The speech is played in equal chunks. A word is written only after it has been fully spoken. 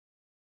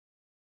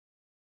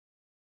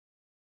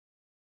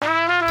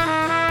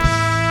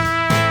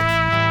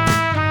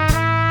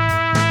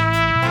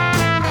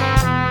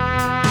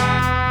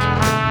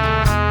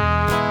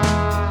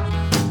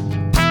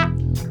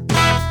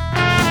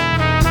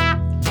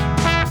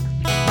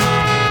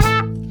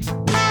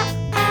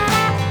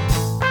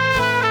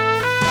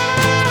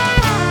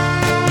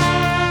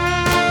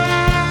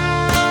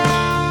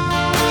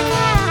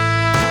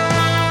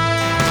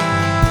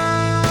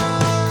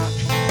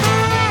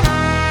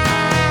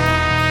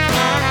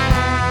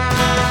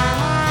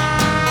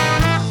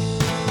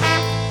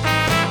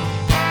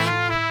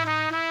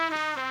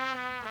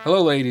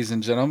Hello, ladies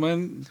and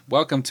gentlemen.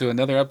 Welcome to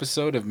another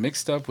episode of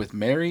Mixed Up with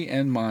Mary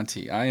and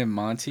Monty. I am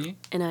Monty.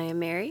 And I am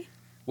Mary.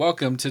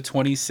 Welcome to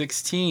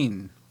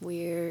 2016.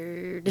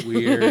 Weird.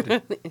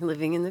 Weird.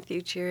 Living in the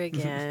future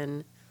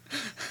again.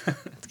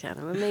 It's kind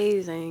of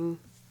amazing.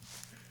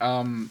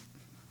 Um,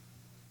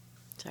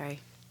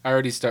 Sorry. I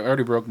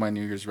already broke my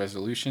New Year's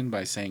resolution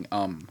by saying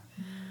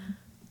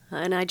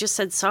And I just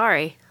said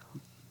sorry.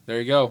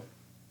 There you go.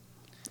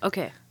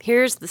 Okay,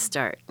 here's the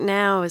start.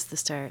 Now is the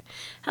start.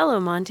 Hello,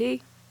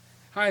 Monty.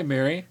 Hi,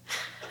 Mary.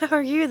 How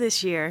are you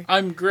this year?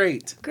 I'm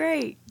great.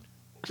 Great.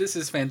 This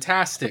is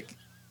fantastic.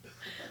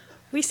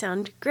 We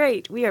sound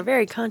great. We are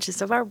very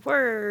conscious of our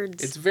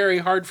words. It's very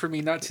hard for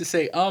me not to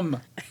say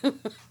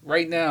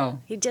right now.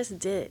 He just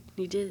did.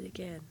 You did it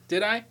again.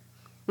 Did I?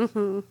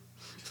 Did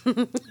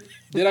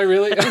I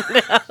really?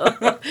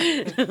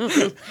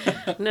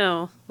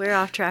 No, we're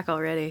off track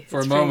already. For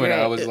It's a pretty moment, I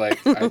great. was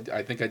like,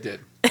 I think I did.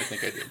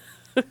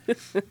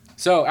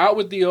 So, out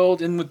with the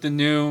old, in with the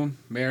new.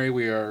 Mary,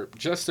 we are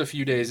just a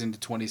few days into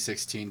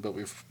 2016, but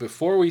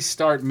before we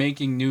start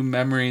making new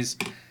memories,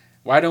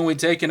 why don't we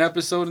take an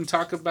episode and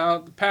talk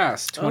about the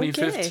past,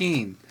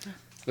 2015? Okay.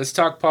 Let's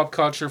talk pop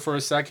culture for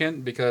a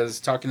second, because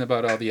talking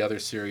about all the other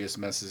serious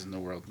messes in the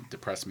world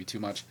depressed me too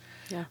much.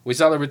 Yeah. We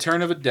saw the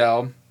return of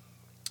Adele,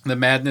 the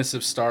madness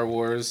of Star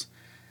Wars,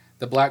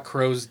 the Black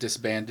Crowes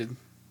disbanded,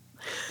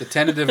 the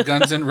tentative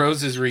Guns N'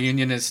 Roses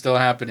reunion is still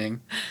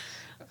happening.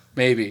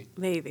 Maybe.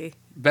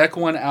 Beck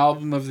won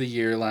Album of the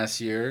Year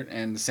last year,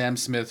 and Sam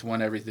Smith won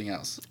everything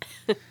else.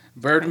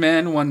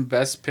 Birdman won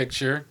Best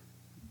Picture.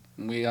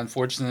 We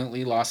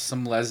unfortunately lost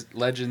some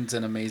legends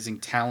and amazing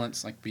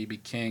talents like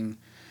B.B. King,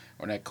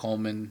 Ornette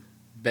Coleman,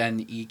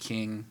 Ben E.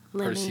 King,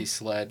 Lemmy. Percy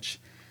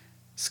Sledge,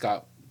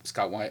 Scott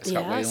Weiland.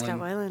 Scott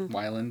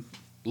Weiland.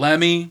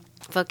 Lemmy.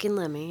 Fucking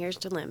Lemmy. Here's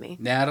to Lemmy.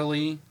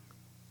 Natalie.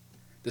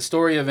 The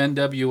story of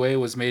NWA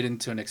was made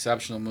into an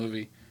exceptional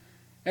movie.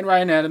 And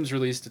Ryan Adams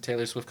released a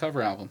Taylor Swift cover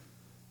album.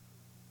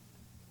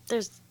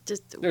 There's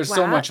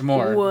so much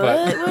more, what?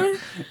 but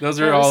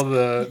those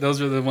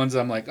are the ones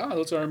I'm like, oh,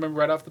 those I remember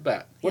right off the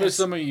bat. What are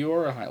some of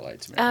your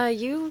highlights, Mary?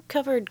 You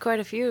covered quite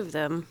a few of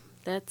them.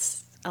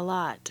 That's a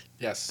lot.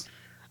 Yes.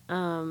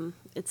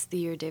 It's the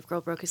year Dave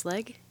Grohl broke his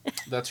leg.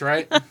 That's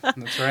right.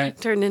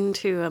 Turned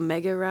into a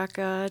mega rock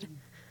god.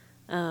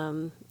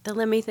 The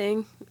Lemmy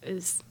thing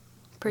is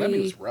pretty...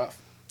 Lemmy was rough.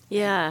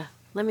 Yeah.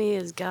 Lemmy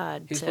is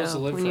God. He's supposed to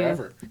live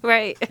forever.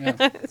 Right.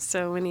 Yeah.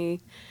 So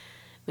when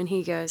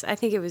he goes, I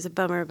think it was a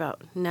bummer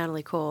about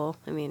Natalie Cole.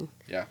 I mean,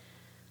 yeah,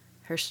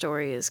 her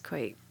story is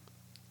quite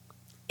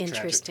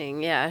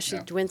interesting. Tragic. Yeah, she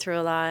went through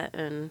a lot,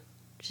 and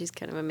she's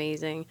kind of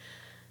amazing.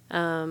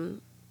 I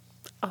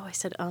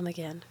said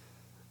again.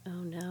 Oh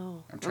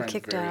no, I'm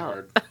kicked very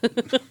out.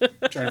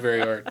 Hard. Trying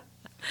very hard.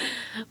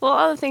 Well,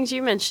 all the things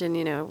you mentioned,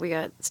 we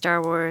got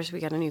Star Wars,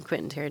 we got a new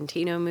Quentin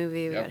Tarantino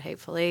movie, we got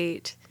Hateful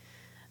Eight.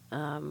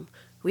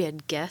 We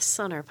had guests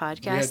on our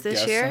podcast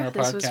this year.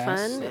 This was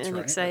fun and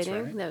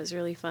exciting. Right. That was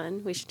really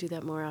fun. We should do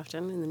that more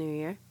often in the new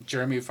year.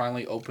 Jeremy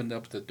finally opened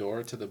up the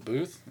door to the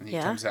booth, and he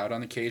comes out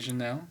on occasion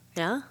now.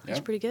 Yeah, that's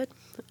pretty good.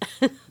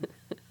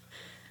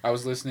 I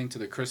was listening to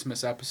the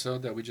Christmas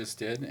episode that we just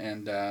did,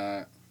 and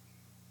did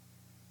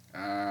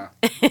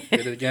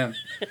it again.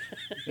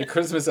 The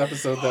Christmas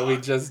episode that we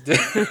just did.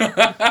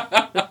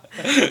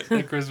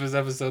 The Christmas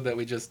episode that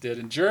we just did.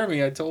 And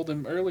Jeremy, I told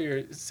him earlier,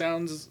 it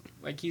sounds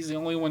like he's the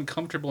only one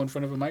comfortable in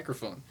front of a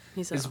microphone.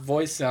 His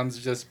voice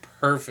sounds just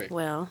perfect.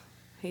 Well,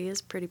 he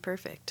is pretty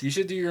perfect. You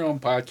should do your own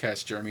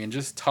podcast, Jeremy, and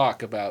just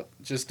talk about,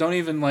 just don't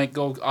even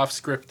go off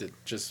scripted.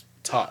 Just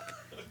talk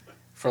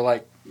for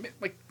like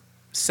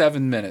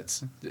 7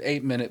 minutes,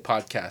 8-minute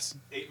podcast.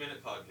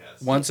 8-minute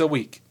podcast. Once a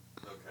week.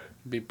 Okay.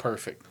 Be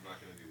perfect. I'm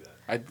not going to do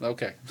that.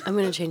 Okay. I'm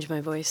going to change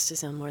my voice to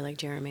sound more like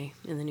Jeremy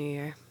in the new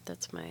year.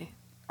 That's my...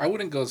 I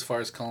wouldn't go as far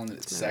as calling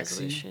it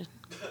sexy.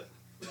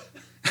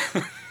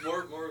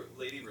 more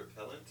lady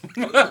repellent.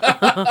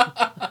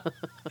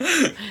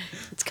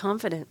 It's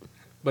confident.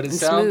 But it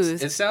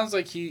sounds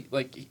like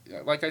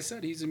like I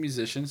said, he's a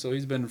musician, so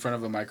he's been in front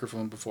of a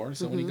microphone before.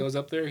 So when he goes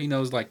up there, he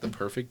knows the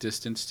perfect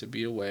distance to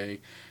be away,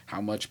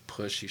 how much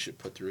push he should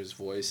put through his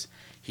voice.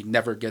 He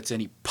never gets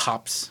any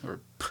pops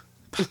or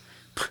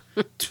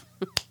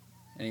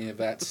any of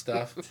that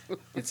stuff.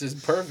 It's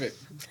just perfect.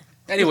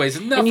 Anyways,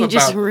 enough about... And you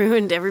just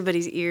ruined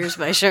everybody's ears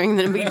by showing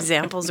them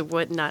examples of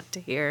what not to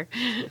hear.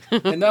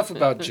 Enough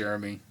about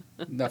Jeremy.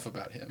 Enough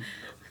about him.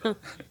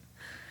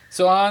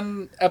 So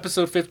on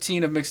episode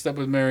 15 of Mixed Up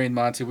with Mary and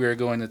Monty, we are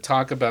going to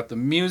talk about the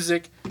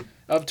music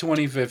of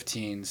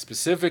 2015.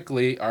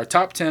 Specifically, our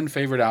top 10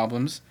 favorite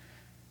albums.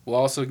 We'll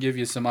also give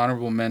you some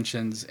honorable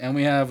mentions. And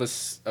we have a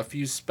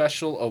few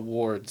special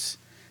awards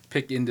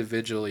picked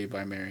individually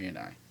by Mary and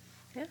I.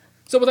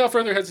 So without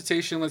further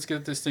hesitation, let's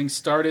get this thing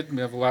started.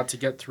 We have a lot to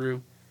get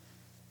through.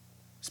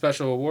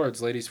 Special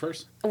awards, ladies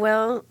first.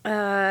 Well,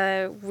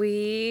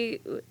 we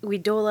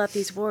dole out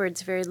these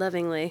awards very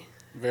lovingly.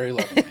 Very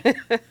lovingly.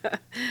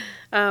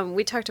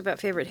 We talked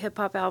about favorite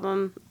hip-hop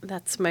album.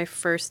 That's my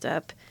first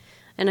up.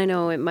 And I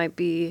know it might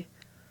be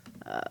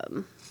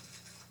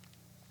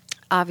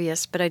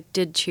obvious, but I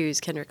did choose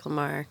Kendrick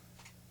Lamar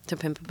to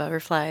Pimp a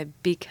Butterfly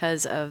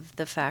because of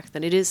the fact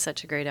that it is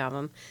such a great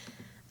album.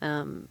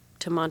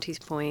 To Monty's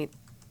point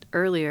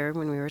earlier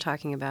when we were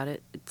talking about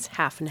it, it's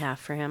half and half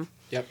for him.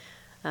 Yep.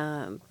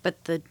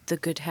 But the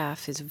good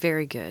half is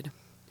very good.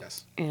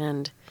 Yes.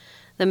 And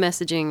the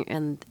messaging,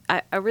 and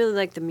I really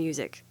like the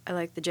music. I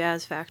like the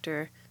jazz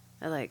factor.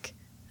 I like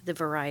the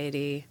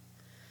variety.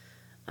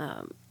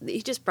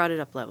 He just brought it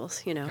up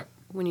levels, you know. Yep.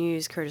 When you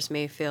use Curtis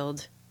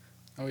Mayfield,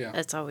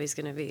 that's always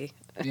going to be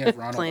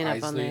Ronald playing Isley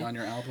up on there. On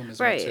your album as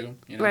well, too.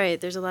 You know?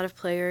 Right. There's a lot of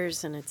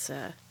players, and it's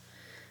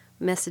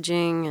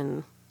messaging,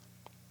 and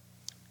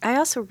I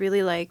also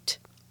really liked,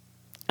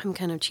 I'm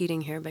kind of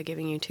cheating here by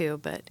giving you two,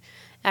 but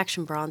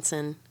Action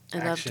Bronson. I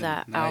loved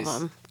that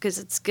album because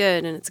it's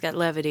good and it's got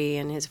levity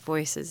and his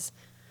voice is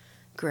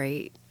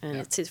great. And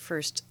it's his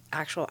first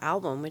actual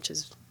album, which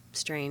is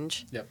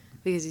strange. Yep.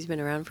 Because he's been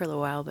around for a little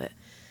while, but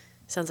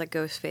sounds like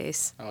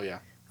Ghostface. Oh, yeah.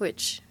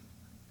 Which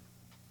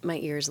my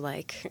ears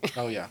like.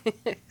 Oh, yeah.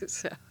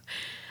 So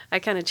I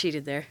kind of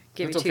cheated there.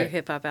 Gave you two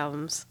hip-hop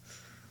albums.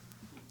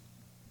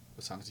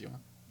 What songs do you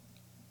want?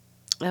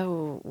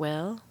 Oh,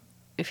 well,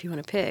 if you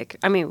want to pick.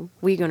 I mean,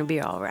 We Gonna Be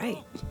All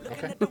Right.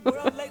 Okay.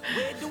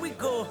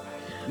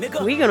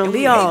 We gonna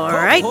be all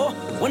right.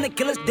 When the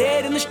killer's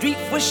dead in the street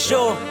for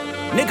sure.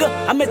 Nigga,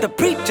 I'm at the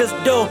preacher's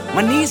door.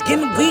 My knees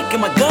getting weak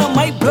and my gun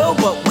might blow,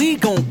 but we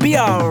gon' be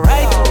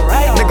alright.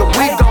 Nigga,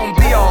 we gon'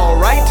 be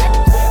alright.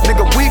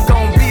 Nigga, we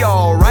gon' be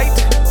alright.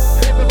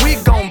 We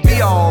gon'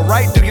 be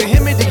alright. Do you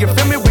hear me? Do you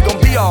feel me? We gon'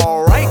 be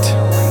alright.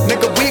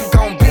 Nigga, we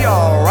gon' be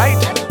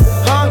alright.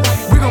 Huh?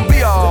 We gon'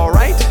 be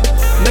alright.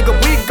 Nigga,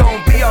 we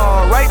gon' be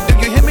alright. Do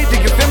you hear me? Do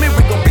you feel me?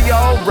 We gon' be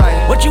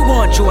alright. What you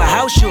want? You a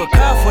house, you a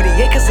car, 40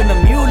 acres and a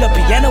mule, a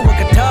piano, a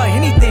guitar,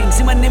 anything.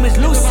 See, my name is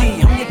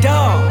Lucy, I'm your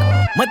dog.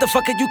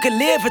 Motherfucker, you can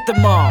live at the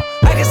mall.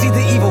 I can see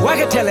the evil, I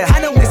can tell it. I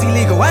know it's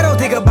illegal, I don't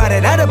think about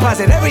it. I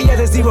deposit every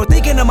other zero,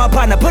 thinking of my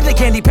partner. Put the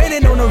candy,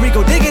 painting on a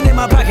Rico, digging in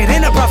my pocket.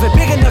 In a profit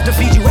big enough to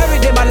feed you every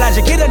day. My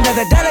logic, get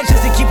another dollar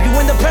just to keep you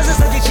in the presence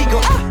of your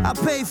Chico. I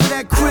paid for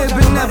that crib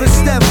and never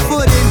stepped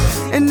foot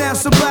in. And now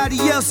somebody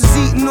else is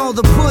eating all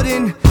the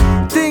pudding.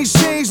 Things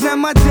changed, now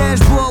my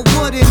dashboard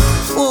wooden.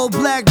 All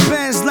black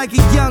Benz like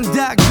a young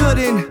Doc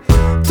Gooden.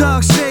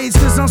 Dark shades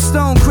cause I'm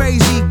stone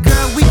crazy.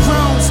 Girl, we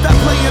grown, stop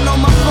playing on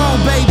my phone,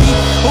 baby.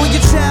 All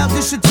your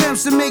childish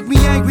attempts to make me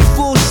angry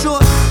fall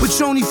short,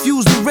 which only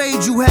fuels the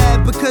rage you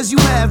have because you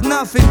have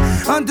nothing.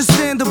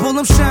 Understandable,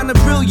 I'm shining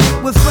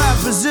brilliant with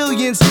 5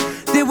 Brazilians.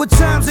 There were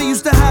times I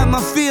used to hide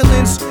my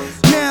feelings.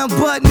 Now I'm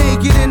butt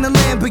naked in a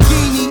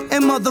Lamborghini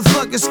and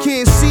motherfuckers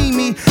can't see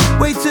me.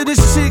 Wait till this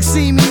chick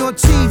see me on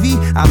TV.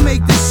 I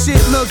make this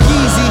shit look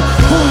easy.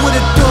 Who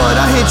would've thought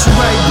I hit you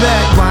right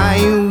back? Why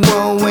you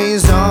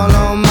always all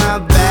on my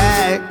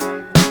back?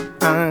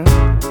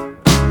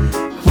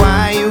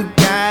 Why you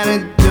gotta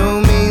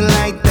do me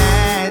like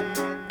that?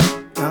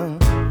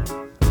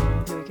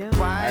 Here we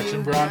go.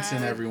 Action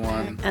Bronson,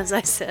 everyone. As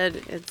I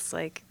said, it's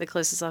like the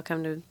closest I'll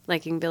come to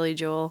liking Billy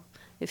Joel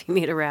if he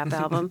made a rap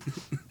album.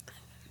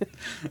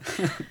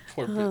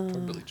 Poor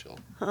Billy Joel.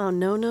 Oh,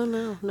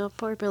 no,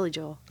 poor Billy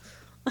Joel.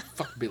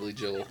 Fuck Billy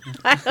Joel.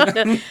 I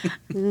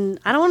don't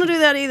want to do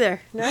that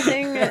either.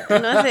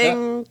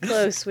 Nothing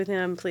close with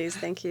him, please.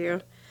 Thank you.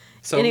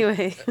 So,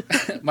 anyway.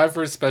 My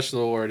first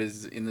special award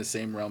is in the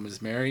same realm as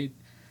Mary.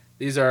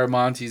 These are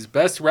Monty's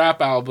best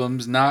rap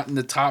albums not in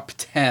the top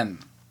 10.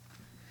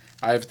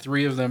 I have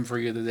 3 of them for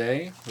you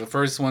today. The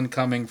first one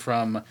coming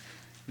from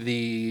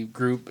the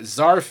group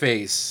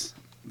Czarface.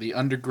 The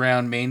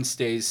underground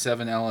mainstays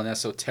 7L and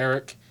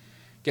Esoteric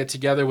get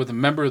together with a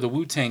member of the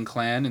Wu-Tang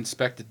Clan,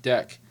 Inspector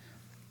Deck.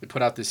 They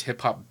put out this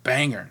hip-hop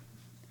banger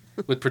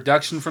with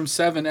production from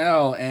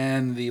 7L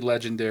and the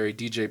legendary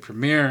DJ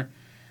Premier.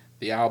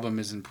 The album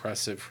is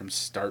impressive from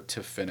start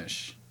to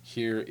finish.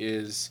 Here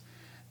is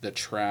the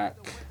track...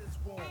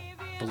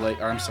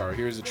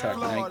 here's the track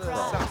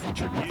Nightcrawler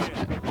featuring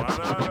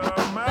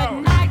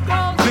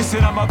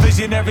Listen, I'm a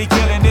visionary,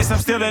 killing this, I'm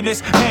still in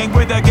this. Hang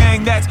with a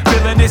gang that's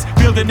feeling this,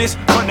 building this.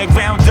 From the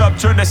ground up,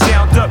 turn the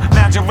sound up.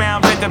 Lounge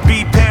around, let the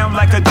beat pound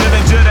like a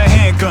Dillinger the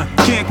handgun.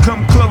 Can't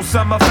come close,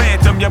 I'm a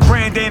phantom. Your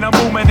brand ain't a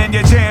movement and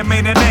your jam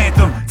ain't an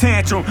anthem.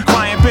 Tantrum,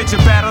 crying bitch, a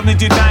battling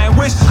your dying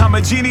wish. I'm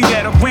a genie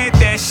that'll grant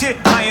that shit.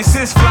 I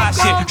insist, fly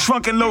shit.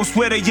 Shrunken low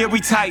sweater, yeah,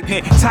 we tighten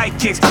it. Tight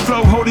kicks,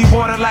 flow holy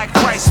water like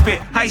Christ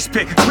spit. Ice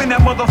pick, spin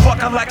that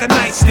motherfucker like a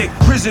nightstick.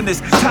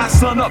 Prisoners, tie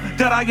sun up,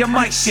 that I am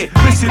my shit.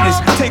 Listen this,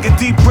 take a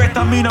deep breath,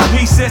 I mean I'm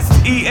recess.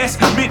 ES,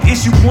 mid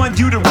issue 1,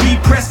 you to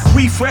repress.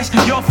 Refresh,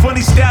 your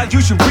funny style,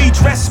 you should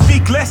redress.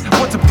 Speak less,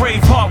 what's a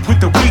brave heart with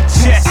the weak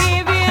chest?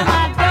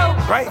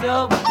 Right?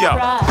 Yo.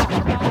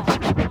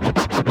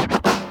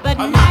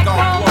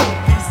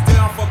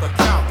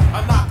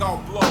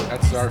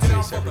 That's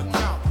Czarface,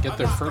 everyone. Get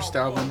their first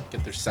album,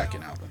 get their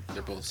second album.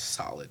 They're both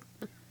solid.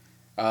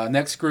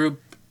 Next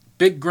group,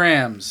 Big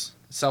Grams,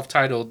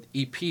 self-titled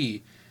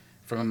EP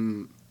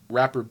from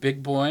rapper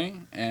Big Boy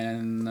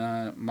and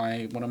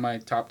one of my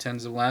top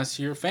 10s of last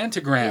year,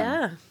 Fantagram.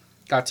 Yeah.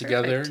 Got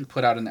together and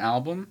put out an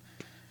album.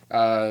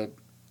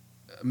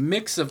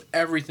 mix of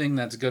everything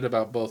that's good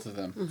about both of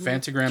them. Mm-hmm.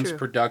 Phantogram's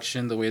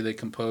production, the way they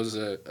compose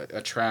a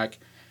track,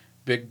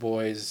 Big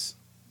Boy's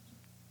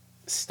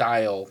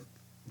style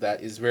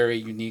that is very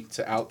unique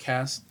to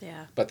Outkast,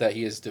 but that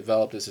he has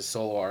developed as a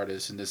solo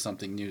artist and is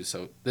something new.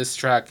 So this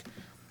track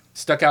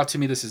stuck out to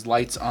me. This is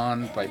Lights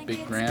On by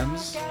Big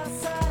Grams.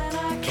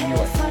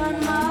 Enjoy.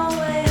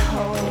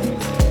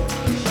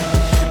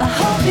 I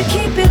hope you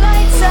keep your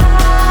lights on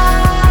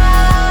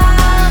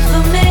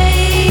for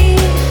me.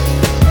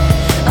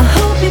 I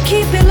hope you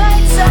keep your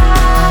lights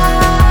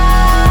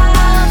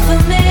on for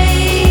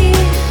me.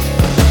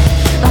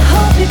 I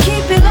hope you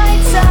keep your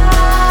lights on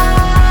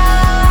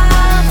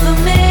for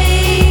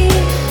me.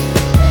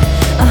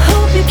 I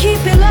hope you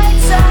keep your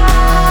lights on.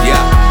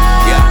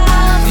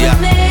 For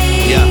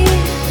me.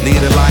 Need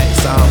the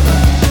lights on.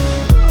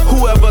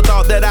 Whoever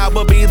thought that I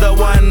would be the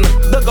one,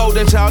 the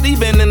golden child,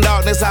 even in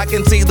darkness I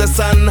can see the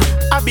sun.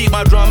 I beat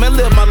my drum and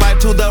live my life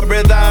to the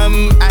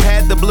rhythm. I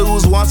had the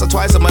blues once or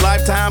twice in my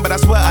lifetime, but I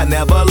swear I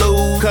never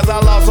lose, cause I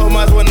lost so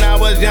much when I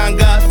was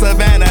younger.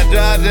 Savannah,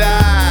 Georgia.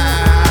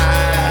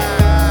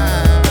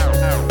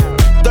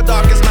 The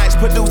darkest nights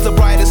produce the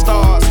brightest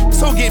stars,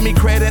 so give me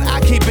credit,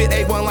 I keep it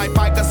A1 like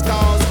biker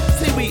scars.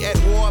 See, we at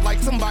war like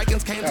some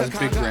Vikings came to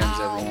Big Grams,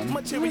 everyone.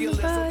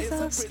 Materialism is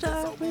a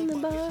start when the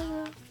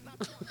bar.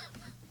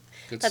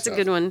 That's a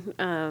good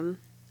one.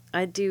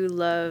 I do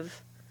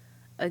love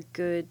a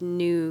good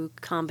new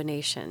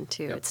combination,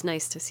 too. Yep. It's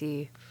nice to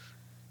see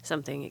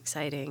something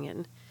exciting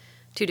and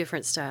two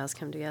different styles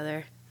come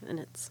together. And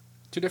it's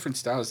two different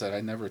styles that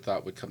I never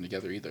thought would come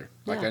together either.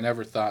 Like, I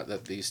never thought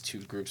that these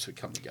two groups would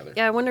come together.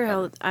 Yeah, I wonder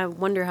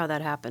how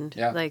that happened.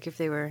 Yeah. Like, if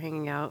they were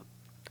hanging out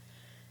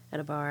at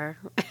a bar.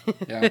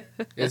 Yeah.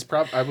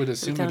 I would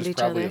assume it was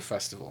probably a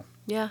festival.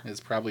 Yeah.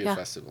 It's probably a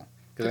festival.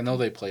 Because I know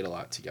they played a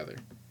lot together.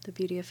 The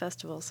beauty of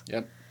festivals.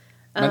 Yep.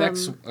 My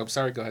next... I'm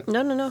sorry, go ahead.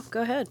 No.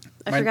 Go ahead.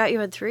 I forgot you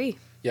had 3.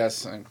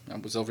 Yes, I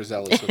was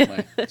overzealous with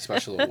my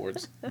special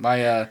awards.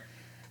 My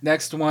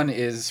next one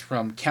is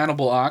from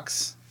Cannibal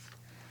Ox.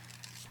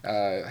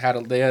 They had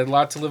a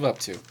lot to live up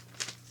to.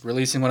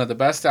 Releasing one of the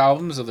best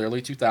albums of the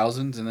early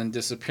 2000s and then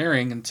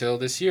disappearing until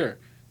this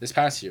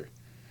past year.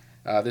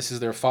 This is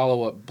their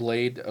follow-up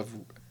This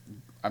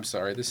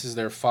is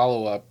their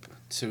follow-up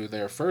to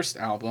their first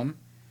album.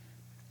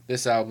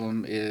 This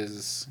album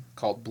is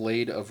called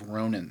Blade of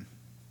Ronin.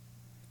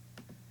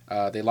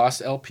 They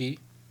lost LP.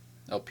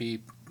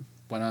 LP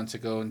went on to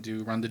go and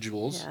do Run the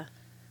Jewels. Yeah.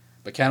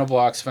 But Cannibal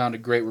Ox found a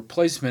great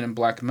replacement in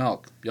Black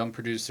Milk. Young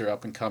producer,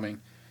 up and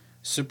coming.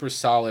 Super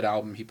solid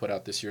album he put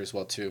out this year as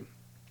well, too.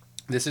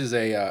 This is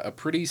a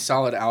pretty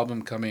solid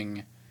album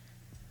coming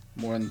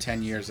more than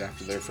 10 years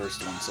after their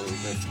first one. So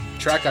the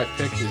track I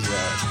picked is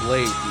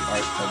Blade, The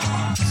Art of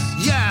Ox.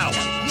 Yeah.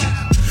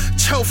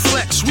 Tell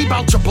Flex, we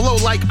bout to blow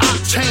like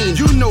Octane.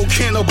 You know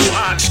Cannibal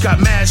Ox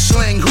got mad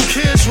slang. Who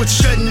cares what's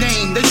your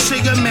name? They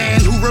say a man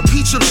who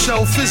repeats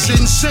himself is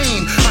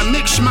insane. I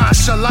mix my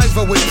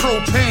saliva with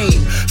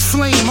propane.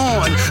 Flame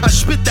on, I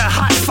spit that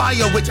hot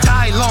fire with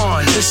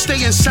Dylon. And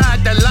stay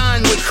inside the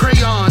line with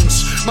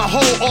crayons. My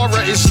whole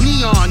aura is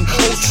neon,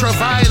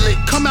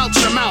 ultraviolet. Come out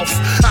your mouth,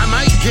 I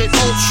might get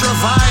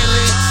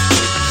ultraviolet.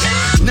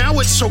 Now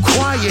it's so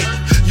quiet,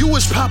 you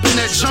was popping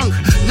that junk,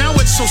 now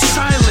it's so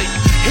silent.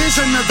 Here's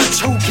another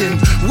token,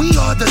 we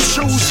are the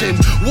chosen,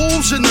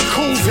 wolves in the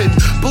coven,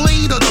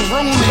 blade of the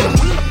Ronin.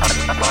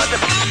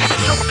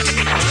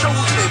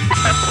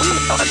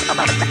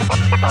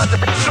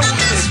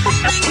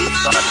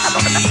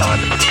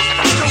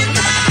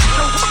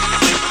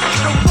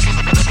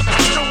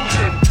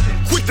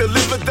 Quick to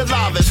live at the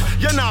lavish,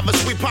 your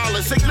novice we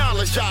polish,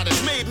 acknowledge shotters,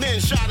 made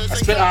men shotters. I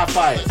spit hot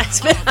fire.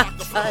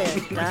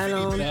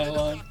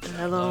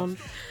 Dylon.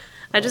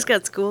 I just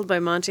got schooled by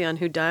Monty on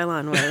who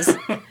Dylon was.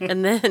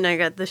 And then I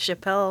got the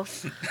Chappelle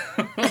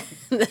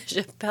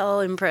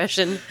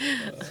impression.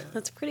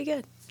 That's pretty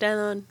good.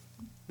 Dylon.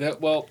 Yeah,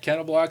 well,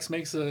 Cannibal Ox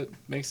makes a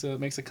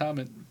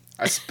comment.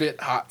 I spit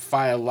hot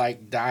fire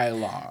like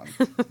Dylon.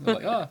 They're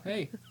like, oh,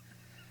 hey.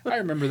 I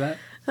remember that.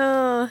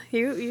 Oh,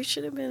 you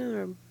should have been in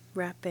a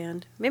rap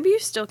band. Maybe you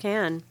still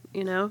can,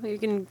 you know? You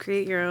can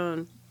create your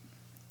own.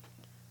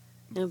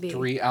 It'll be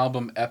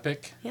 3-album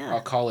epic. Yeah.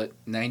 I'll call it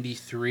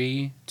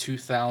 93,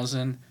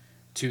 2000,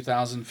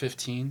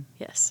 2015.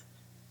 Yes.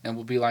 And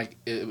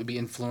it would be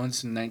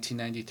influenced in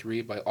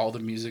 1993 by all the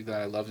music that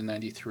I loved in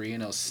 93,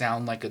 and it'll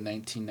sound like a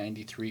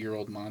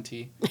 1993-year-old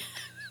Monty.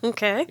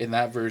 Okay. In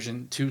that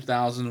version.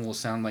 2000 will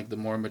sound like the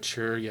more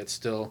mature, yet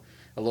still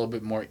a little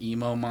bit more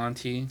emo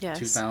Monty. Yes.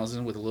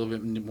 2000 with a little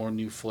bit more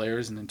new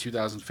flares, and then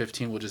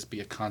 2015 will just be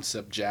a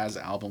concept jazz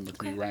album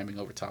with me rhyming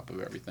over top of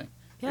everything.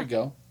 Yeah. There you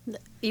go.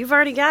 You've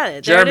already got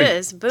it. Jeremy, there it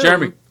is. Boom.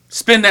 Jeremy,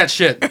 spin that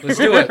shit. Let's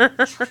do it.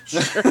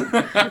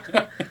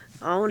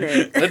 Own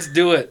it. Let's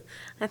do it.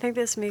 I think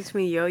this makes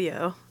me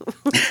yo-yo.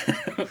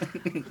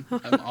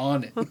 I'm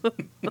on it.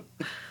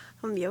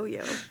 I'm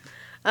yo-yo.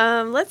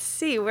 Let's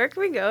see. Where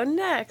can we go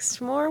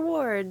next? More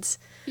awards.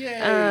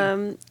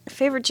 Yay.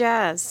 Favorite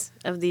jazz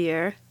of the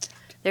year.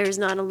 There's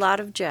not a lot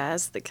of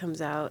jazz that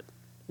comes out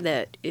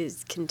that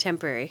is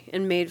contemporary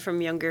and made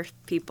from younger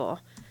people.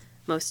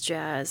 Most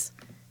jazz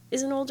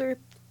is an older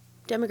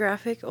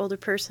demographic, older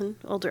person,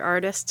 older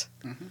artist.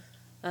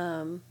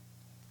 Mm-hmm.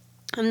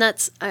 And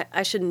that's,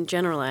 I shouldn't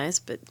generalize,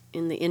 but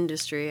in the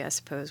industry, I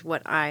suppose,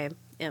 what I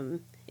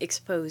am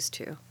exposed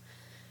to,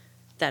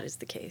 that is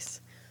the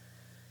case.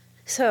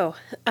 So,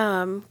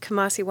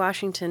 Kamasi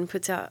Washington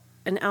puts out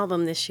an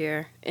album this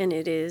year, and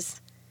it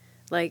is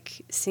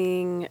like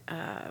seeing,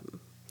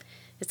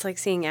 it's like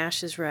seeing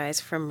ashes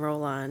rise from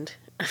Roland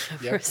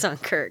for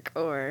Kirk,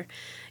 or,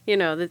 you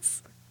know,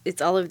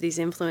 it's all of these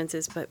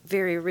influences, but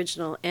very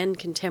original and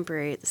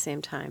contemporary at the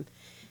same time.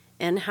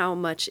 And how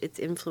much it's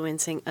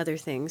influencing other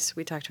things.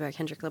 We talked about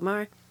Kendrick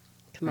Lamar,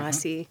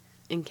 Kamasi,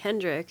 and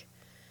Kendrick.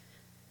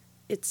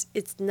 It's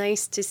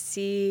nice to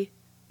see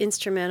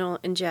instrumental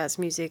and jazz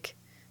music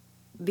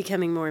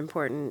becoming more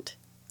important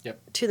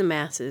to the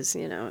masses,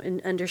 you know,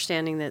 and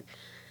understanding that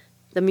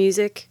the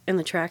music and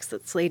the tracks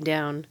that's laid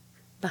down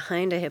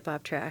behind a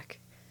hip-hop track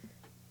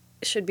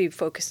should be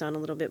focused on a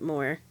little bit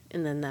more,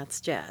 and then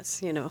that's jazz,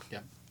 you know,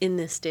 in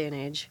this day and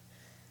age.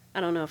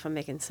 I don't know if I'm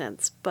making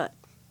sense, but...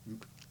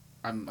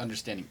 I'm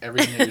understanding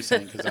everything that you're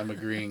saying because I'm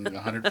agreeing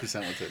 100%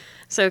 with it.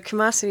 So,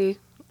 Kamasi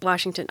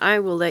Washington, I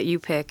will let you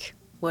pick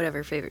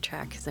whatever favorite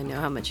track because I know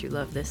how much you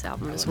love this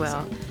album as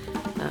well.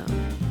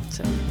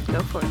 So,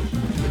 go for it.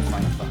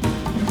 Final thought.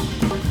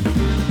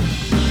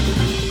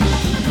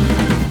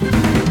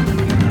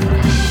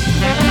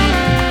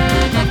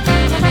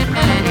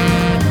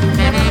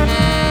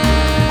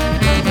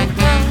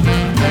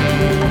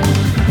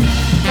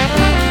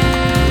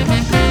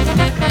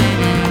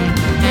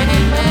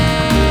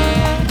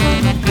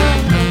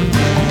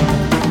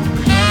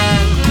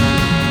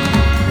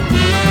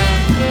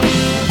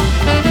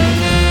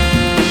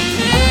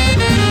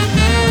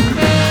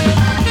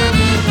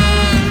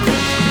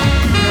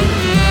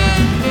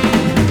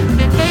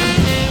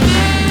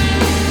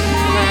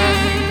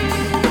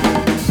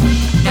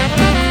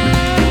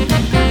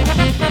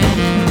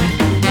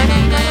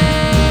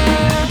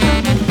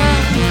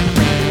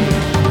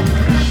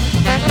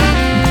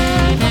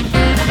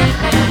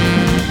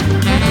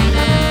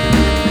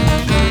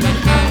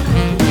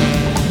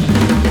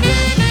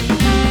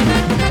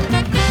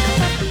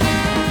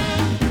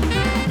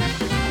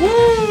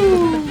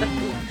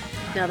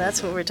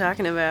 That's what we're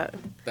talking about.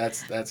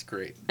 That's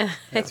great.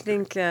 I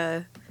think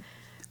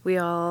we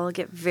all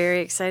get very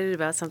excited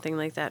about something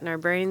like that in our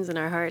brains and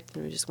our hearts,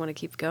 and we just want to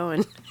keep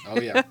going. Oh,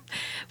 yeah.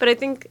 But I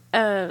think,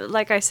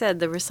 like I said,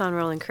 the Rahsaan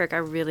Roland Kirk, I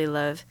really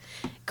love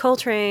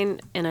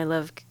Coltrane, and I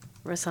love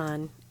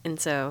Rahsaan, and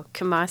so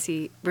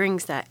Kamasi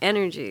brings that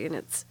energy, and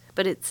it's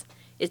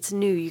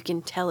new. You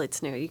can tell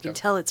it's new. You can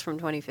tell it's from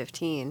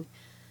 2015.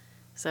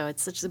 So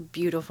it's such a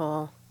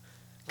beautiful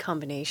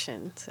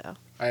combination. So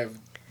I have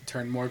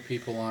turned more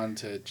people on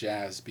to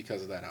jazz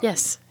because of that album.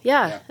 Yes.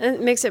 Yeah.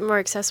 It makes it more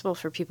accessible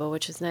for people,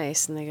 which is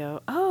nice. And they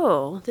go,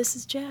 oh, this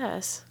is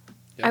jazz.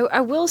 Yep.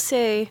 I will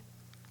say,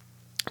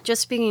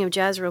 just speaking of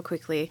jazz real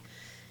quickly,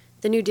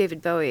 the new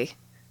David Bowie,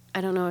 I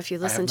don't know if you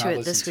listened to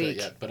it this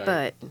week,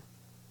 but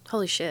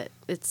holy shit.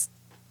 It's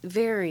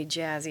very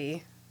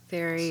jazzy,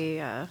 very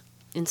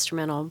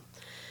instrumental,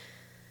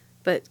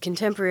 but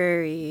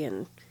contemporary,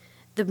 and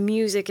the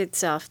music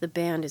itself, the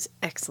band is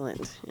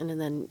excellent, and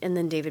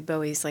then David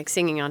Bowie's like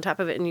singing on top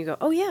of it, and you go,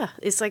 oh yeah,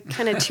 it's like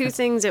kind of two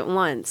things at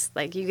once.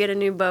 Like you get a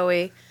new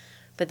Bowie,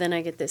 but then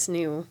I get this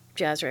new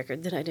jazz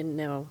record that I didn't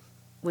know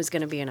was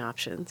going to be an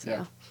option.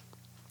 So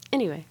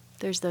anyway,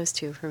 there's those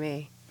two for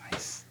me.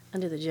 Nice.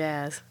 Under the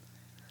jazz.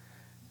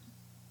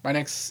 My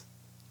next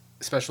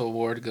special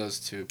award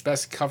goes to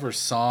Best Cover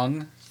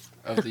Song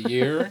of the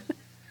Year.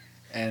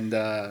 And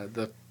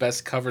the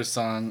best cover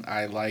song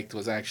I liked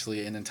was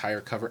actually an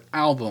entire cover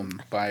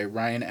album by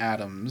Ryan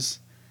Adams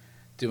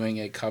doing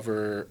a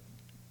cover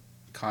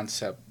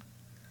concept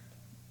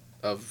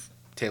of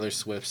Taylor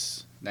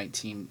Swift's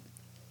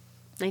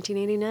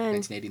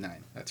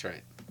 1989. That's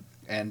right.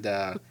 And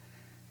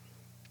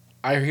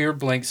I hear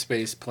Blank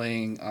Space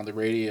playing on the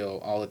radio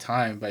all the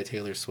time by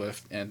Taylor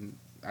Swift, and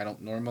I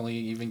don't normally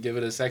even give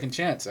it a second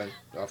chance.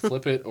 I'll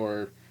flip it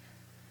or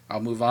I'll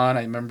move on.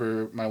 I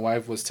remember my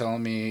wife was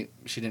telling me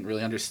she didn't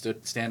really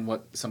understand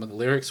what some of the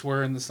lyrics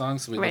were in the song,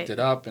 so we looked it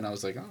up, and I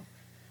was like, oh.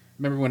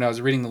 Remember when I was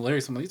reading the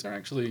lyrics, I'm like, these are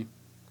actually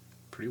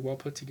pretty well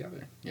put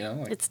together. You know,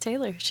 like, it's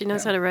Taylor. She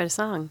knows how to write a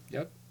song.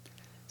 Yep.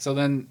 So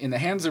then in the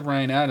hands of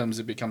Ryan Adams,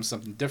 it becomes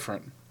something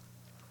different.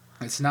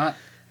 It's not...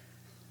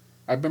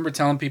 I remember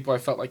telling people I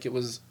felt like it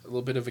was a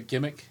little bit of a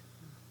gimmick.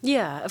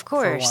 Yeah, of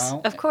course.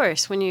 Of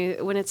course. When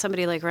it's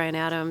somebody like Ryan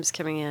Adams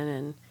coming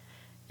in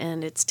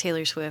and it's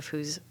Taylor Swift,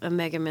 who's a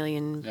mega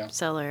million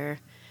seller,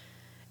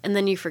 and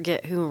then you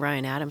forget who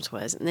Ryan Adams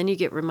was, and then you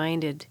get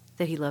reminded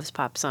that he loves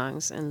pop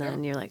songs, and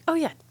then you're like, oh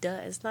yeah, duh,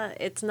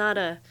 it's not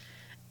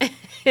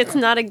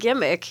a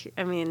gimmick.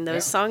 I mean,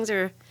 those songs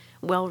are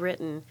well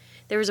written.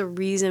 There's a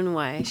reason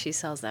why she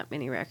sells that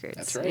many records.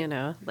 That's right. You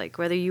know, like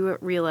whether you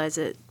realize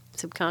it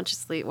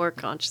subconsciously or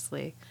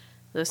consciously,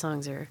 those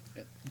songs are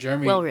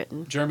well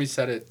written. Jeremy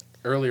said it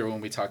earlier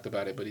when we talked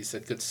about it, but he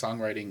said good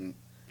songwriting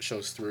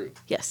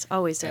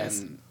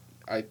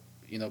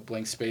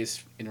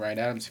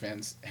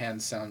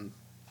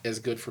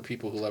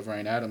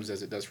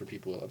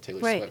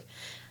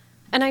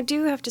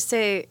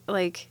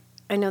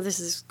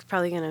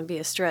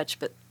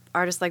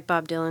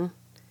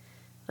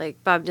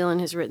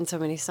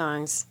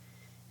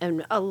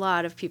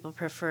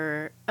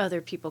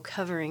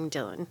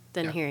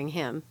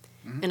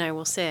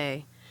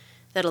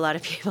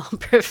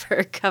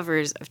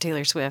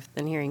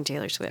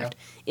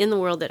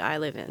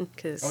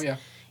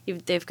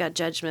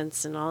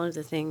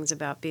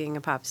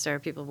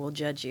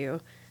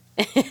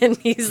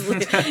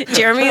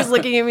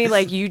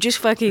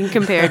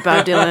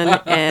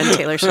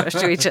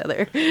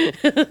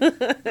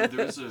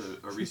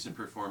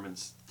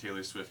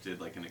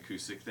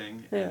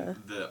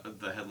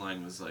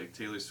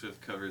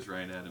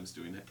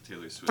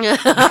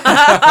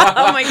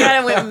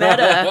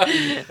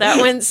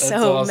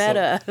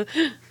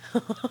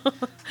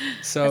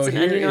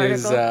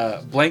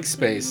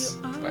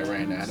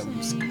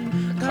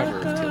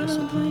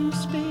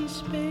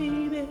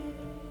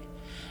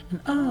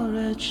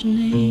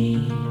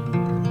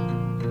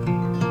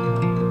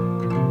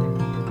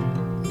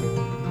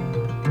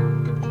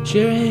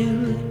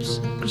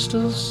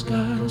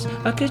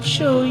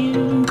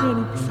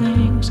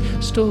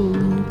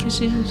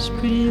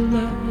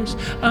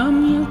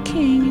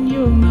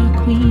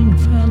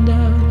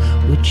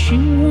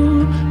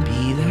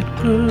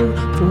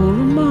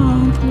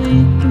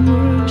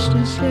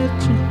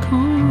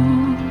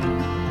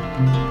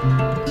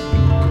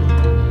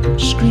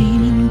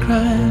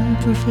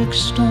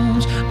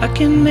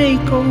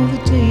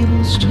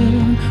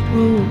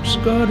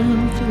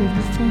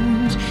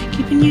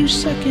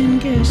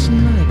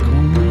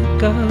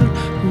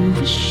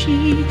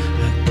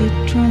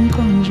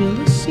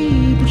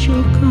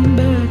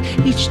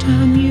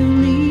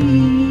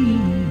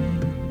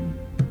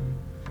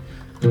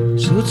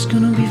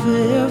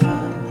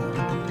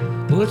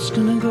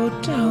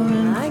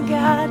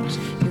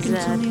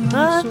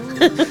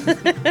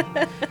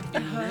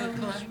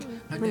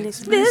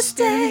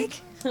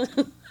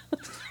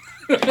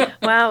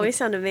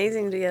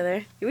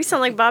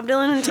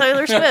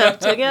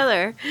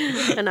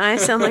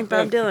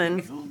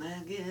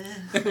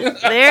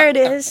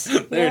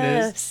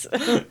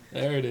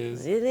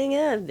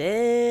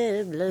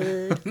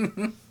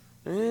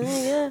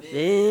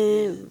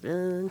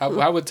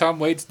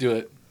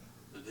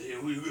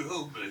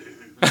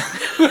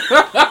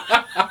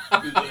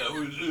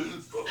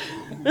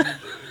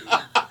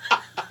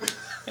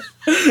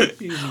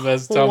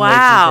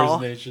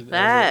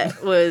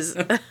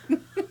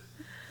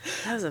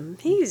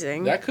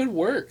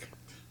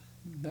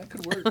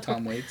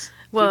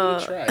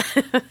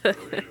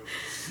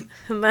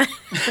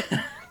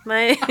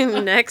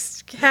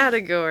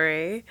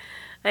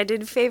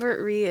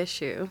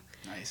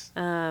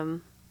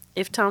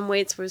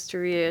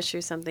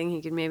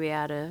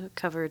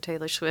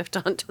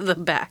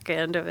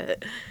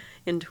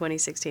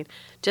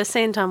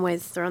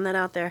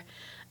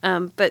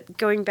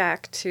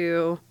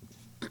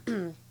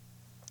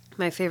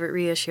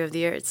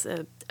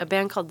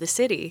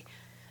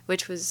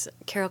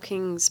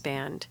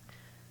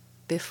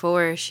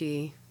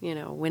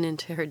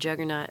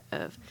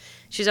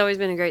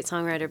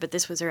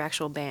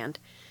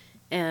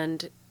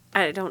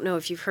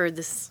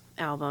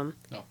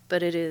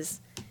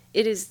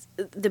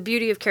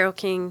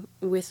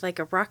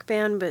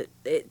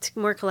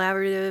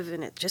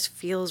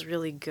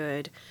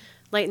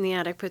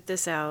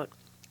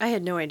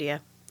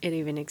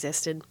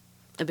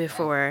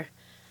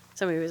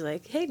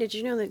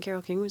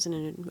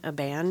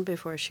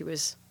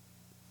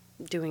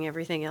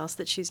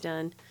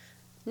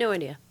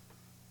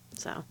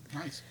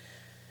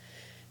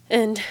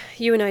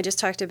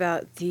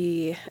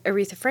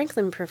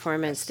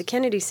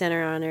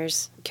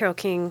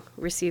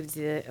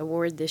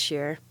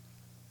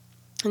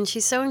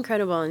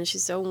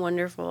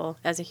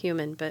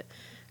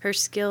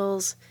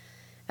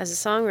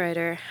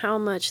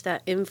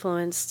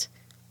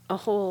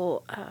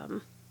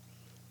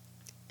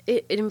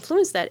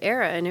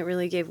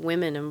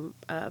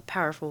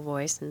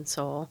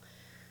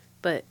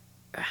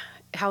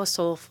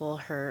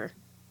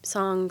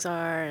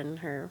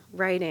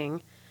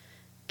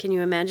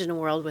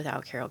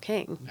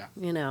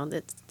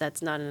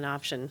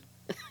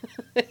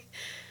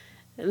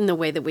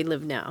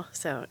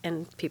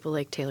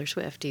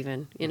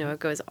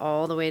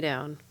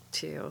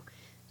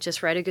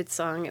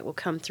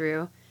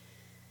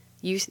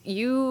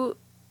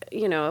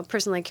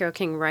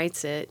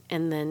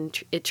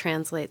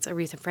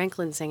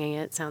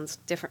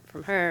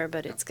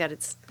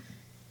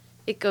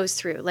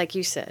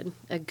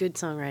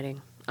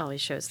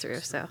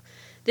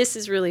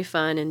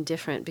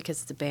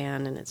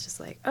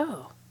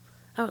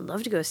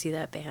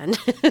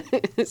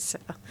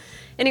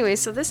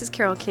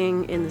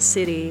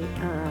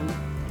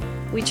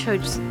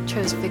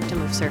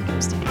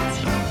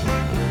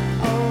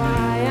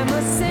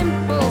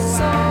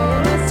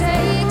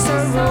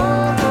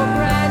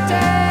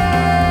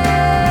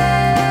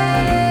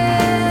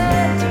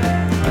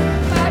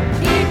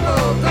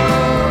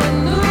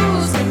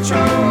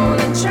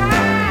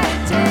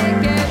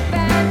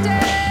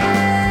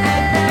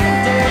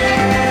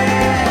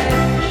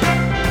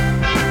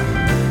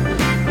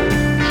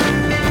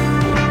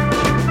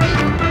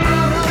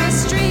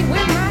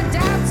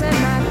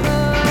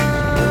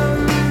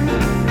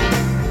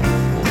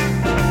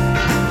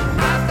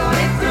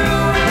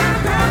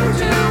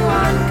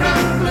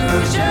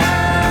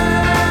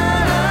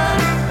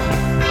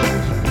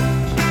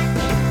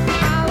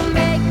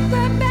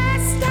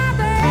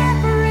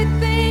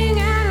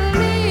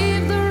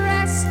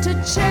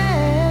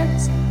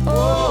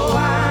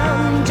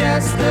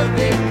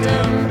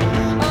victim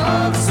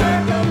of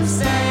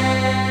circumstance.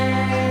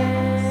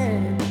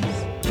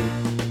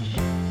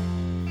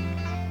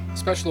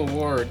 Special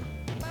award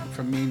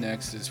from me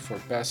next is for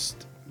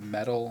best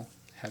metal,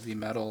 heavy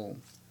metal,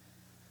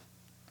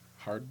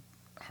 hard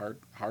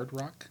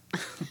rock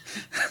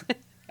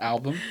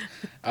album.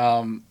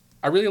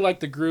 I really like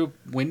the group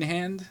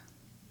Windhand.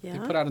 Yeah. They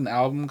put out an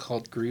album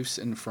called Grief's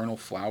Infernal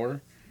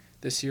Flower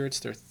this year. It's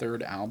their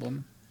third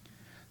album.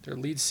 Their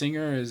lead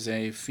singer is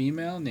a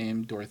female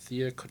named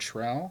Dorothea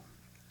Cottrell.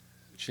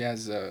 She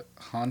has a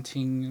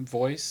haunting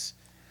voice,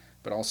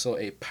 but also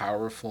a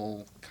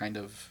powerful kind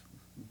of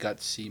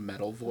gutsy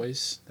metal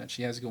voice that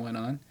she has going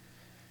on.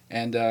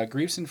 And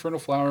Grief's Infernal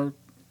Flower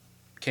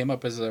came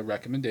up as a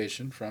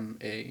recommendation from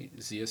a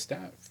Zia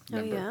staff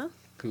member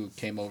who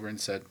came over and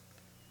said,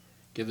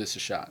 give this a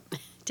shot.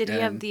 Did he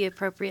have the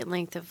appropriate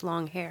length of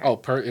long hair? Oh,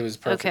 it was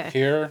perfect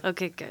hair.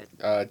 Okay, good.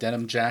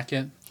 Denim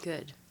jacket.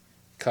 Good.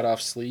 Cut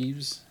off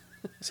sleeves.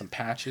 Some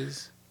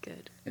patches.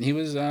 Good. And he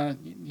was,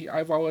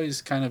 I've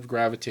always kind of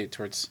gravitated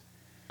towards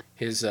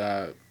his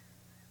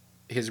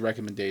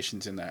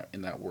recommendations in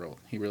that world.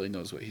 He really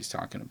knows what he's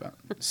talking about.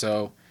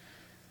 So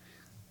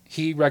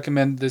he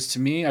recommended this to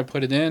me. I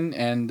put it in,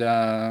 and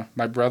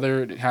my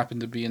brother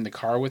happened to be in the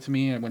car with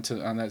me. I went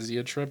on that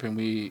Zia trip, and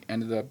we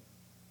ended up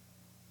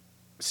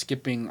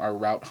skipping our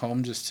route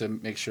home just to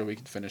make sure we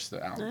could finish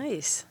the album.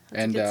 Nice.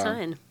 That's a good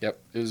sign. Yep,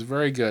 it was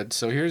very good.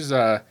 So here's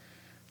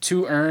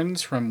Two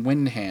Urns from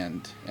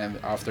Windhand, and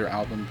off their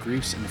album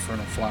Grief's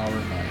Infernal Flower,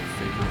 my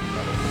favorite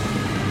metal.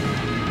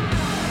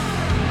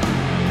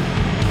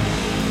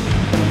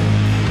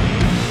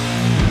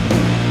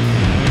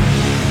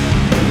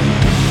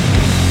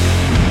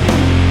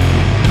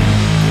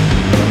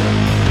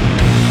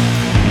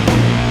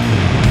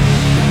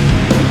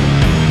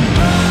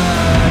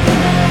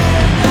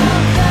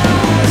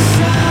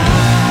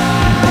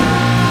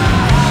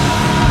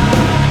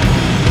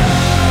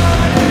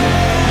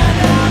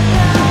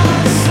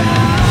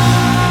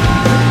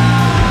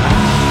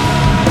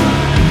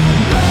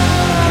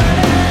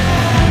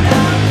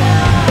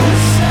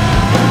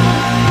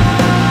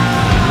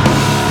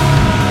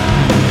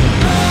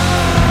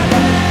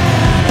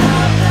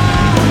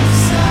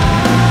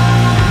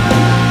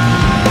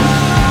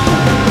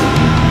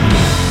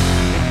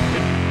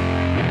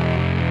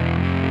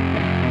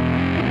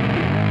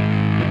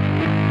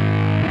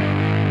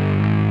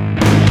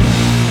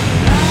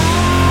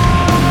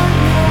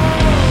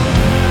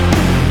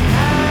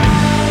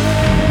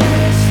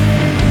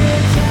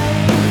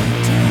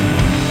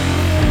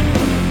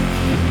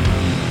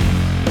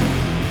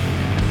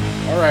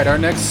 Our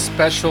next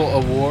special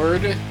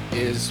award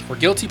is for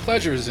Guilty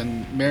Pleasures,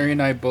 and Mary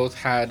and I both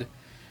had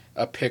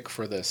a pick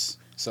for this.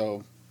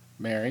 So,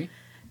 Mary?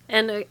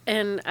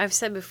 And I've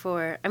said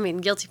before, I mean,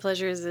 guilty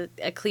pleasure is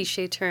a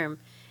cliche term,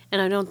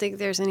 and I don't think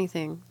there's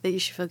anything that you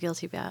should feel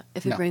guilty about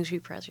if it brings you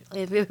pleasure.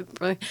 If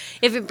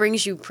it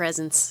brings you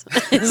presents,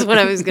 is what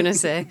I was going to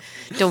say.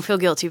 Don't feel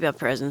guilty about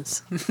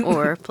presents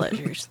or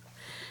pleasures.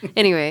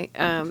 Anyway,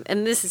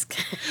 and this is...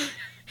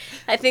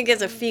 I think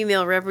as a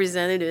female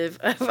representative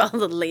of all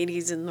the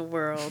ladies in the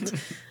world,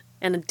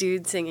 and a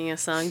dude singing a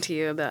song to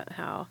you about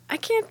how I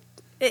can't.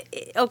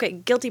 Okay,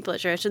 guilty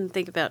pleasure. I shouldn't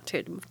think about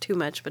too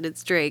much, but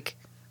it's Drake,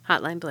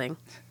 Hotline Bling.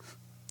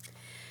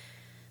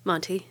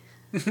 Monty,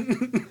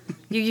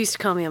 you used to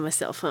call me on my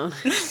cell phone.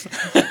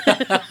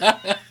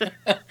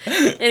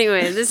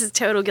 Anyway, this is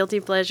total guilty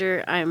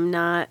pleasure. I'm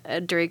not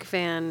a Drake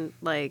fan.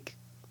 Like,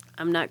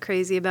 I'm not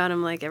crazy about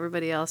him like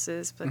everybody else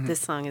is, but this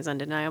song is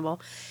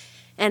undeniable.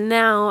 And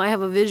now I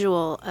have a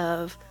visual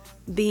of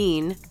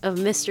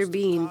Mr.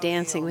 Bean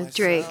dancing with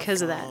Drake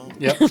because of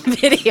that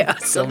video.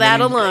 So that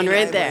alone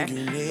right there.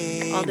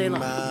 All day long.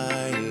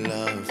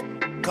 Love.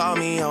 Call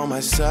me on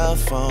my cell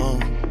phone.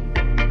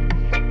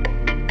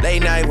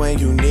 Late night when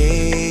you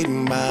need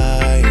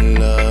my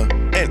love.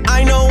 And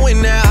I know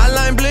when that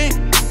hotline blink,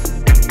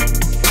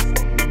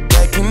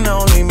 that can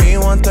only mean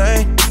one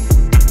thing.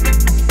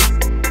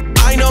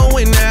 I know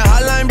when that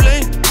hotline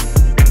blink,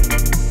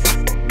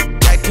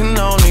 can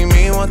only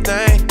mean one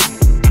thing.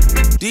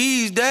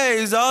 These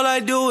days, all I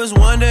do is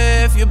wonder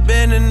if you're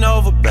bending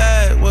over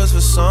backwards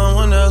for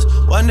someone else.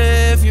 Wonder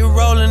if you're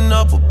rolling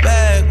up a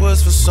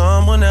backwards for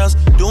someone else.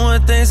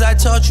 Doing things I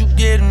taught you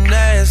getting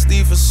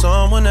nasty for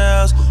someone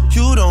else.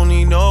 You don't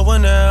need no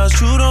one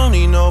else. You don't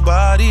need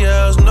nobody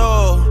else,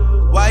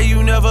 no. Why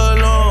you never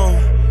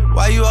alone?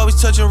 Why you always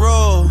touch and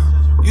roll?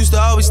 Used to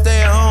always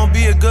stay at home,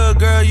 be a good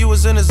girl, you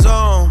was in the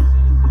zone.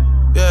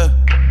 Yeah.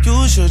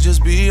 You should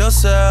just be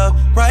yourself.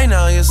 Right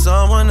now you're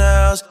someone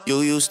else. You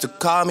used to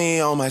call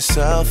me on my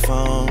cell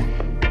phone.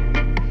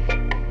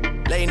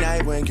 Late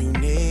night when you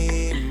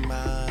need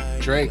my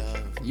Drake,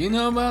 you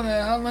know about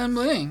that Hotline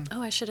Bling.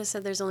 Oh, I should have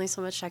said there's only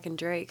so much I can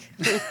Drake.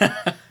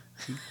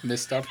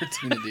 Missed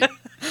opportunity.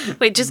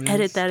 Wait, just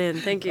edit that in.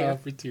 Thank you.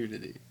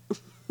 Opportunity.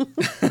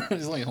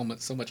 There's only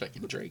so much I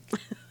can Drake.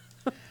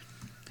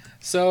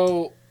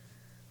 So...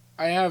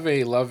 I have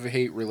a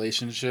love-hate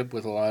relationship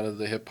with a lot of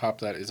the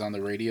hip-hop that is on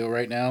the radio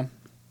right now.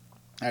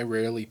 I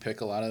rarely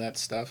pick a lot of that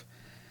stuff.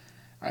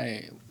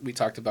 We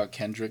talked about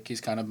Kendrick.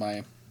 He's kind of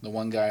the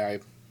one guy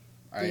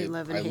I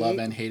love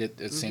and hate at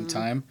the same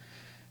time.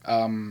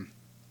 I'm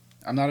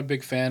not a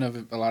big fan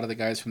of a lot of the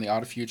guys from the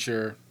Odd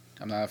Future.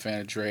 I'm not a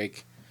fan of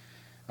Drake.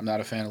 I'm not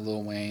a fan of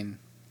Lil Wayne.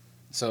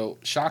 So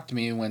shocked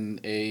me when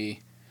a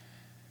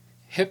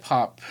hip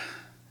hop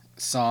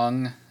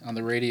song on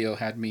the radio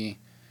had me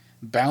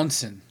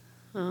bouncing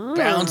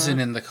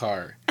in the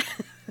car.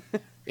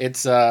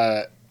 It's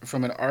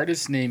from an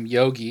artist named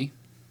Yogi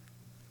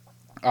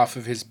off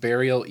of his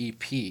Burial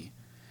EP.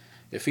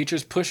 It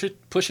features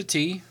Pusha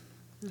T,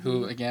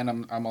 who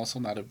again I'm also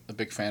not a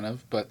big fan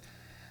of, but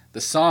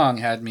the song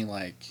had me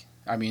like,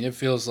 I mean, it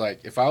feels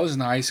like if I was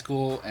in high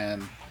school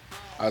and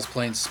I was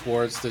playing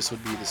sports, this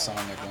would be the song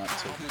I'd want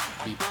to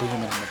be booming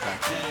in the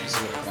background. This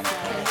is what I want to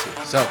play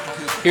to. So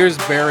here's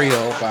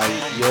Burial by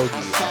Yogi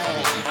off of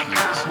his EP.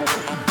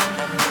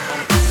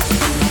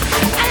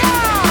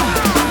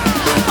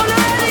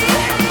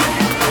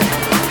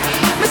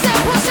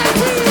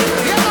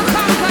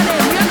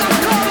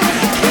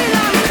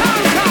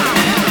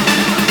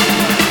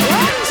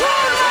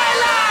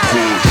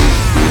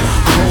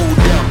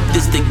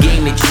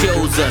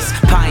 Chose us.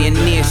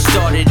 Pioneer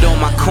started on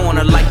my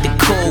corner like the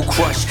Cold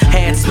Crush.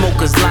 Had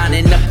smokers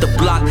lining up the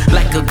block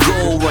like a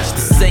gold rush.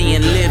 The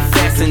saying live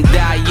fast and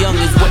die young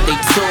is what they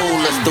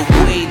told us. The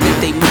way that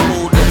they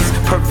mold us,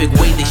 perfect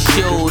way they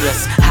showed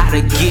us how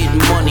to get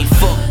money.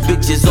 Fuck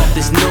bitches off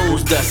this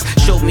nose dust.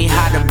 Showed me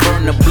how to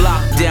burn the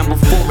block down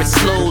before it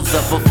slows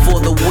up, before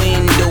the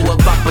window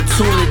of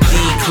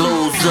opportunity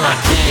closes up. I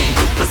came,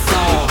 I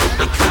saw,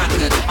 I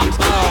conquered, I'm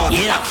bald.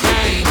 Yeah, I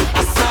came,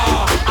 I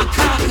saw, I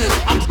conquered,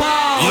 I'm bald.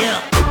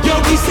 Yeah.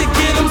 Yogi said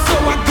get him, so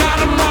I got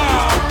him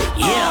all.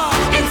 Yeah.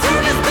 And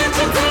turn this bitch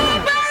into a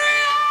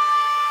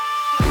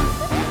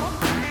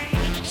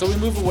burial. So we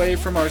move away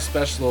from our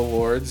special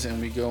awards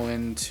and we go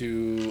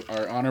into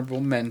our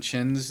honorable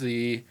mentions.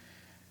 The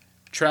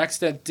tracks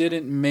that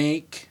didn't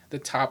make the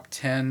top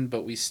 10,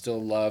 but we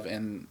still love.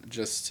 And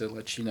just to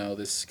let you know,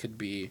 this could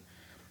be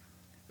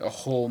a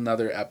whole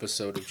nother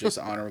episode of just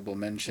honorable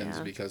mentions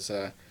because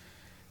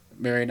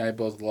Mary and I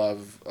both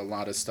love a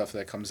lot of stuff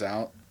that comes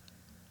out.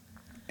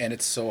 And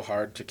it's so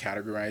hard to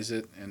categorize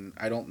it. And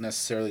I don't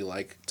necessarily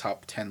like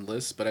top 10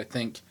 lists, but I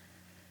think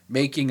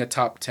making a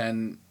top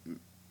 10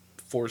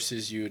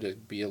 forces you to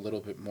be a little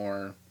bit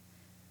more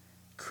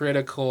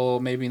critical,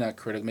 maybe not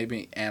critical,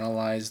 maybe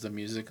analyze the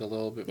music a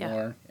little bit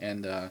more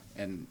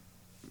and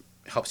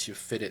helps you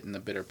fit it in a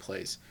better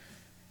place.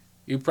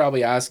 You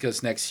probably ask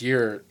us next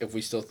year if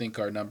we still think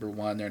our number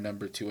 1, their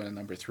number 2, and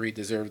number 3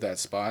 deserve that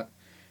spot.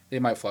 They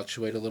might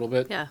fluctuate a little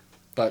bit. Yeah.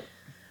 But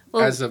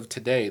as of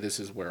today, this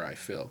is where I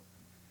feel.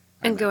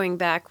 And going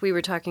back, we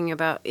were talking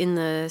about in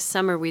the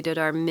summer we did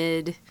our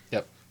mid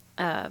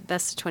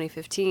best of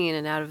 2015,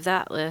 and out of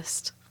that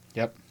list,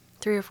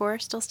 3 or 4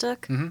 still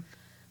stuck. Mm-hmm.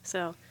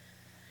 So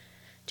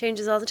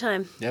changes all the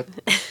time. Yep.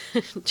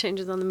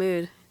 Changes on the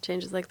mood.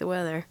 Changes like the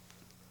weather.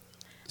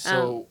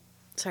 So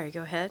sorry,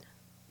 go ahead.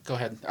 Go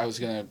ahead. I was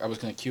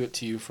gonna cue it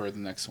to you for the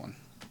next one.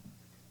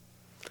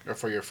 Or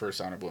for your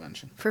first honorable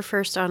mention. For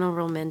first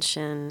honorable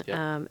mention,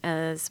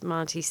 as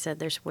Monty said,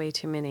 there's way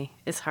too many.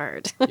 It's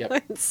hard.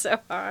 Yep. It's so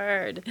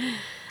hard.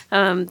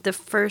 The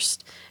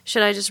first,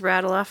 should I just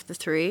rattle off the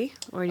 3?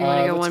 Or do you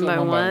want to go one by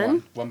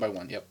one? One by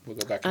one, yep. We'll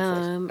go back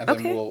and forth.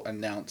 And then we'll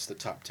announce the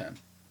top 10.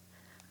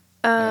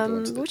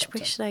 Which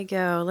way should I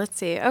go? Let's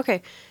see.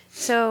 Okay.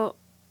 So,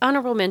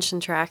 honorable mention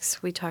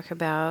tracks, we talk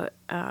about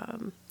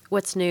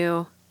what's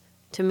new.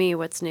 To me,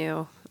 what's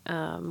new.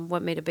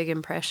 What made a big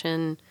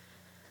impression.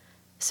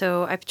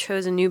 So I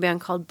chose a new band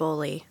called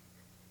Bully,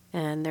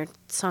 and their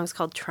song's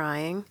called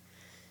Trying.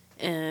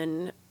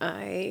 And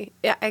I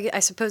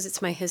suppose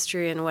it's my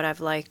history and what I've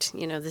liked.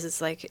 You know, this is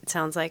like, it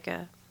sounds like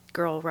a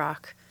girl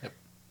rock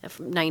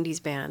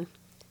 90s band.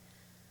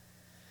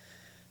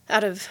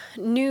 Out of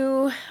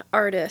new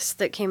artists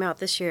that came out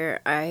this year,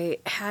 I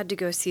had to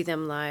go see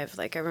them live.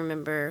 Like, I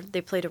remember they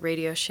played a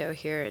radio show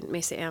here at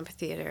Mesa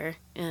Amphitheater,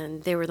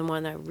 and they were the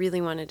one I really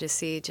wanted to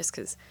see just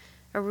because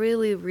I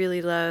really,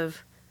 really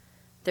love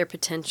their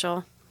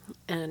potential,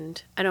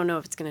 and I don't know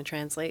if it's going to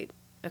translate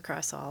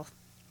across all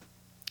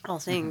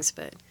things,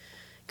 but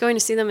going to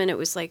see them, and it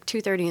was like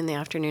 2:30 in the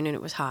afternoon, and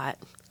it was hot,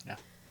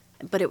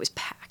 but it was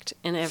packed,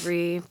 and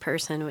every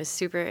person was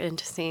super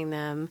into seeing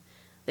them.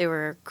 They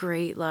were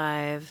great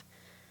live.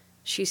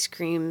 She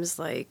screams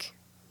like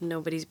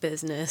nobody's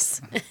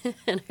business,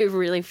 and I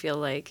really feel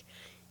like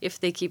if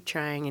they keep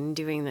trying and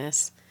doing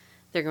this,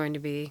 they're going to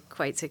be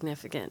quite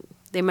significant.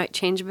 They might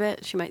change a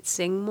bit. She might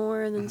sing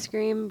more than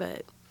scream,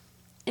 but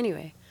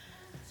anyway,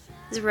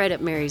 this is right up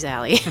Mary's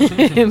alley,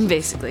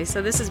 basically.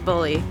 So this is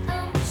Bully.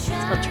 It's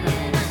called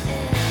Trying.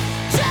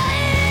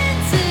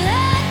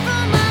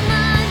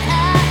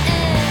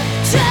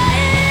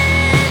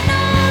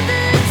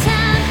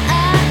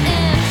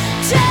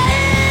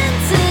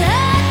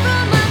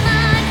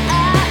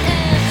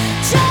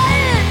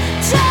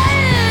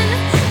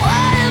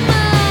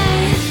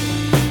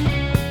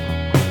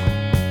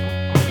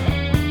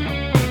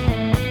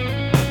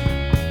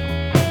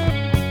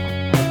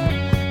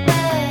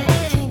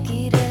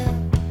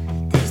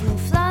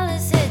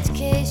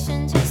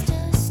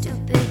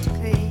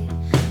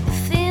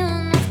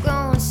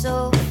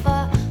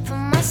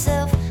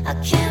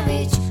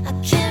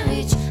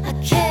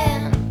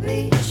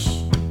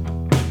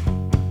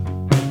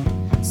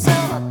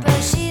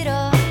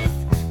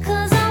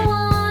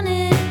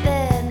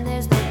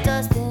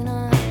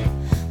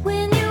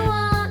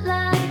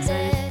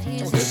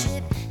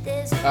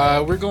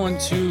 we're going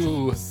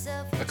to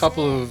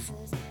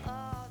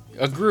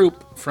a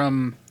group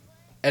from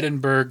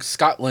Edinburgh,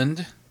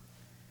 Scotland.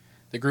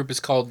 The group is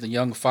called the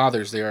Young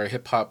Fathers. They are a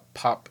hip-hop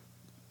pop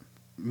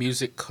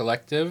music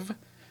collective.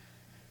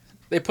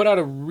 They put out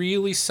a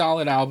really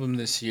solid album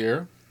this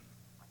year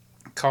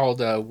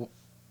called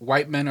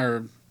White Men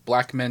Are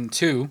Black Men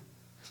Too.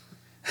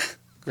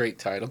 Great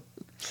title.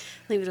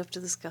 Leave it up to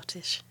the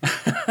Scottish.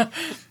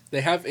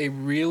 They have a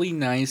really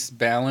nice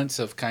balance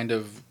of kind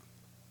of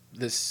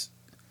this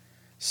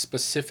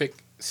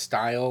specific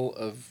style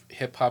of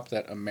hip-hop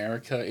that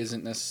America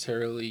isn't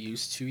necessarily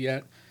used to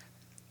yet.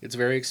 It's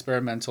very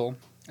experimental.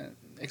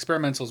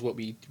 Experimental is what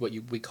we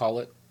call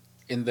it.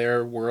 In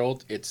their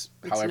world, it's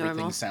how everything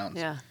normal. Sounds.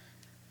 Yeah.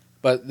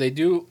 But they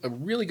do a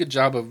really good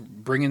job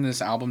of bringing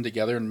this album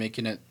together and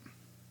making it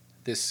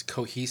this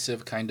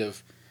cohesive kind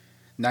of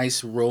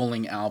nice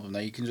rolling album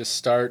that you can just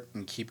start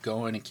and keep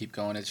going and keep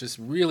going. It's just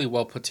really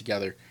well put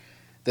together.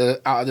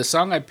 The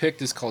song I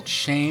picked is called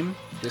Shame.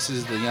 This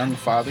is the Young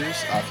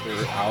Fathers off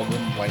their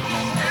album White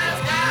Men Are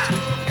Black Men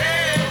Too.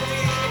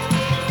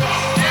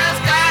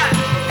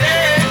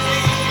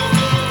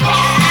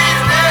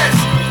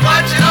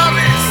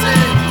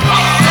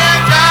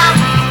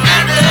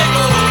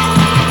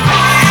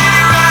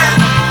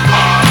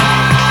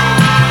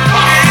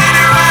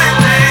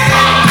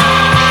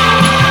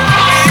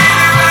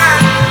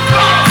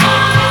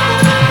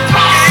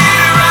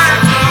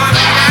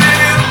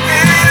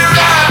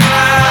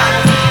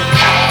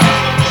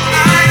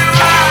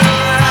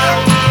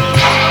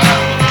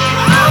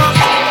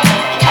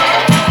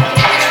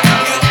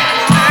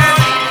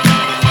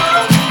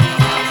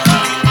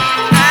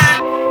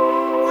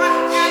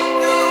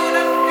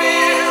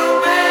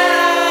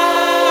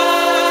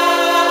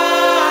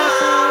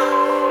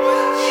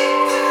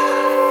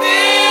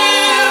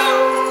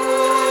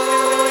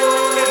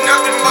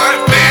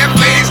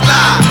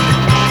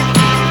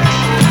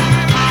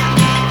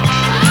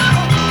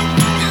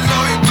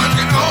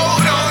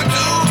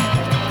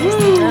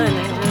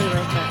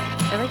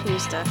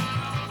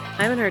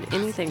 I haven't heard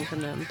anything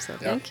from them, so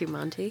thank you,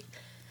 Monty.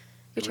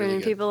 You're turning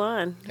really people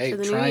on for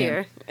the trying. new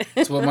year.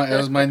 That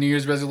was my New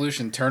Year's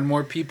resolution. Turn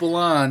more people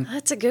on.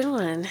 That's a good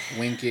one.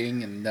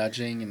 Winking and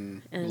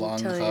nudging and long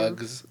telling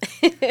hugs.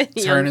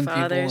 Turning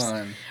people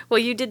on. Well,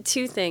 you did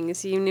two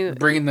things. You knew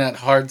bringing that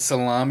hard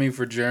salami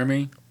for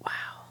Jeremy. Wow.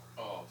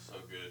 Oh, so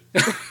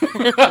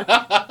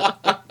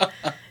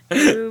good.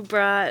 You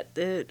brought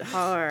it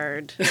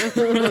hard.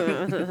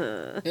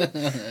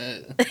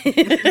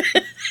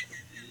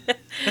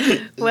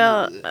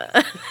 Well,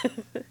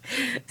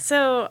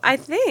 so I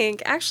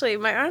think actually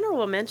my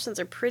honorable mentions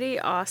are pretty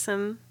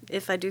awesome,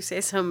 if I do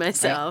say so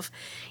myself,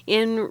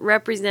 in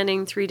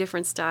representing three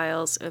different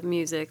styles of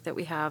music that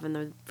we have and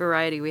the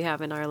variety we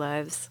have in our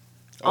lives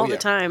all the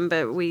time,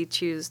 but we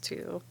choose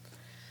to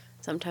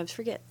sometimes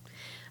forget.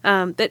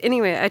 But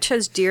anyway, I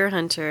chose Deer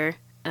Hunter.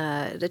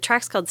 The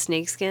track's called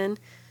Snakeskin,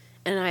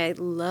 and I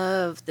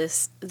love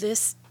this.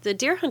 The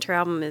Deer Hunter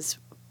album is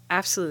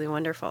absolutely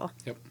wonderful.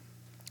 Yep.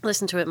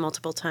 Listen to it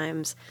multiple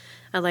times.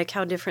 I like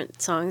how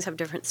different songs have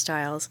different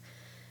styles.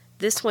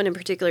 This one in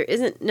particular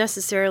isn't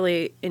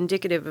necessarily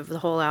indicative of the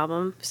whole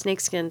album.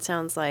 Snakeskin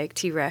sounds like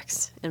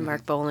T-Rex and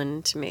Mark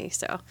Bolan to me.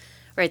 So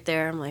right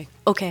there, I'm like,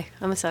 okay,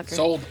 I'm a sucker.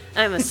 Sold.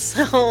 I'm a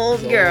sold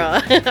girl.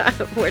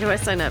 Where do I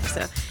sign up?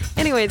 So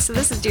anyway, so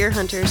this is Deer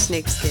Hunter,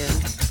 Snakeskin.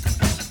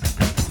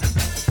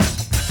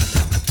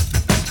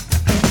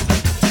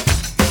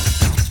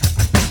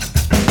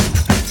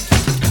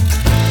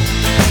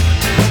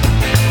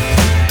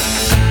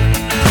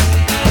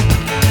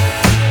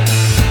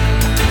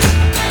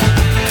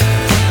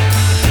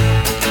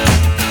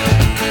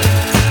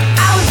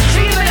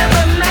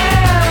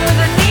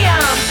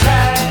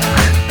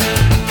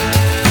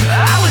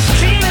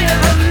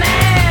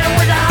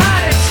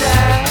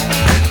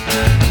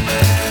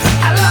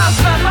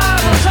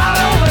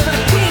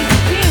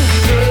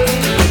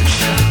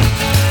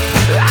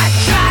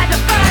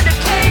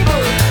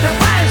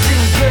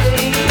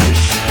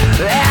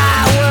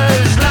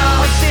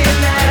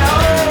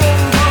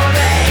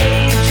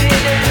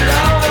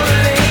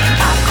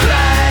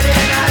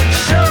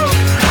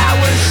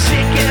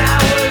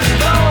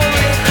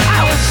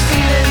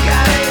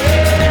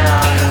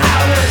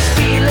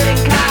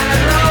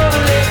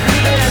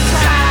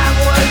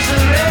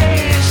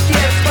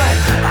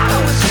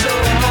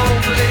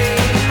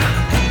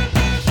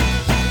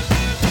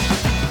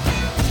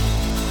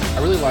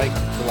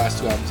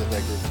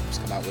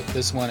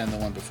 This one and the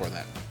one before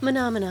that.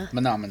 Phenomena.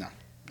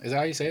 Is that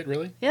how you say it,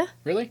 really? Yeah.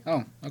 Really?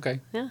 Oh, okay.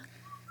 Yeah.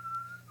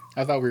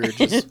 I thought we were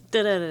just...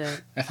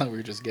 I thought we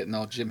were just getting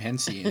all Jim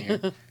Hensey in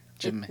here.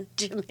 Jim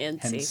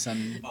Hensey.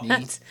 Henson.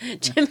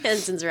 Jim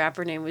Henson's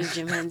rapper name was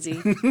Jim Hensey.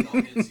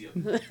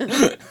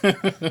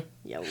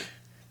 Yo.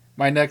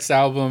 My next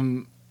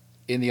album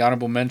in the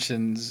honorable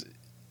mentions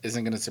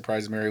isn't going to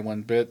surprise Mary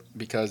one bit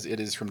because it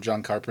is from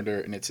John Carpenter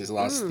and it's his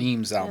Lost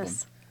Themes album.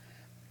 Yes.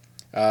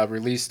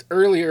 Released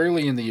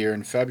early in the year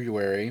in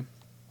February.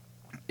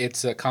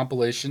 It's a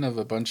compilation of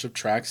a bunch of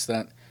tracks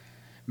that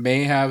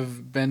may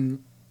have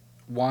been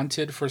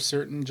wanted for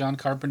certain John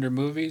Carpenter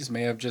movies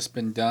may have just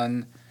been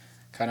done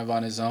kind of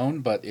on his own,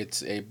 but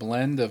it's a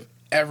blend of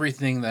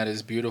everything that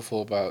is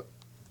beautiful about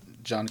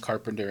John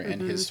Carpenter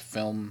and his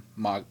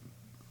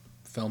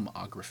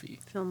filmography.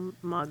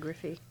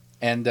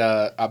 And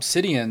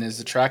Obsidian is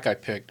the track I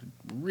picked.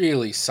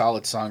 Really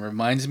solid song.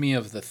 Reminds me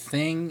of The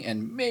Thing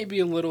and maybe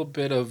a little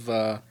bit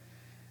of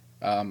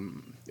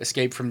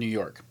Escape from New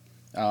York.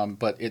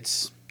 But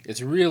it's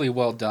really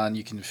well done.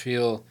 You can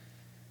feel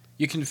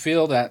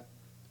that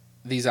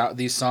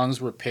these songs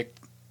were picked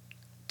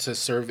to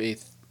serve a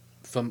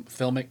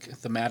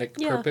thematic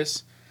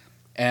purpose,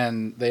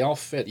 and they all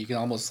fit. You can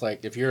almost,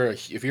 like, if you're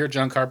a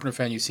John Carpenter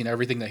fan, you've seen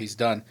everything that he's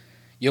done,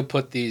 you'll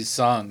put these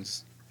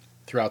songs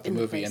throughout the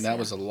movie, and that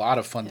was a lot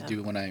of fun to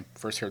do when I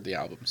first heard the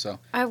album. So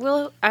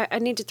I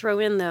need to throw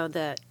in though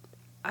that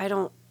I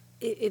don't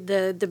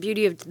the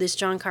beauty of this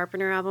John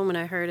Carpenter album, when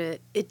I heard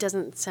it, it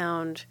doesn't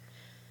sound.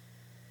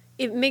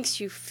 It makes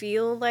you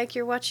feel like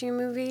you're watching a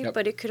movie,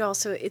 but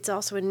it's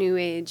also a new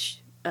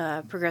age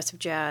progressive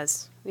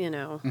jazz,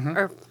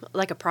 or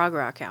like a prog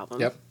rock album.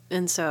 Yep.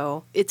 And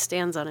so it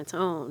stands on its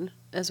own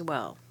as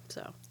well.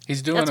 So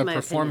he's doing a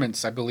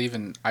performance, I believe,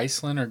 in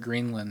Iceland or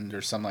Greenland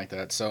or something like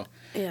that. So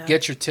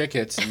get your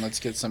tickets and let's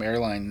get some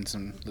airlines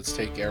and let's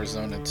take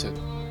Arizona to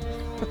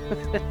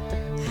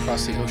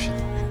across the ocean.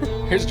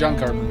 Here's John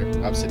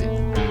Carpenter,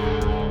 Obsidian.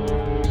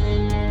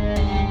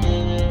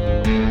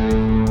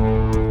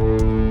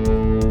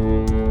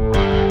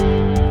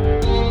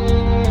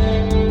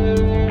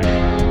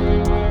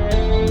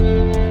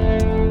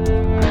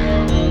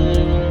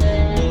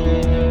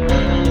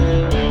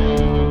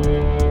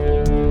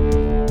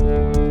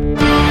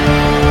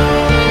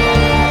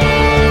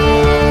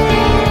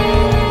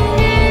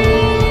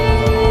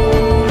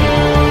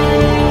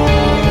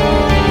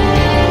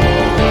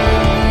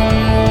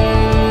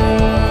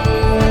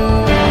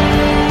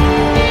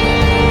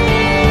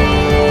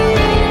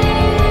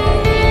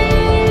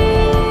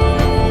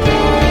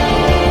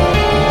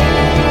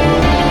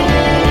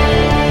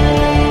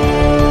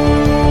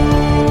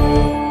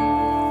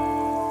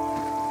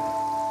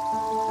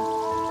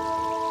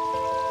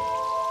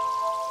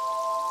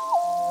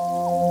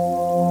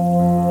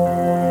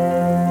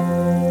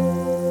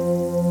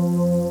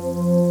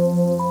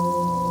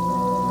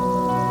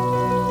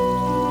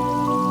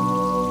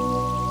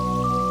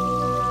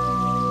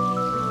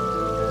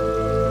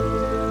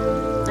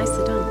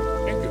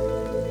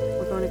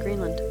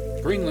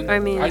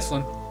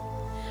 Iceland.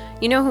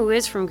 You know who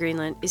is from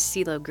Greenland is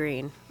CeeLo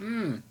Green.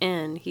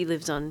 And he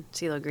lives on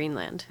CeeLo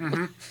Greenland.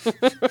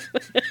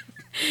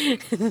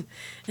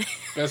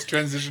 Best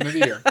transition of the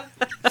year.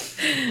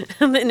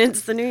 And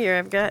it's the new year.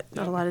 I've got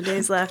not a lot of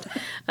days left.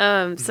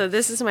 So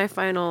this is my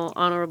final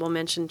honorable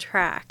mention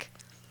track.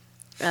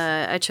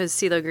 I chose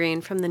CeeLo Green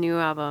from the new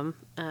album,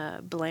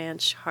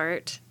 Blanche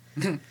Heart.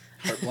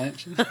 Heart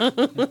Blanche?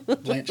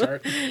 Blanche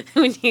Heart?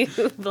 When you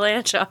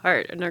blanch a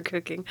heart and are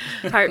cooking,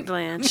 Heart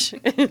Blanche.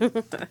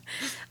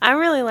 I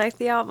really like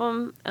the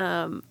album.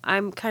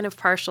 I'm kind of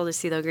partial to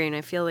CeeLo Green.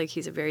 I feel like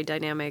he's a very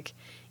dynamic,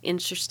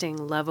 interesting,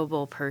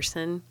 lovable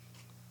person.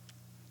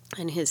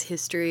 And his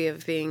history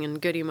of being in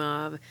Goody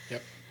Mob.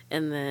 Yep.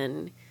 And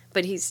then,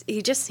 but he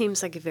just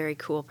seems like a very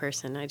cool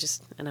person. I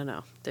don't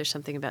know. There's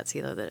something about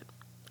CeeLo that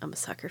I'm a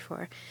sucker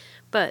for.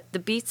 But the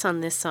beats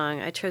on this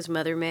song, I chose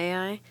Mother May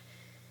I.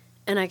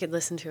 And I could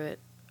listen to it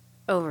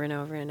over and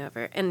over and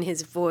over. And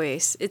his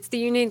voice, it's the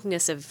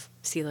uniqueness of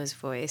CeeLo's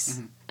voice.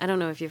 Mm-hmm. I don't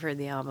know if you've heard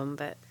the album,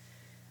 but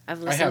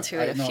I've listened to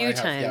it a few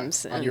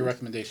times. On your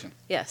recommendation.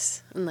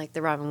 Yes, and like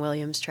the Robin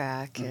Williams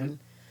track. And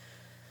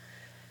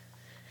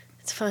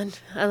it's fun.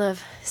 I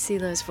love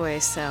CeeLo's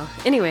voice. So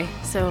anyway,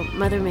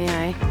 Mother May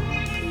I,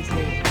 please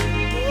wait.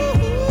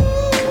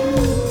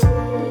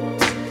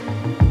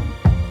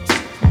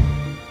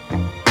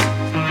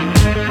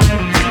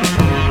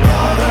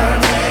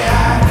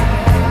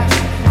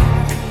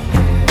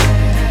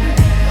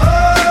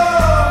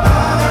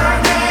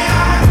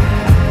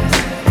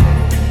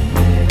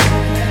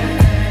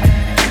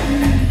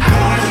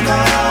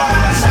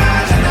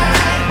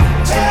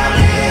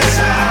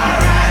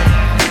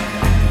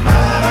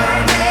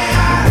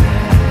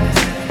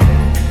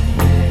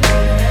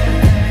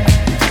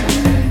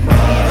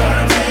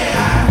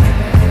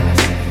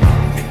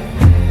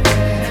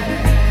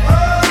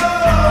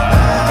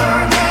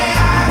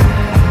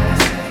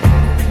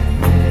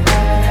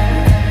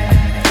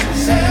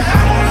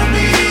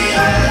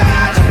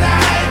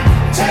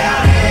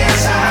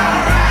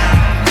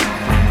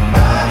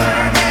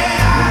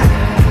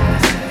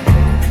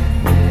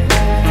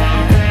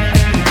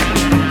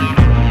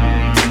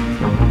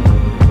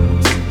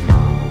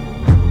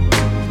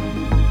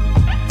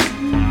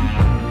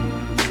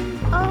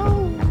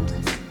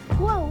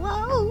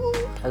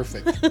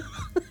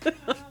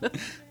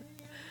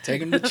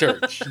 Take him to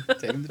church.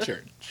 Take him to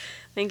church.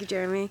 Thank you,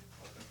 Jeremy.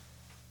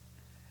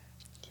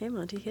 Okay,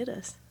 Monty, hit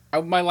us.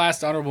 My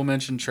last honorable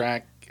mention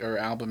track or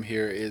album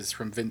here is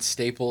from Vince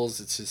Staples.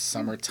 It's his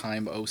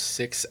Summertime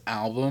 06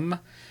 album.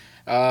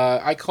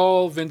 I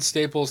call Vince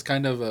Staples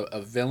kind of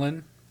a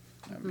villain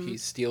He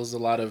steals a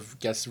lot of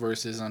guest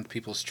verses on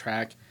people's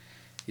track.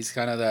 He's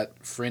kind of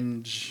that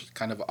fringe,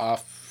 kind of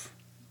off,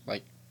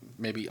 like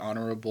maybe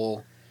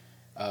honorable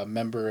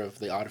member of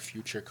the Odd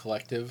Future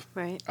collective.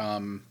 Right.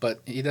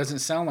 But he doesn't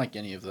sound like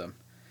any of them.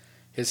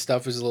 His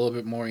stuff is a little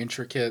bit more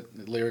intricate.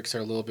 The lyrics are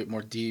a little bit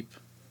more deep,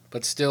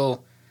 but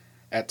still,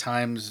 at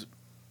times,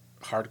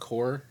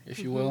 hardcore, if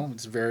you will.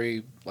 It's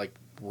very like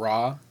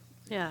raw.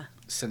 Yeah.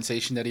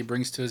 Sensation that he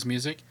brings to his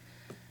music.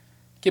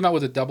 Came out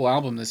with a double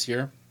album this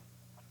year.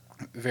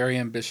 Very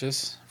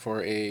ambitious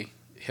for a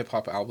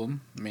hip-hop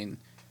album. I mean, you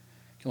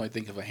can only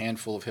think of a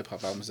handful of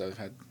hip-hop albums that have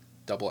had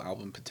double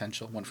album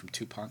potential. One from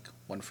Tupac,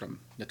 one from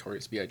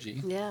Notorious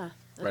B.I.G. Yeah,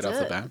 right off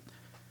the bat.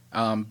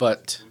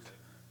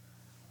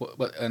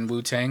 And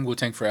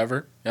Wu-Tang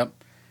Forever. Yep.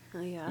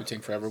 Oh, yeah.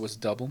 Wu-Tang Forever was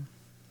double.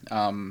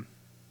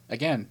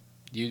 Again,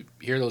 you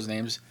hear those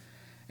names.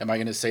 Am I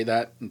going to say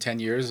that in 10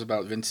 years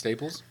about Vince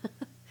Staples?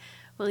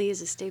 Well, he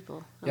is a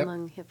staple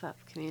among hip-hop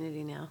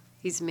community now.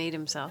 He's made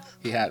himself.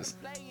 He has.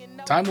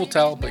 Time will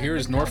tell, but here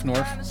is North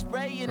North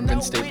from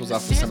Vince Staples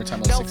off the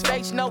Summertime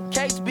 06. No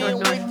case being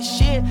with the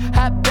shit.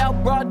 Hop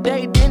out broad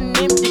day, didn't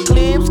empty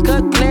clips.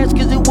 Cut class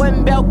cause it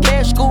wasn't about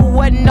cash. School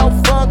wasn't no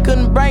fun,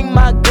 couldn't bring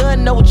my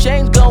gun. No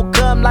change gon'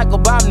 come like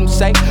Obama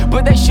say.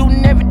 But they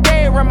shooting every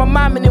day around my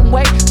mom and them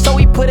way. So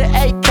he put an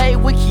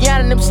AK with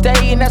Keanu and them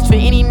stay. And that's for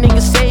any nigga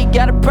say he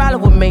got a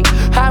problem with me.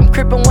 How I'm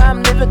crippin' where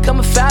I'm living, come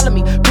and follow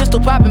me. Pistol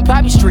poppin'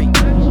 Poppy Street.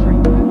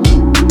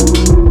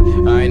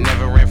 I ain't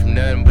never ran from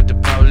nothing but the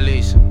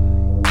police.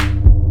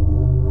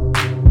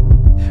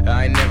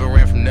 I ain't never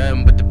ran from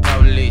nothing but the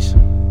police.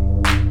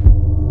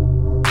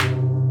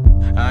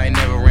 I ain't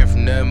never ran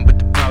from nothing but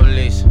the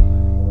police.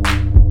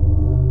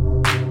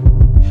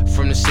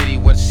 From the city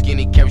where the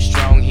skinny carry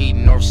strong heat,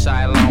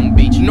 Northside, Long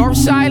Beach.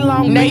 Northside,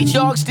 Long Beach. Nate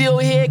Dogg still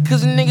here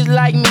cause the niggas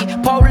like me.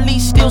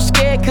 Police still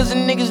scared cause the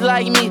niggas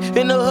like me.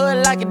 In the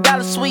hood like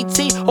 $1 sweet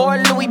tea or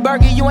a Louis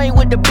Burger. You ain't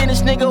with the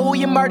business, nigga. Who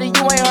you murder?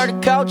 You ain't heard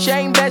of cold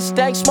chain, best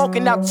stank,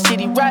 smoking out the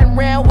city. Riding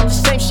around with the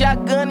same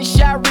shotgun and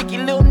shot Ricky.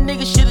 Little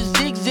nigga should've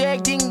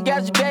zigzagged, didn't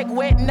got his back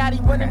wet. Now he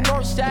running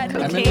Northside.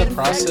 I'm in the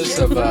process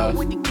of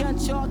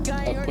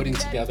putting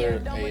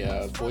together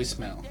a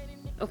voicemail.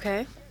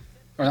 Okay.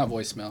 Or not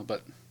voicemail,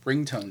 but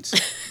ringtones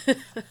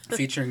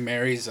featuring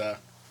Mary's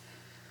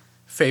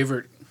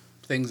favorite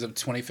things of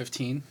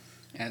 2015.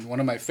 And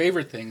one of my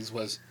favorite things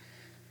was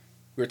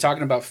we were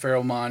talking about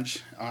Pharoah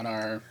Monch on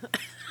our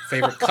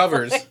favorite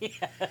covers.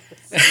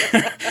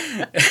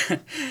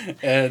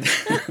 And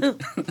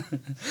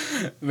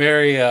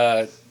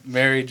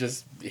Mary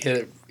just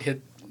hit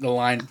the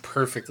line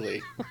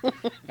perfectly.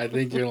 I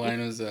think your line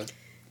was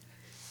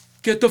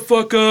get the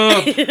fuck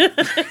up.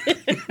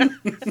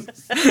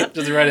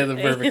 Just right at the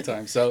perfect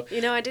time. So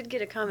I did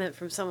get a comment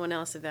from someone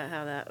else about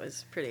how that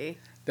was pretty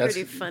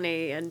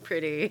funny and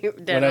pretty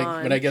dead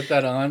on. When I get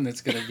that on,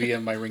 it's going to be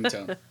in my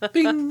ringtone.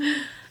 Bing.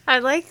 I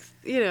like,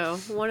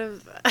 one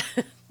of...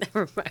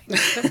 Never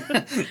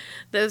mind.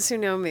 Those who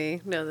know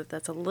me know that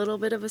that's a little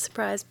bit of a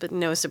surprise, but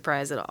no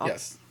surprise at all.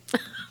 Yes.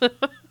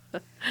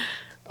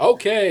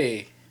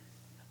 Okay.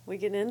 We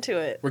get into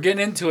it. We're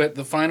getting into it.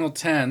 The final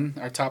 10,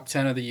 our top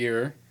 10 of the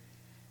year.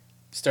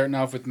 Starting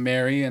off with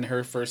Mary and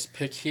her first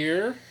pick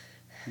here.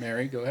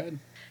 Mary, go ahead.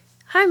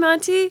 Hi,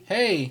 Monty.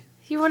 Hey.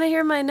 You want to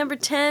hear my number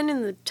 10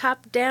 in the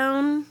top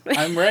down?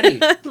 I'm ready.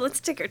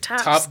 Let's take our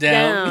tops top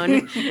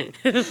down.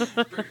 This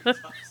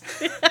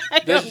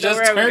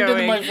just turned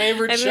into my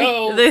favorite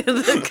show.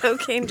 The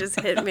cocaine just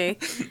hit me.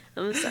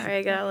 I'm sorry,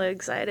 I got a little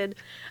excited.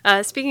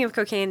 Speaking of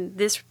cocaine,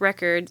 this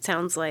record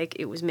sounds like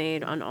it was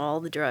made on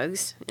all the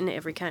drugs and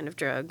every kind of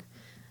drug,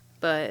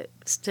 but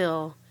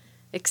still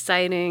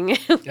exciting.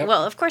 Yep.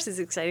 Well, of course it's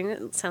exciting.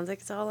 It sounds like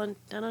it's all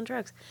done on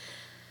drugs.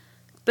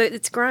 But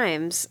it's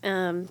Grimes.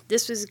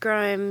 This was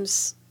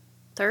Grimes'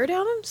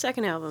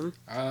 second album?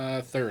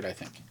 Third, I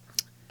think.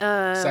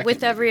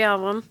 With every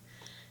album,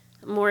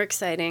 more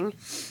exciting,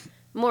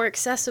 more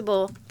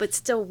accessible, but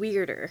still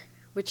weirder,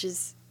 which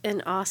is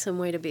an awesome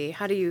way to be.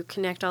 How do you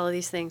connect all of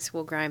these things?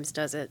 Well, Grimes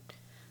does it.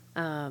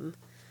 I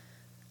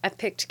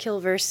picked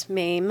Kilverse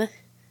Mame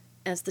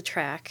as the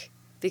track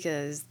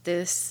because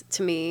this,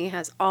 to me,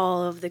 has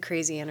all of the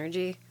crazy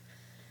energy.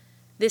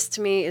 This, to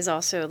me, is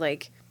also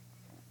like...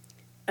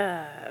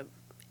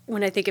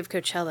 when I think of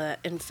Coachella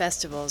and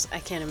festivals, I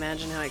can't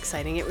imagine how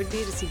exciting it would be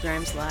to see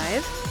Grimes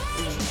live.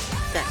 And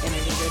that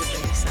energy really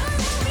brings up.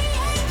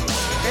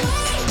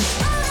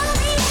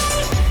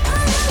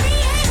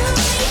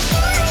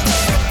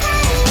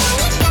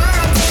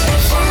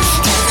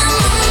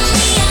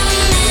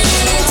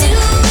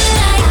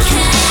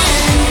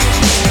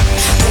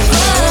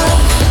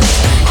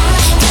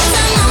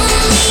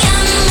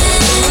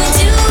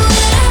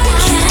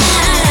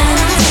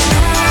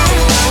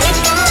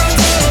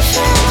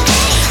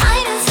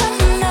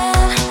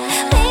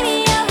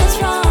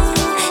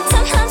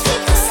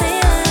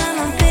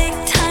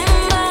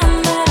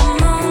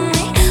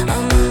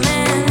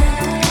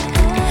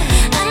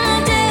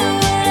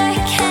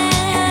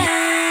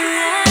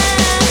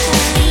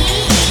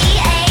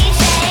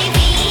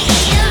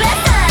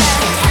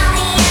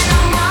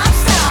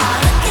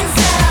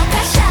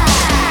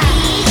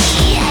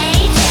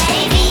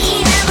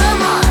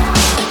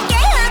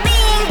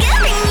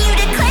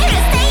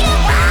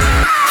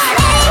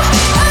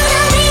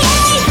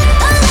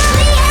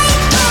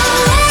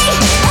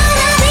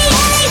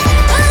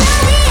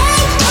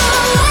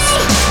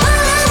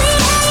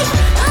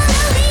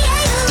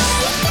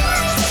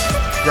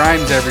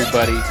 Grimes,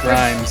 everybody.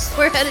 Grimes.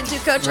 We're headed to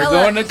Coachella. We're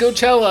going to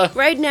Coachella.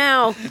 Right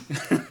now.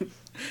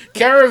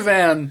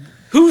 Caravan.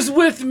 Who's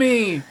with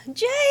me?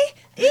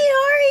 J-E-R-E-M.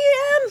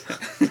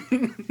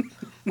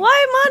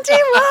 Why, Monty?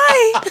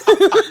 Why?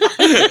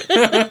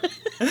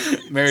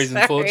 Mary's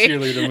in full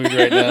cheerleader mood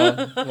right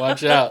now.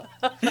 Watch out.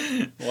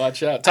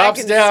 Watch out.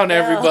 Tops down,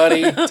 smell.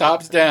 Everybody.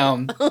 Tops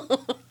down.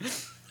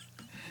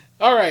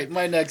 All right,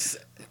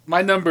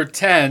 my number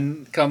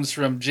 10 comes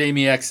from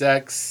Jamie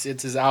XX.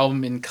 It's his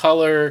album In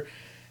Color.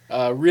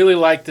 Really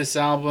liked this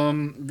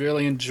album.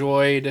 Really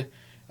enjoyed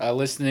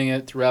listening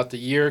it throughout the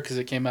year because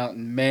it came out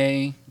in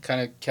May.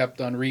 Kind of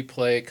kept on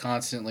replay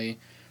constantly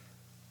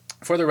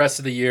for the rest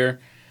of the year.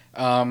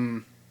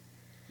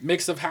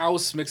 Mix of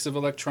house, mix of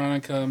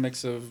electronica,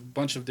 mix of a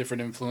bunch of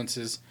different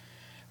influences.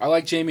 I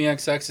like Jamie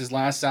XX's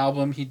last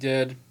album he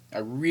did. I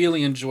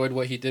really enjoyed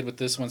what he did with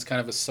this one. It's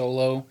kind of a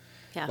solo.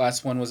 Yeah.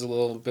 Last one was a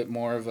little bit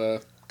more of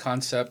a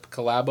concept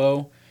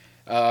collabo.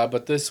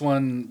 But this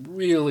one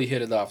really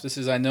hit it off. This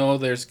is I Know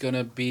There's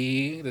Gonna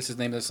Be, this is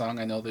the name of the song,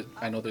 I know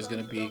There's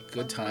Gonna Be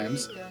Good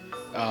Times,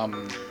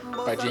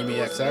 by Jamie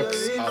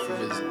XX off of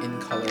his In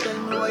Color.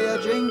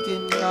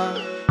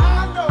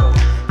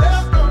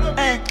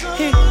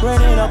 He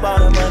running up all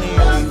the money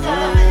on you.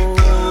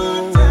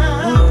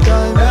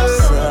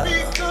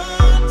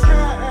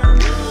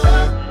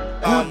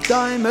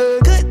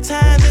 Good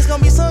times, it's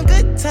gonna be some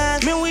good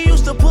times. Man, we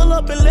used to pull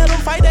up and let them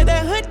fight at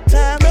that hood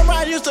time. Remember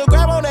I used to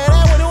grab on that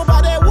ass when it was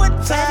about that wood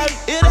time.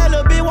 If that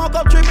little bitch walk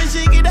up tripping,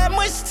 she get that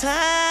much time.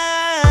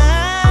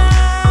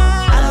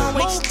 I don't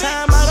waste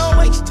time, I don't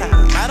waste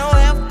time. I don't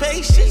have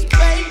patience,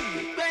 baby.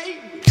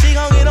 She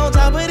gon' get on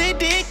top of the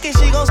dick and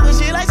she gon'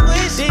 squish it like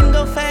squish. Didn't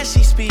go fast,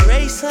 she speed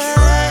racing.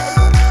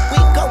 We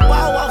go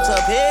ball walks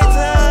up head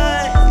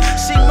time.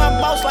 She my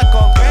boss like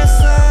a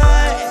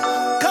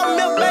grandson. Come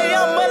here, baby,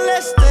 I'm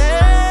molested.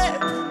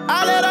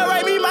 I let her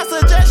write me my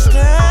suggestions.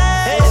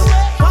 Hey,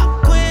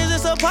 pop quiz,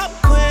 it's a pop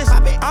quiz.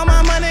 All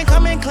my money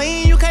coming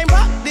clean, you can't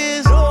rock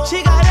this.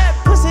 She got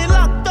that pussy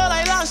locked up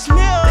like lost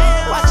milk.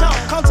 Watch out,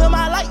 come to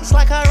my lights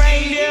like a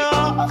reindeer.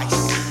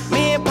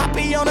 Me and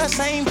Poppy on the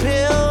same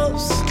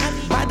pills.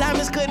 My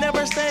diamonds could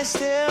never stand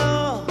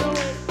still.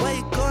 Where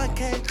you going,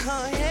 can't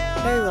come here.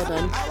 Very well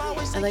done.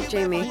 I like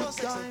Jamie.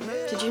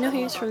 Did you know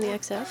he was from the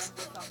XX?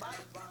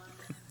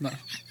 No.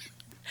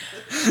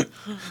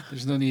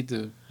 There's no need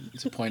to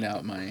point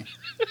out my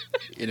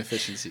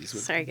inefficiencies.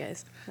 Sorry,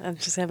 guys. I'm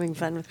just having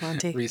fun with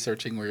Monty.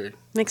 Researching where...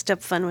 Mixed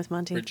up fun with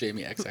Monty. Where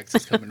Jamie XX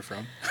is coming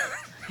from.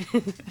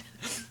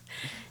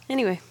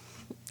 Anyway.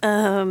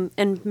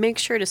 And make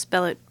sure to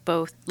spell it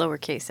both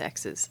lowercase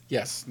x's.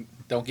 Yes.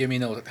 Don't give me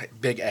no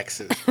big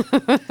X's.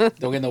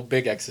 Don't get no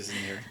big X's in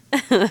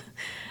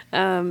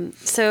here.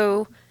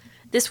 So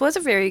this was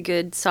a very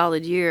good,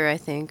 solid year, I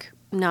think.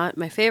 Not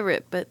my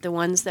favorite, but the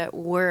ones that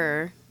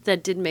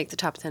did make the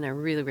top 10 I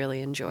really,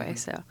 really enjoy.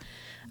 Mm-hmm.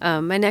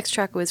 So my next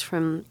track was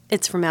from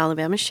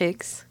Alabama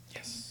Shakes.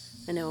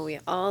 Yes. I know we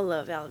all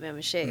love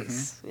Alabama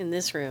Shakes in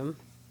this room.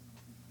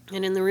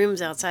 And in the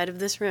rooms outside of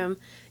this room,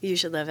 you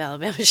should love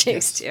Alabama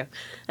Shakes too.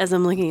 As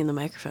I'm looking in the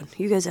microphone.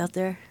 You guys out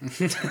there?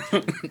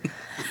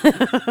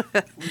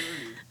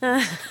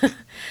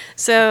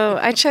 So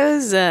I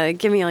chose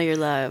Give Me All Your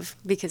Love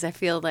because I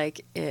feel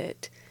like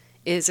it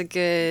is a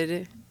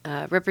good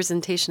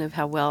representation of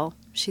how well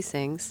she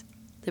sings,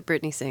 that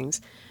Britney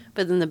sings.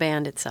 But then the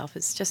band itself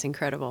is just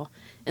incredible.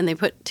 And they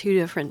put 2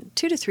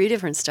 to 3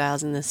 different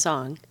styles in this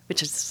song,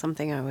 which is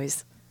something I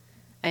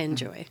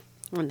enjoy.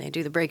 When they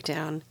do the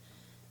breakdown,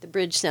 the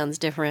bridge sounds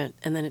different,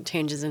 and then it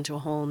changes into a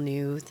whole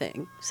new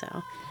thing.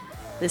 So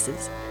this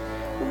is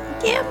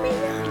Give Me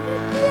All Your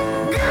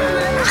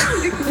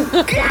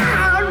Love.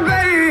 God,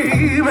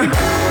 babe.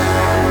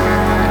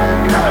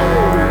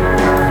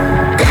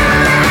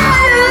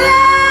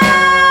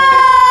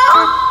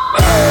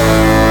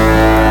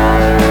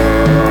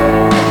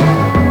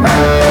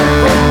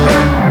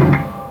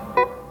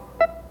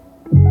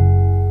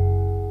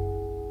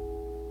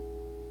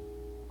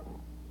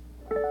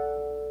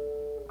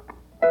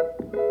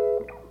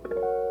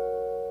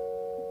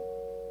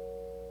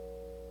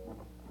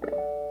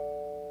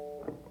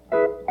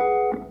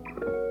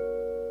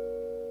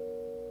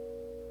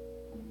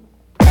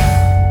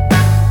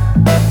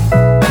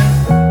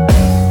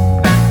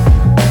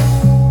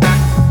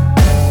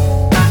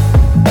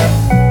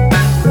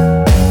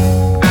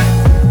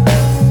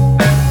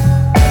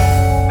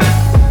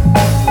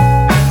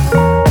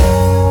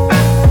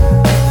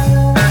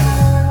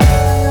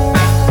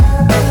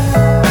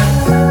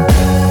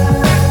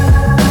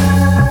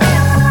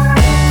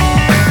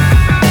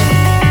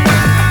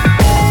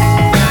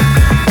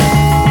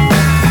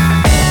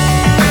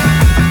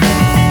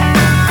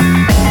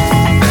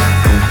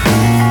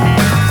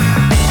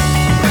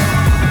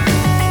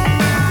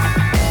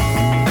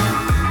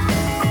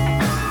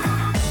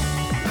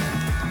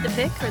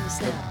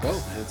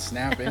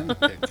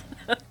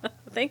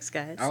 Thanks,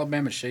 guys.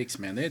 Alabama Shakes,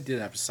 man. They did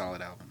have a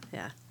solid album.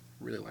 Yeah.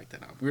 Really like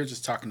that album. We were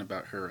just talking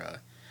about her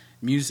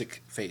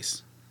music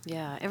face.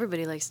 Yeah,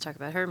 everybody likes to talk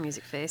about her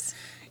music face.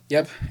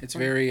 Yep. It's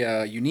very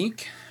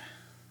unique.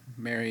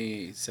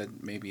 Mary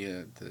said maybe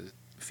the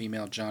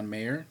female John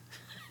Mayer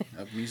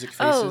of Music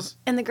Faces.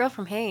 Oh, and the girl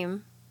from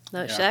Haim.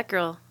 That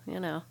girl,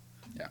 Yeah.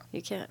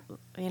 You can't,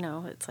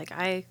 it's like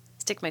I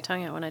stick my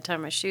tongue out when I tie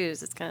my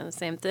shoes. It's kind of the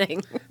same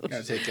thing. You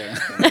gotta take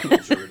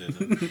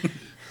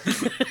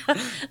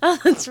Oh,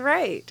 that's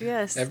right.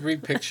 Yes. Every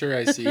picture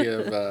I see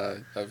of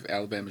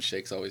Alabama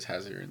Shakes always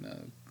has her in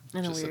a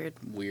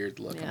weird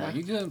look. Yeah. I'm like,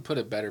 you can put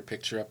a better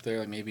picture up there,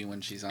 like maybe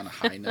when she's on a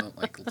high note,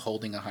 like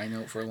holding a high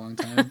note for a long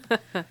time.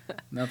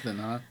 Nothing,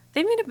 huh?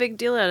 They made a big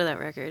deal out of that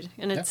record,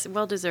 and it's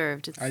well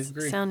deserved. It's I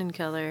agree. Sound and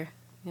color,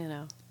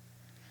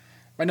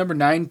 My number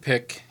 9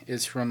 pick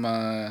is from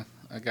a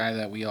guy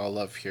that we all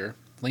love here,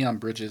 Leon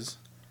Bridges.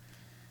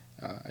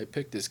 I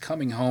picked his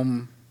Coming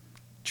Home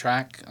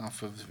track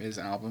off of his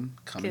album,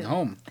 Coming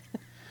Home.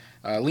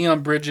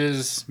 Leon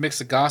Bridges, mix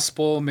of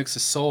gospel, mix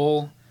of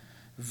soul,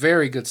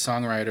 very good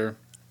songwriter.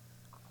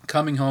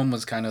 Coming Home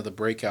was kind of the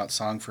breakout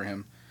song for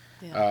him.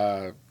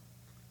 Yeah.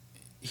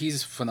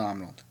 He's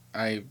phenomenal.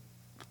 I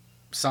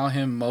saw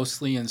him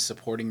mostly in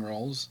supporting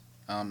roles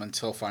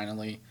until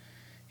finally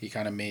he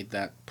kind of made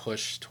that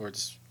push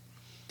towards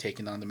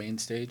taking on the main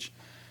stage.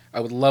 I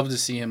would love to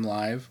see him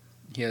live.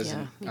 He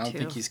hasn't. I don't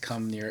think he's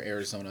come near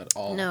Arizona at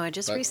all. No, I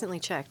just recently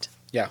checked.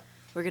 Yeah.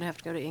 We're going to have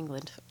to go to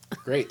England.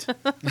 Great.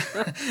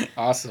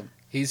 Awesome.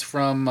 He's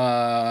from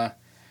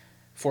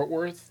Fort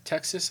Worth,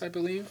 Texas, I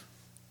believe.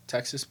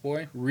 Texas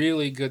boy.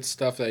 Really good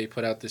stuff that he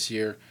put out this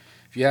year.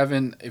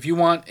 If you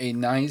want a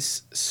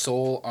nice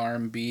soul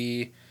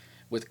R&B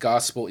with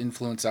gospel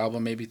influence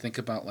album, maybe think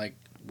about like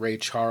Ray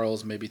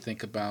Charles, maybe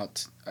think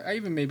about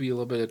maybe a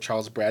little bit of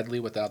Charles Bradley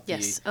without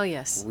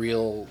the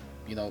real,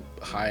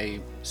 high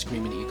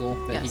screaming eagle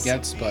that he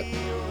gets. But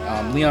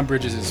Leon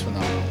Bridges is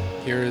phenomenal.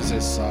 Here is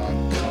his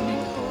song, Coming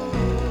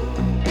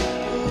Home.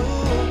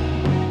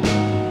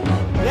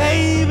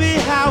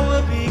 Baby, I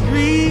would be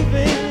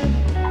grieving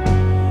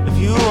if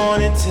you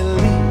wanted to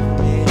leave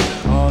me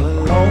all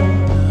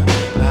alone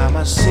by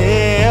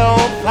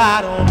myself.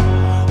 I don't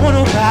want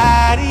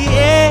nobody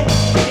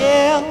else.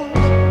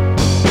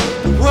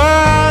 The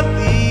world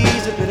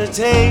leaves a bitter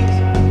taste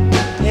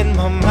in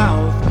my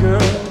mouth,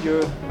 girl.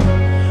 You're the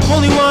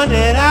only one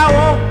that I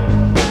want.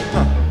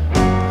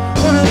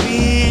 Wanna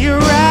be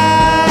around.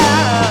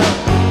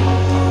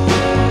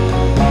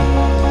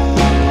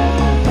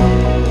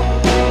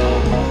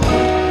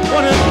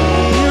 Wanna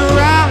be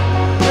around,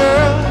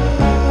 girl.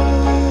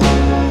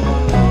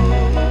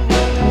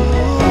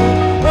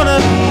 Wanna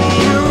be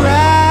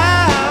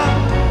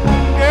around,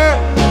 girl.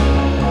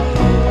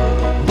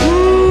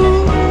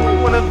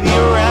 Ooh, wanna be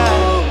around.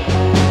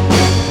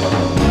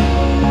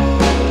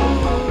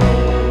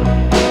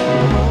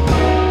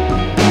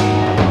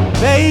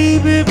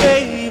 Baby,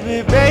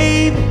 baby,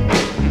 baby,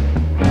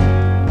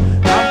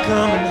 I'm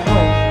coming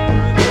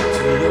home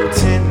to your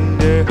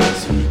tender,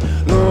 sweet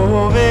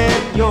loving.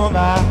 You're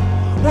my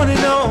one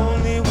and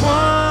only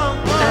one.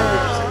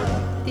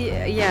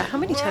 Yeah. How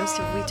many times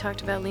have we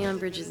talked about Leon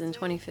Bridges in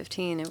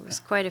 2015? It was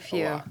quite a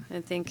few.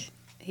 I think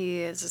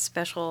he is a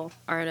special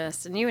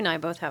artist, and you and I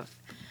both have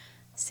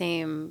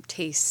same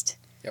taste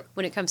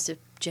when it comes to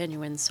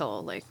genuine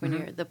soul. Like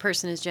when the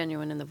person is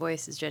genuine and the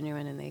voice is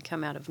genuine, and they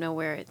come out of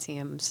nowhere, it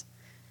seems.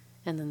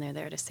 And then they're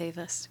there to save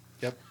us.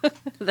 Yep.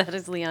 That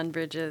is Leon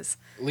Bridges.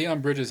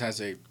 Leon Bridges has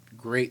a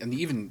great and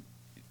even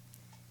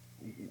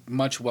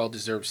much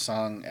well-deserved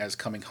song as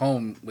Coming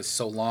Home with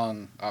So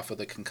Long off of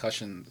the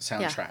Concussion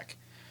soundtrack.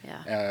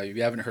 Yeah. If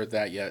you haven't heard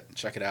that yet,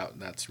 check it out.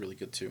 That's really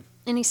good too.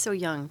 And he's so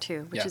young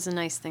too, which is a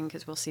nice thing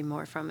because we'll see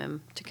more from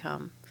him to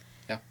come.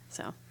 Yeah.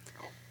 So,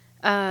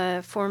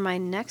 for my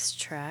next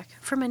trick,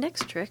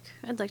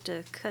 I'd like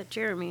to cut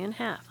Jeremy in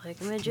half like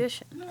a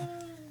magician.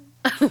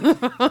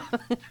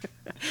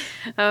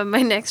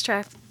 My next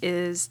track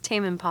is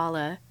Tame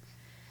Impala.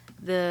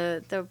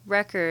 The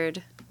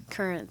record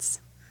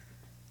Currents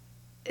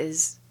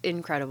is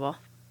incredible.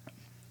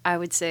 I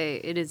would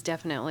say it is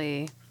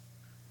definitely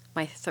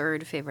my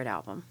third favorite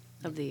album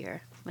of the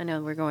year. I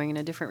know we're going in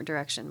a different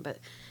direction, but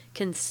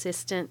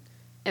consistent.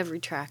 Every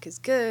track is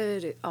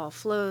good. It all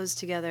flows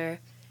together.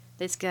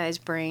 This guy's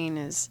brain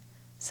is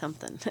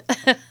something.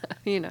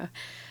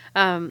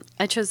 I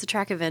chose the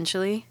track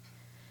Eventually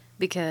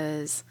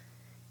because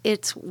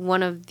it's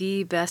one of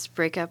the best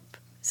breakup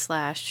 /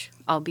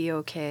 I'll be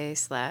okay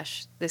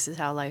 / this is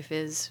how life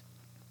is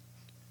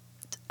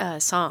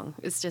song.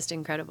 It's just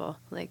incredible.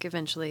 Like,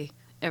 eventually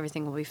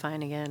everything will be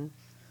fine again.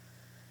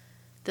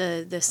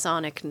 The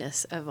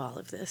sonicness of all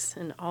of this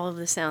and all of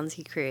the sounds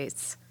he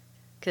creates,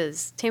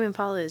 because Tame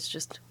Impala is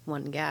just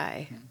one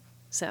guy.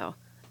 So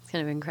it's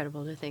kind of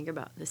incredible to think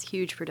about this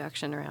huge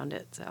production around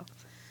it. So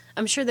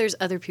I'm sure there's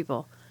other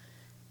people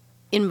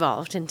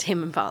involved in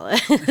Tame Impala,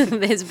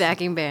 his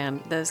backing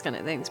band, those kind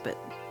of things, but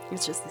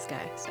it's just this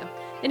guy. So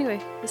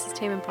anyway, this is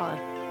Tame Impala.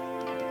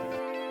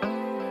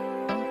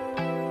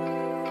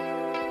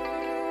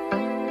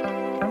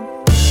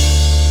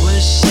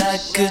 Wish I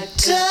could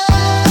turn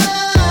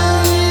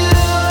you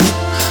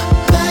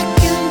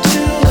back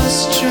into a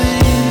stranger.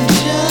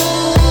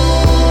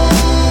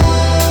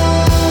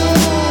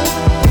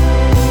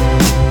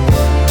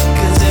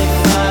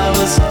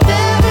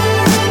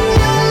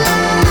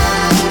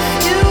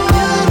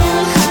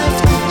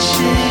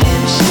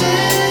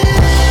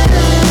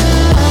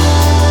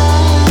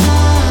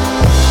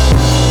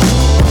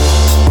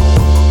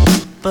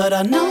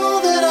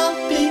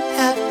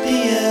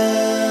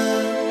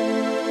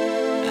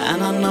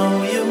 and I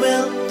know you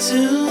will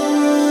too.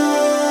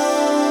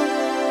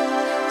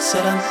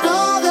 Said I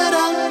know that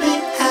I'll be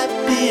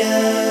happier,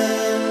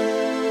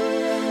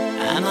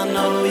 and I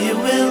know you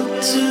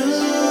will too.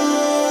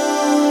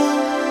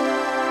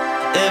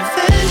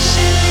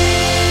 Eventually,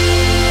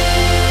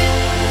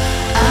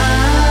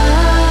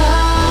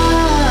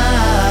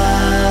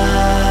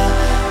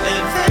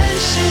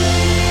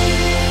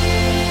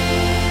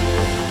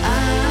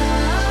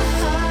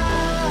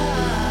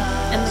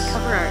 And the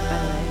cover art, by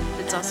the way,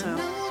 it's also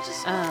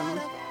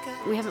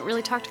we haven't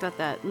really talked about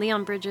that.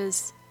 Leon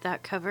Bridges,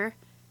 that cover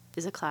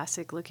is a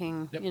classic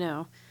looking, you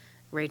know,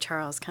 Ray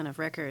Charles kind of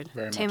record.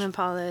 Tame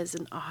Impala is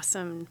an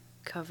awesome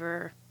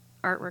cover,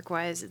 artwork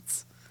wise.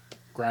 It's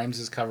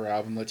Grimes' cover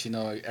album lets you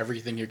know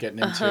everything you're getting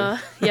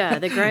into. Yeah,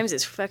 the Grimes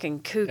is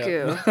fucking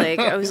cuckoo. Yep. Like,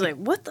 I was like,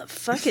 what the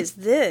fuck is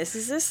this?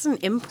 Is this an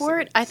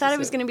import? I thought it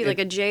was going to be like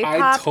a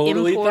J-pop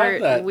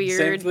import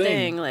weird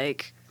thing.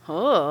 Like,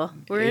 oh,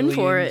 we're in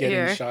for it getting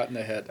here. Shot in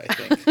the head, I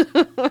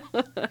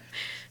think.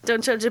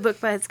 Don't judge a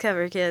book by its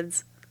cover,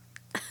 kids.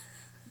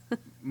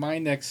 My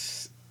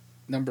next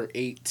number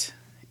 8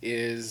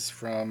 is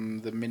from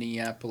the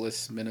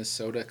Minneapolis,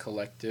 Minnesota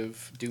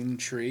collective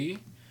Doomtree.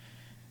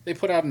 They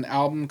put out an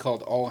album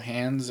called All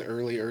Hands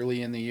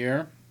early in the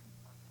year.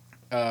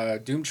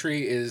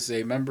 Doomtree is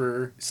a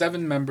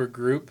 7-member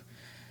group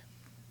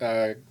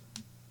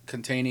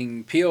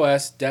containing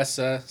POS,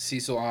 Dessa,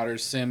 Cecil Otter,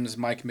 Sims,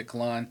 Mike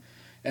McLaughlin,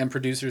 and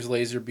producers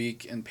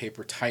Laserbeak and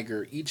Paper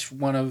Tiger. Each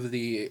one of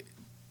the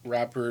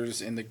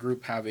rappers in the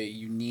group have a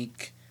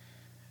unique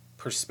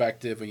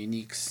perspective, a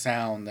unique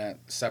sound that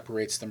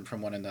separates them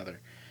from one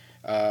another.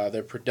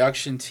 Their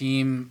production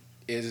team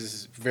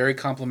is very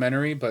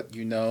complimentary, but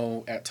you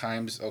know at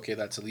times, okay,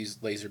 that's a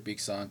Laserbeak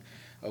song,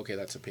 okay,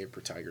 that's a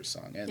Paper Tiger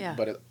song,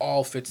 but it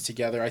all fits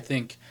together. I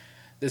think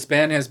this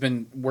band has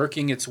been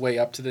working its way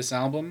up to this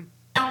album.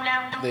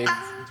 They've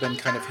been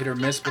kind of hit or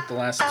miss with the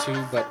last 2,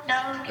 but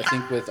I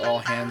think with All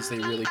Hands they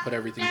really put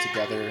everything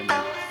together and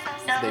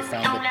they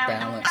found the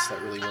balance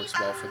that really works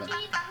well for them.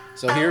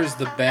 So here's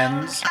the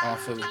Bends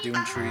off of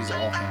Doomtree's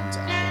All Hands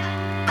album.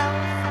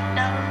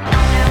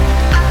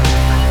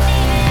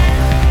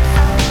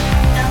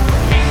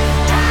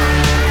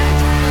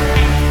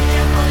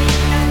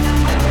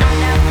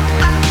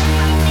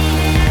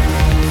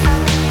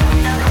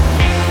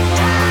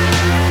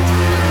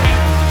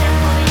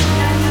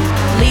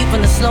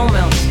 When the snow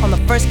melts on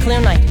the first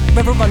clear night,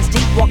 river runs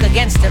deep, walk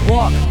against it,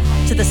 walk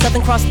to the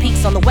Southern Cross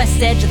Peaks on the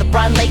west edge of the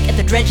Broad Lake at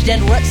the dredged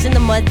end, ruts in the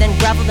mud, then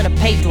gravel, then a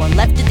paved one,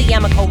 left at the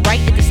Amoco, right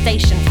at the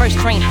station, first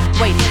train,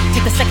 wait,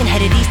 take the second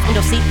headed east,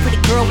 window seat,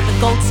 pretty girl with the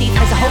gold teeth,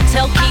 has a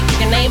hotel key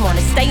with your name on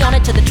it, stay on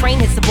it till the train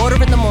hits the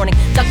border in the morning,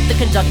 duck the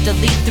conductor,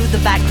 leave through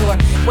the back door,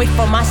 wait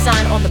for my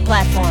sign on the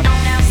platform,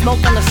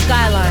 smoke on the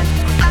skyline,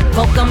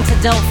 welcome to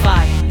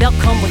Delphi, they'll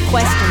come with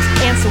questions,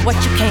 answer what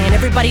you can,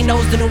 everybody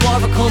knows the new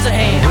oracle's at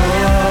hand.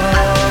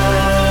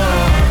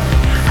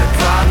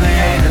 Probably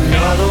ain't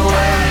another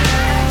way,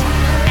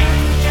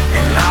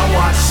 and I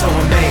watch so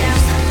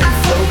amazed and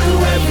flow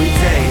through every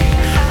day,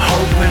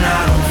 hoping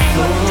I don't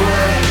float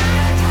away,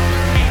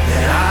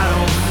 that I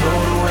don't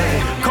float away.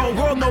 Cold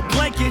world, no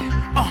blanket,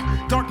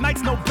 dark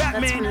nights, no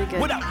Batman. That's really good.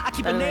 What up? I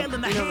keep a nail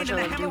in the hand and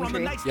a hammer on the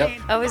nightstand.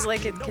 Yep. I always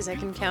like it because I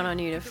can count on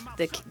you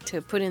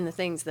to put in the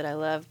things that I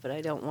love, but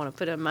I don't want to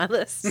put on my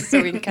list,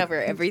 so we can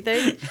cover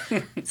everything.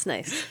 It's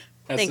nice.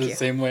 That's Thank the you.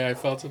 Same way I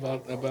felt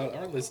about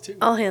our list too.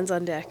 All hands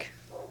on deck.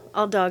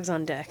 All dogs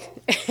on deck.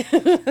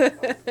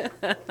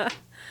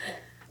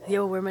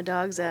 Yo, where my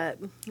dogs at?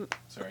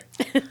 Sorry.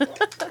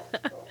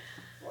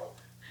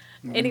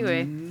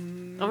 Anyway,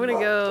 I'm gonna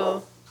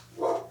go.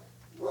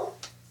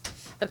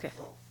 Okay.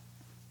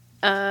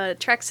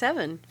 Track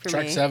 7 for me.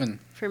 Track 7.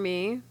 For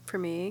me,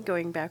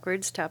 going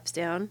backwards, tops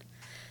down.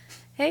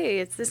 Hey,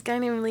 it's this guy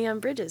named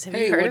Leon Bridges. Have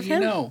you heard of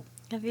him? Know?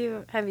 Have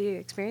you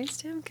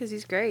experienced him? Because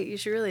he's great. You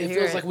should really hear it. It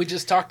feels like we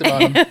just talked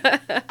about him.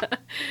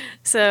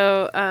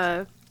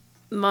 So,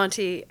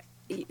 Monty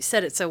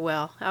said it so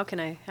well. How can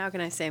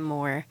I say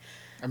more?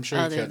 I'm sure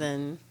other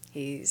than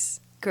he's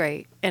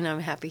great, and I'm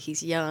happy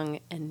he's young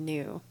and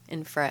new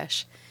and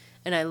fresh,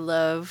 and I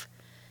love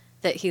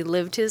that he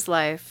lived his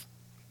life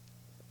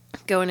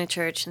going to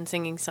church and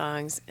singing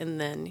songs, and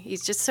then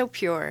he's just so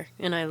pure,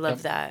 and I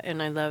love that,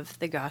 and I love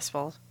the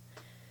gospel.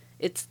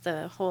 It's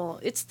the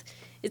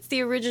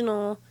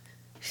original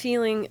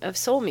feeling of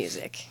soul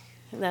music.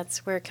 And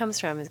that's where it comes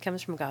from. It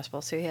comes from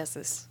gospel. So he has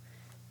this.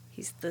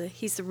 He's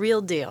the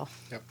real deal.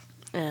 Yep.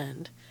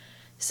 And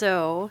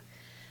so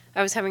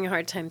I was having a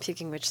hard time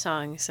picking which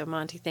song. So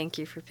Monty, thank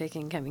you for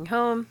picking Coming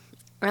Home.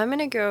 I'm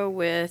gonna go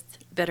with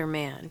Better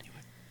Man.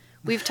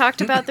 We've talked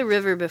about The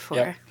River before.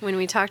 Yep. When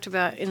we talked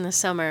about in the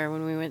summer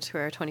when we went to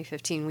our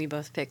 2015, we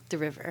both picked The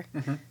River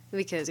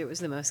because it was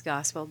the most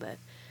gospel. But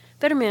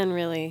Better Man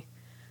really.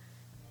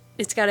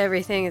 It's got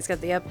everything. It's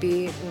got the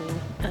upbeat.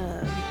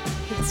 And,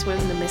 he can swim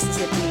in the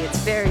Mississippi. It's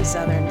very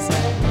southern. So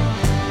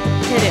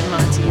hit it,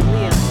 Monty.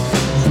 Leon.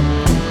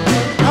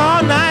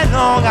 All night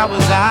long I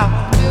was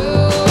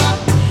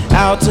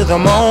out to the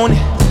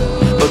morning,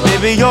 but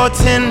baby you're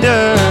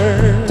tender.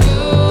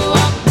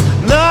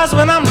 just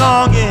when I'm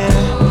longing.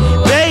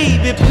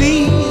 Baby,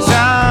 please,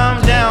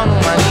 I'm down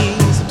on my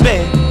knees,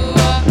 baby.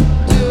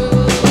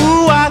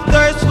 Ooh, I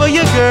thirst for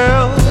you,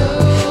 girl.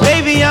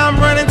 Baby, I'm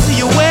running to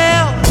your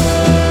well.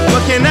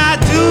 What can I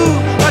do?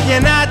 What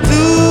can I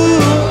do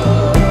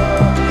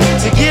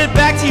to get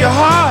back to your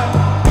heart?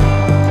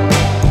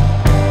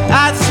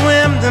 I'd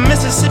swim the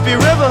Mississippi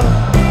River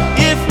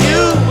if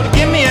you would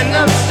give me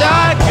another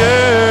start,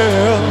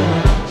 girl.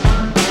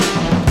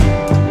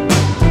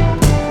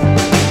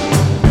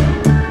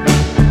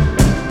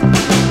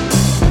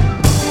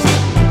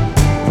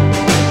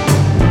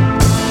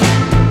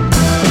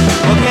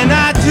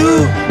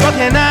 What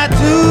can I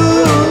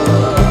do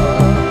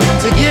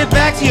to get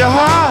back to your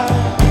heart?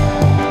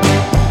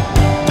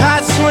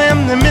 I'd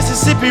swim the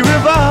Mississippi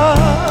River.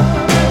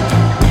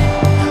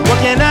 What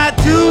can I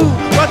do?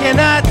 What can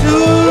I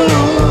do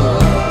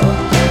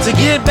to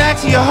get back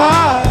to your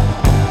heart?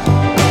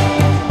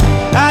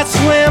 I'd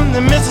swim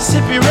the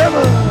Mississippi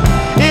River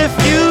if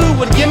you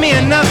would give me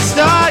enough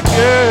start,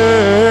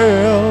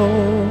 girl.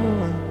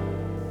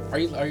 Are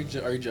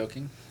you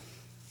joking?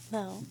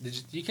 No.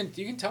 You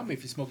can tell me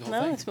if you smoked the whole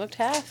no, thing. I smoked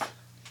half.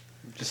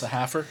 Just a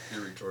halfer?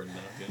 You're recording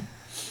now, okay?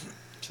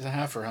 Just a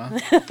halfer,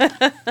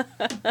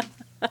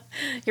 huh?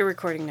 You're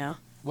recording now.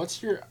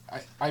 What's your...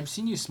 I've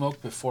seen you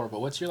smoke before,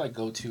 but what's your, like,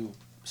 go-to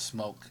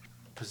smoke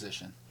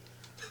position?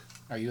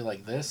 Are you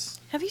like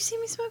this? Have you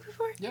seen me smoke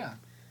before? Yeah.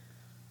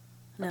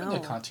 No. I've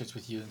been to concerts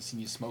with you and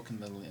seen you smoke in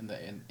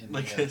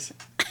like this.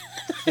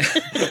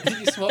 Do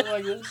you smoke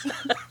like this?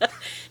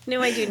 No,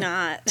 I do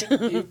not.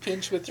 You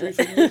pinch with 3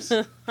 fingers?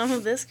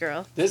 I'm this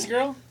girl. This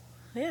girl?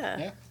 Yeah.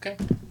 Yeah, okay.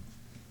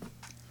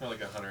 Or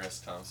like a Hunter S.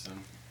 Thompson.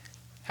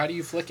 How do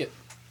you flick it?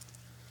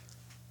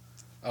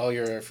 Oh,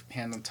 your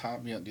hand on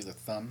top? You don't do the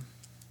thumb?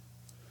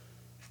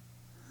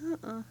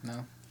 Uh-uh.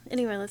 No?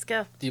 Anyway, let's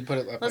go. Do you put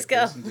it up let's like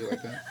go. this and do it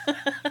like that?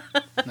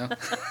 No?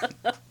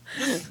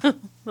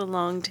 The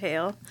long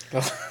tail.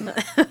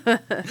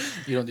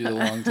 You don't do the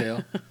long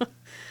tail?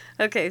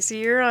 Okay, so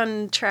you're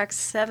on track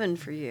 7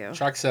 for you.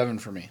 Track 7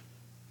 for me.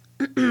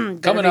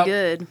 Coming up.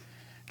 Good.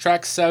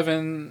 Track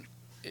 7,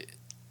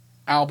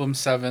 album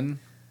 7,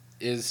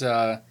 is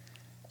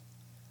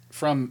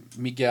from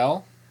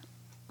Miguel.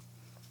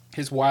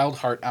 His Wild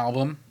Heart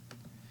album.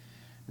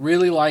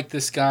 Really like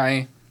this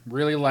guy.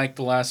 Really like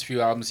the last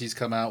few albums he's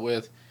come out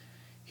with.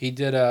 He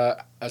did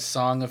a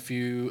song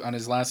on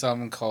his last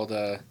album called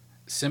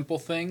Simple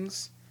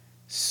Things.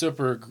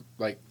 Super,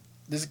 like,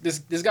 this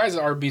guy's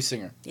an R&B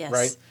singer, yes.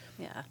 right?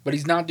 Yeah. But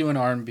he's not doing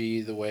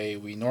R&B the way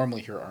we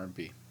normally hear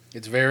R&B.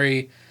 It's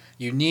very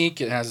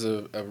unique. It has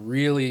a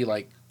really,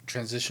 like,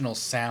 transitional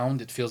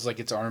sound. It feels like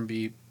it's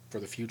R&B for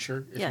the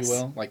future, if you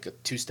will. Like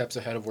 2 steps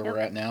ahead of where we're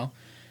at now.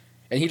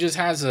 And he just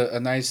has a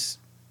nice,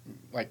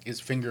 like, his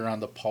finger on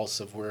the pulse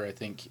of where I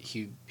think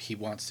he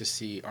wants to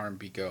see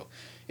R&B go.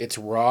 It's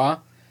raw.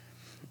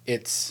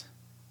 It's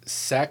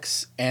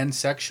sex and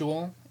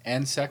sexual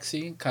and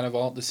sexy, kind of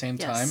all at the same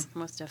time. Yes,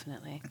 most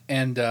definitely.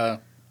 And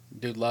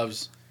dude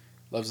loves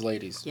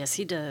ladies. Yes,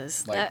 he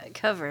does. Like, that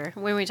cover,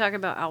 when we talk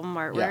about album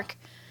artwork,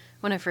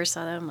 when I first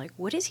saw that, I'm like,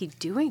 what is he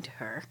doing to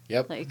her?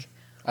 Yep. Like,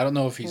 I don't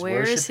know if he's where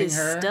worshiping is his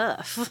her.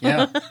 stuff?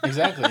 Yeah,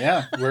 exactly.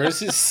 Yeah, where is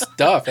his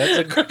stuff? That's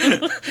a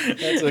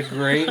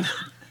great.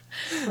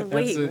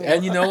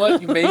 And you know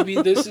what? Maybe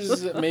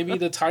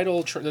the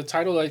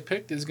title I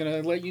picked is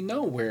gonna let you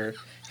know where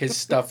his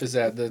stuff is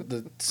at.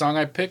 The song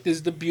I picked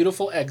is "The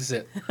Beautiful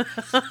Exit."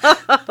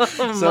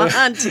 So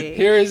Monty.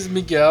 Here is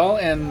Miguel,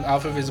 and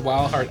off of his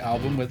Wild Heart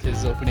album with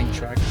his opening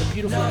track, "The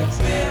Beautiful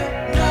Exit."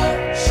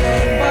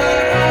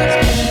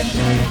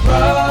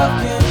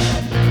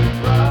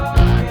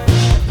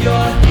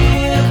 You're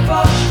here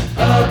for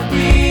a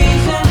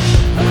reason.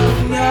 Look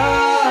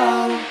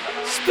now,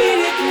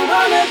 speeding through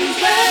all of these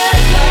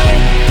red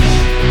lights.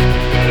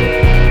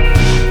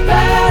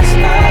 Last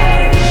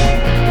night,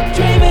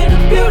 dreaming a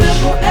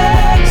beautiful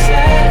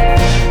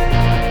exit.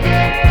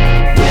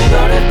 We're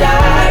gonna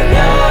die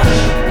young,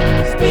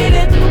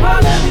 speeding through all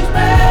of these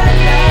red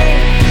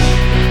lights.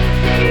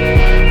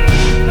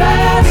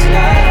 Last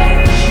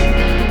night,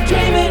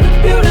 dreaming a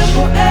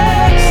beautiful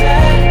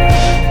exit.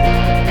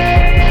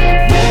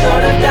 We're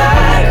gonna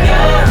die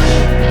young.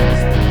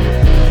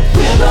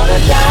 We're gonna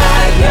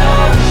die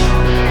young.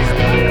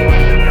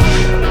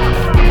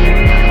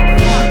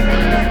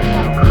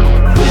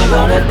 We're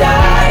gonna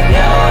die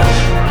young.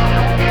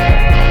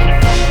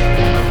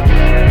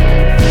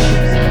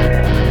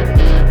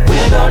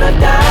 We're gonna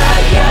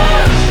die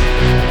young.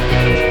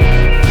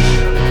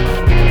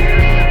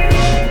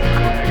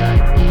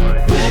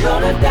 We're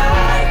gonna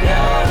die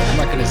young. I'm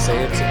not gonna say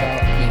it's about,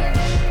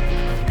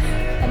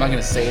 I'm not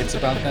gonna say it's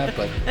about that,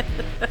 but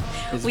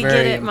it's We very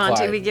get it, implied.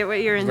 Monty. We get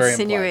what you're Very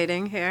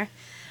insinuating here.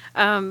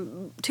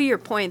 To your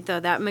point, though,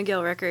 that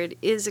Miguel record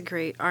is a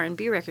great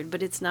R&B record,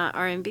 but it's not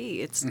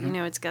R&B. It's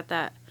it's got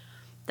that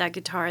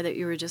guitar that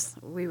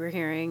we were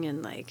hearing,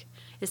 and like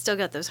it's still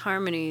got those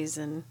harmonies,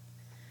 and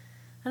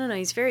I don't know.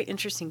 He's a very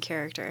interesting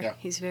character. Yeah.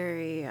 He's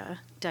very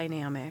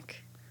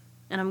dynamic,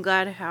 and I'm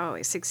glad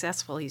how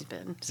successful he's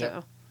been.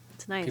 So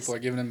it's nice. People are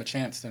giving him a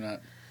chance. They're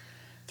not.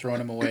 throwing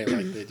him away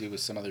like they do with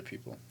some other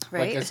people.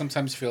 Right. Like I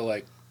sometimes feel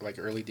like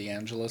early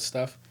D'Angelo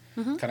stuff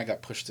kind of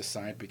got pushed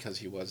aside because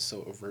he was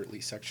so overtly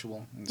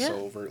sexual and so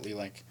overtly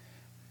like,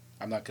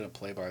 I'm not going to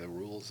play by the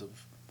rules of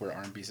where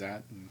R&B's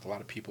at. And a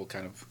lot of people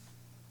kind of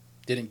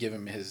didn't give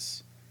him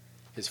his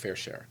fair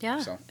share. Yeah,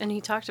 so. And he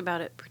talked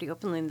about it pretty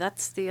openly. And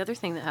that's the other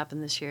thing that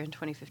happened this year in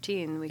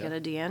 2015. We got a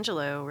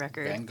D'Angelo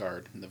record.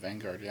 The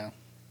Vanguard, yeah.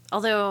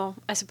 Although,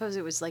 I suppose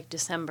it was like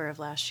December of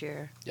last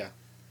year. Yeah,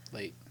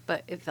 late.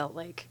 But it felt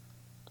like...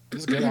 It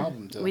was a good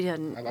album, too. We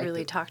hadn't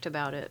really talked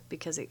about it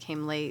because it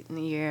came late in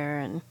the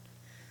year.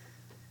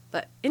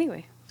 But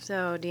anyway,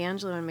 so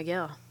D'Angelo and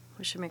Miguel,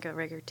 we should make a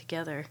record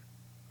together.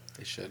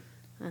 They should.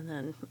 And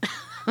then...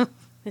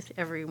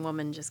 every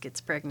woman just gets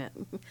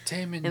pregnant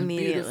Taming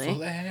immediately. The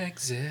beautiful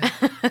exit.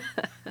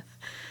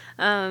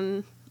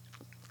 How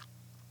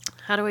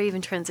do I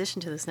even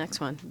transition to this next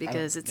one?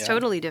 Because it's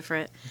totally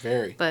different.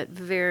 Very. But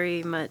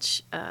very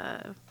much...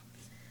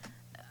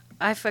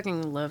 I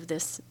fucking love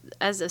this.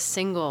 As a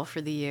single for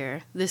the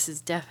year, this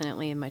is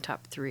definitely in my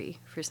top 3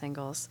 for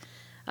singles.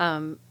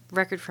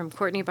 Record from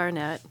Courtney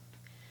Barnett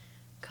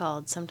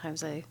called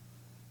Sometimes I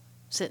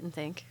Sit and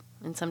Think,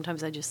 and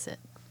Sometimes I Just Sit.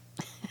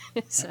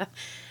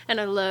 And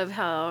I love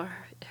how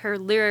her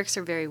lyrics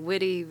are very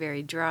witty,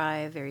 very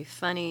dry, very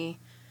funny,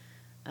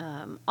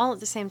 all at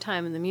the same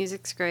time, and the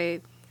music's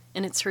great,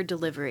 and it's her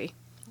delivery.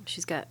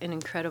 She's got an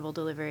incredible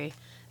delivery,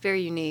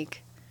 very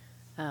unique.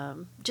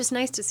 Just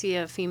nice to see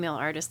a female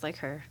artist like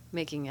her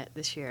making it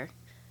this year.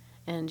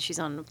 And she's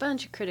on a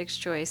bunch of critics'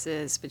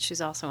 choices, but she's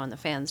also on the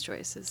fans'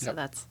 choices, so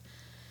that's...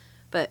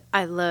 But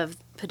I love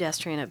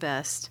Pedestrian at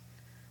Best.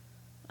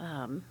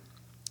 I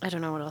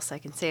don't know what else I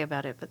can say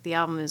about it, but the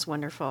album is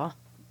wonderful.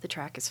 The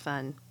track is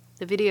fun.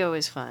 The video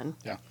is fun.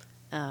 Yeah.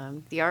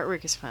 The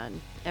artwork is fun.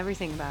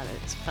 Everything about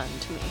it is fun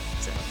to me.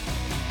 So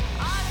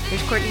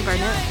here's Courtney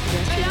Barnett.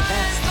 Pedestrian at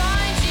Best.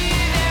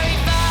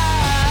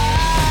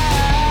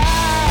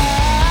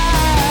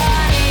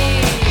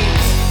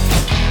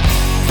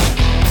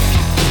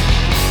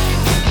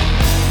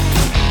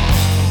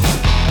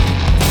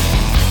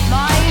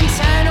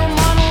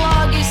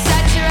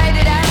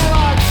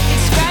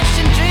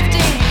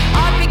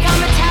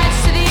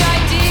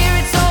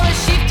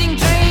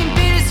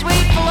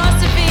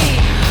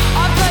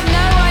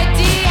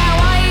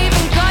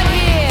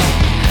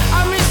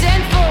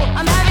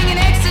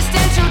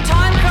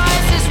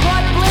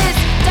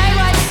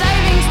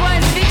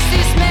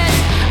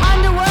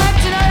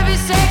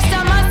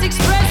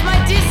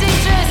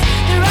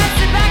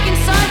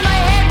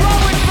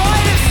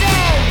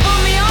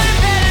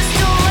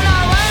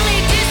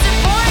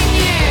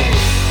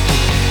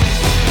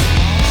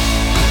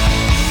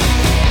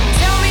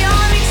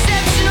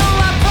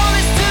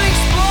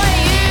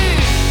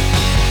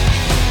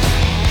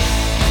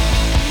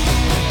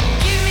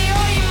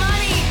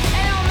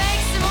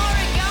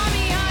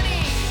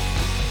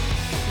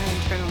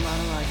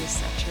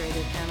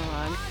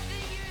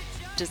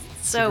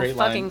 So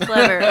fucking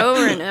clever,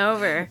 over and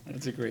over.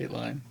 That's a great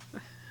line.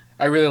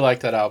 I really like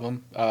that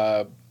album.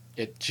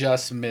 It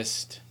just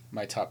missed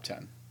my top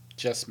 10.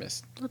 Just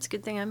missed. Well, it's a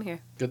good thing I'm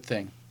here. Good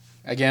thing.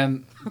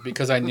 Again,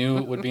 because I knew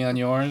it would be on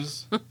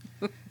yours,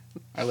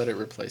 I let it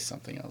replace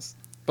something else.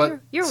 But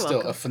you're still,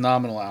 welcome. A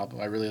phenomenal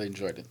album. I really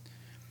enjoyed it.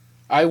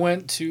 I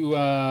went to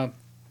where'd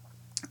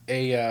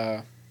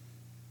I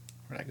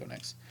go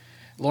next?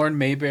 Lauren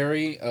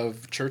Mayberry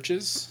of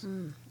Churches.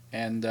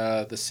 And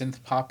the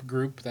synth pop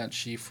group that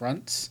she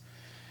fronts.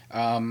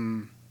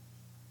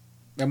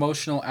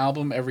 Emotional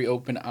album, Every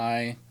Open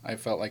Eye, I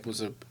felt like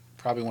was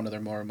probably one of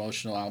their more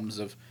emotional albums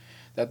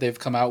that they've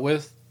come out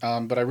with.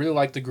 But I really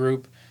like the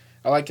group.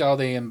 I like how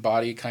they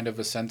embody kind of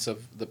a sense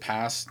of the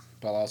past,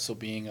 while also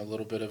being a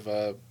little bit of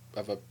a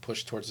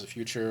push towards the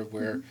future of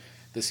where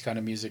this kind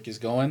of music is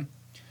going.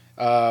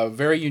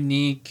 Very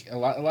unique. A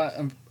lot.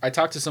 I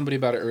talked to somebody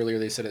about it earlier.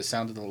 They said it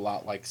sounded a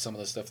lot like some of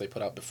the stuff they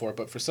put out before,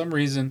 but for some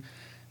reason,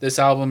 this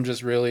album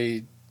just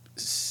really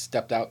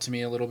stepped out to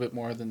me a little bit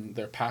more than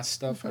their past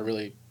stuff.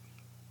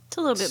 It's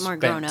a little bit more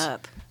grown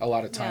up. A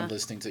lot of time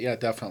listening to... Yeah,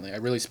 definitely. I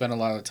really spent a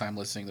lot of time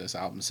listening to this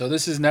album. So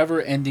this is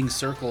Never Ending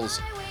Circles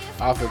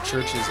off of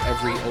Church's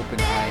Every Open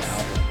Eye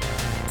album.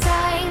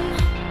 Time,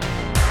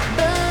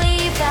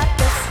 believe that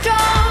the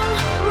strong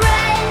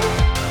red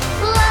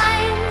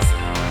lines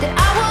that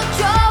I will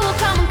draw will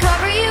come and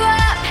cover you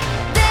up.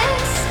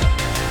 This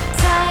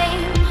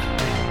time,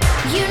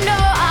 you know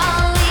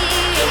I'll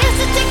leave. Here's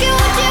to taking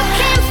what you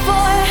came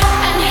for,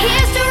 and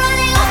here's to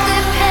running off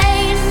the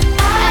pain,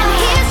 and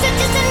here's to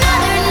just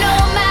another no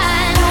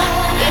man.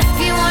 If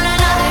you want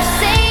another,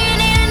 say you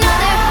need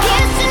another.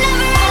 Here's to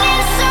never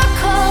ending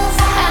circles,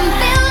 and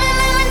building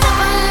them on top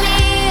of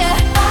me.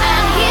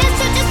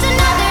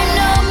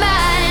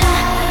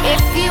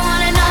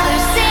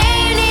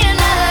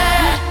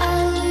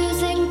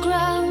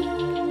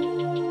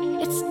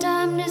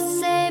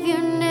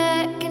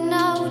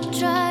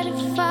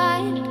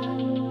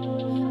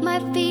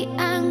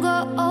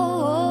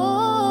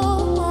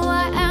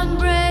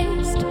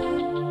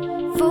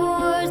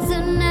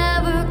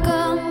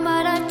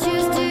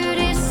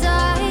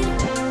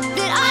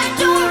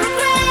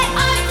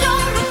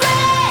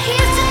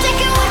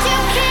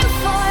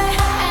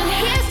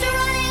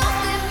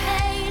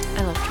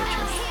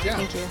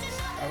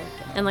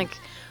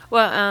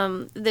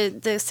 Well,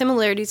 the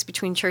similarities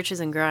between Churches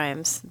and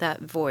Grimes,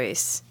 that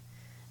voice,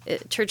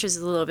 Churches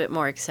is a little bit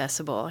more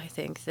accessible, I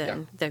think,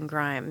 than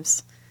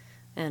Grimes,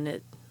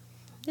 and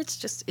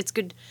it's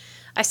good.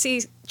 I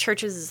see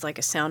Churches as like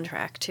a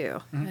soundtrack too.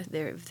 Mm-hmm.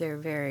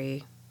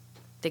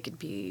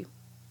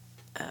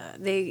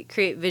 They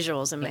create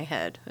visuals in my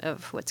head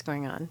of what's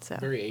going on. So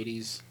very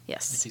 80s.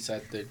 Yes. Like you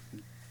said,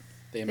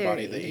 they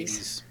embody the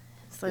 80s.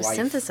 It's those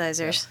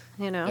synthesizers,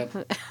 you know.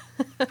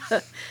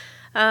 Yep.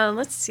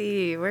 Let's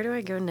see. Where do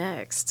I go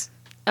next?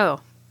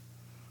 Oh,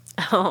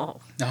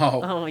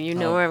 you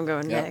know where I'm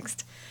going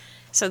next.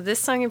 So this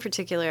song in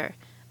particular,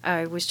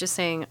 I was just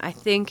saying, I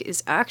think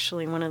is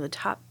actually one of the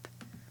top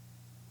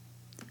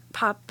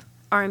pop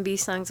R&B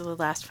songs of the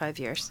last 5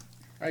 years.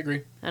 I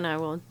agree. And I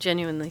will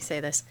genuinely say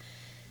this.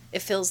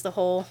 It fills the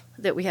hole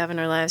that we have in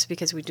our lives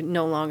because we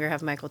no longer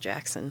have Michael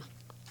Jackson.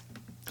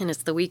 And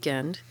it's The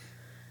Weeknd.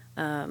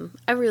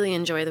 I really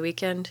enjoy The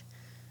Weeknd.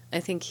 I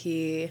think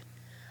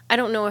I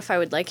don't know if I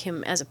would like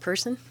him as a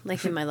person,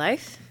 like in my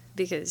life,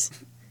 because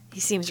he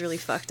seems really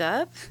fucked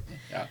up.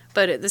 Yeah.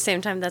 But at the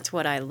same time, that's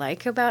what I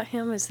like about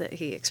him, is that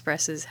he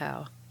expresses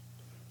how,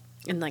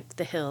 in like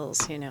The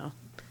Hills, you know,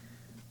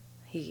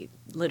 he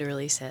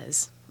literally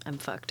says, I'm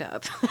fucked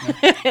up.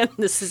 And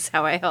this is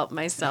how I help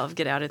myself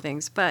get out of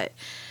things. But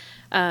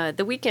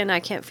The Weeknd, I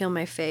Can't Feel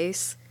My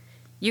Face,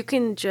 you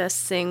can just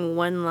sing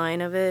one line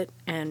of it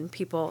and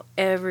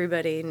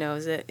everybody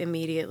knows it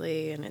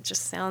immediately, and it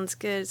just sounds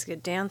good. It's a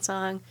good dance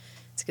song.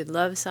 It's a good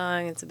love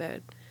song. It's about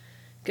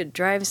good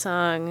drive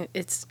song.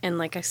 And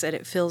like I said,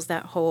 it fills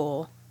that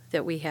hole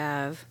that we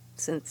have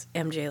since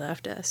MJ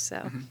left us.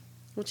 So,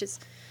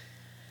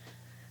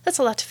 that's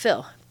a lot to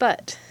fill,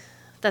 but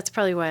that's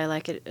probably why I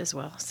like it as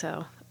well.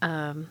 So,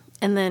 and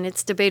then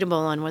it's debatable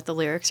on what the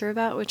lyrics are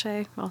about, which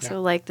I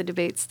also like the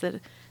debates that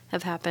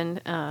have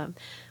happened.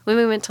 When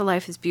we went to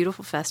Life is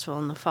Beautiful Festival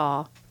in the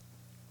fall,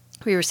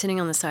 we were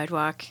sitting on the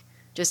sidewalk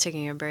just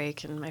taking a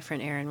break, and my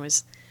friend Erin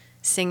was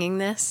singing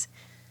this,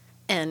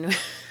 and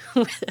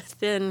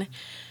within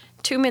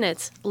 2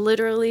 minutes,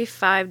 literally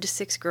 5 to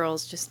 6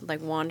 girls just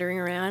like wandering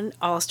around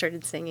all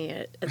started singing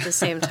it at the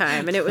same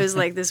time, and it was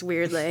like this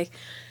weird like,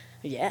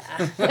 yeah,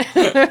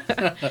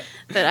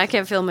 that I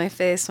Can't Feel My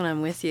Face When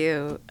I'm With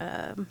You.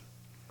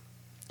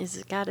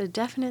 It's got a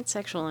definite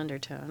sexual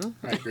undertone.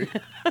 I agree.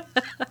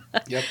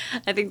 Yep.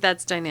 I think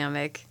that's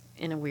dynamic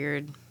in a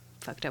weird,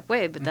 fucked up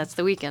way, but that's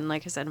The Weeknd.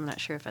 Like I said, I'm not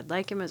sure if I'd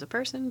like him as a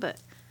person, but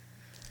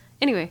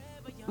anyway,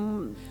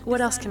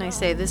 what else can I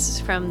say? This is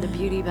from The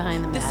Beauty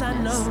Behind the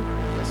Madness.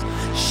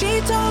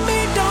 She told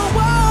me don't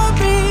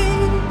worry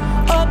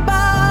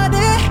about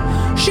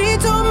it. She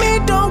told me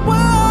don't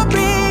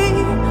worry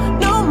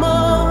no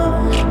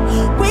more.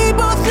 We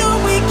both know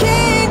we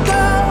can't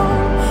go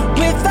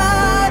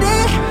without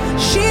it.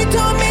 She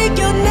told me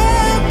you'll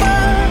never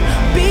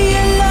be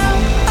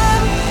alone.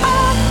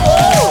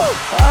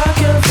 I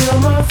can feel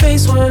my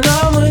face when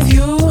I'm with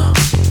you,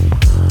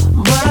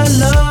 but I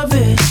love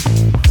it.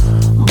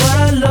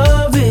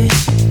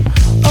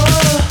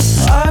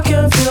 I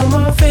can feel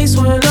my face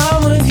when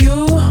I'm with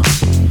you,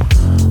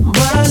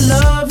 but I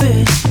love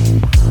it.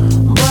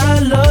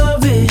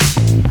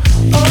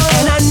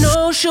 And I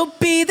know she'll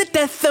be the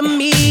death of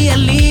me, at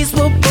least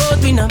we'll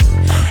both be numb.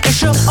 And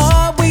she'll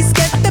always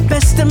get the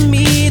best of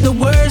me, the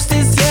worst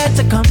is yet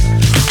to come.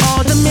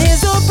 All the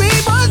misery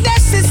was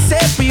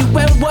necessary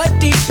when we're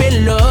deep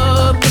in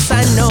love. Cause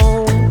I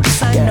know,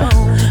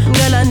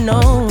 girl, I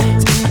know.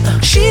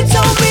 She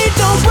told me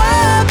don't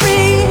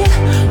worry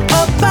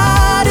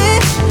about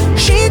it.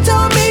 She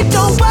told me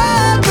don't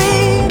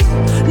worry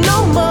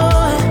no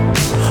more.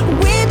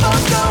 We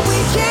both know we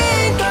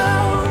can't go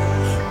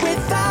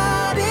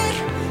without it.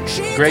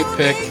 Great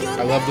pick.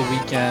 I love The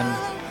Weeknd.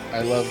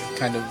 I love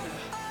kind of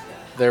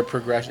their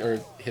progression, or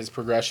his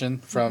progression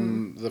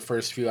from the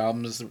first few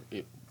albums,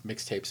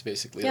 mixtapes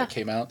basically that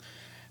came out,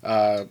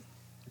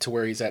 to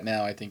where he's at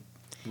now. I think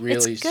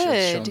really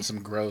shown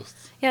some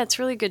growth. Yeah, it's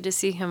really good to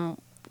see him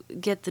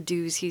get the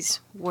dues he's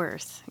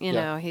worth. You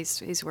know,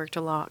 he's worked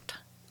a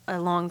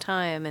long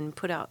time and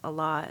put out a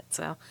lot.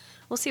 So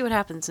we'll see what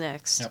happens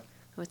next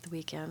with The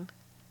Weeknd.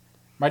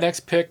 My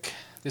next pick,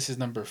 this is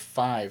number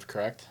 5,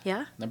 correct?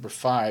 Yeah. Number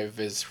 5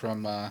 is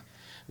from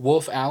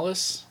Wolf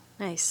Alice.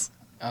 Nice.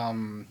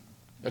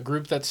 A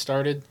group that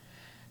started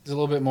as a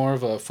little bit more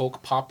of a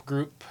folk pop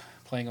group,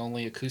 playing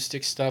only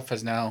acoustic stuff,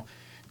 has now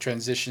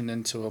transitioned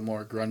into a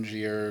more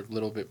grungier,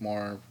 little bit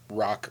more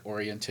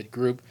rock-oriented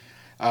group.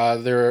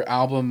 Their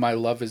album, My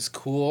Love Is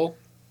Cool,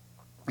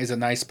 is a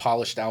nice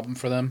polished album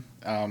for them.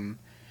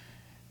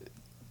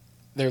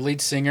 Their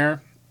lead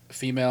singer,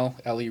 female,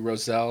 Ellie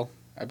Roselle,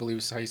 I believe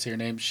is how you say her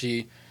name,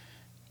 she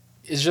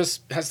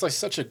has like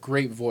such a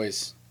great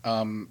voice.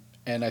 And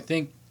I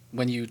think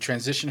when you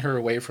transition her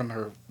away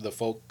from the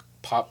folk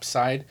pop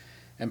side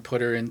and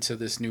put her into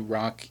this new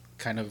rock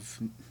kind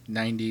of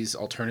 90s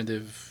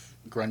alternative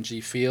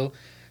grungy feel,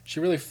 she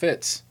really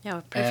fits.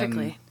 Yeah,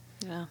 perfectly.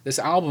 Yeah. This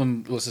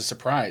album was a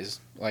surprise.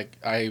 Like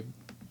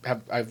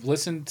I've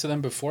listened to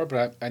them before,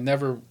 but I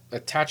never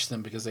attached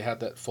them because they had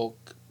that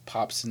folk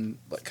pops and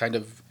like kind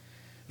of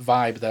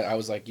vibe that I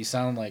was like, you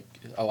sound like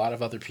a lot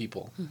of other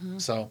people. Mm-hmm.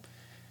 So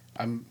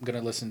I'm going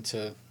to listen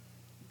to,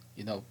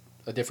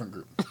 a different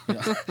group. I'm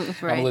going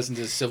to Right. listen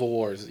to Civil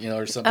Wars,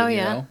 or something, Oh,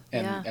 yeah.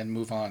 and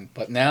move on.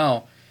 But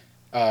now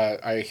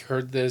I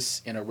heard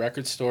this in a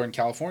record store in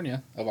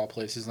California, of all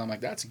places, and I'm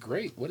like, that's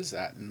great. What is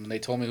that? And when they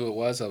told me who it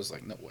was, I was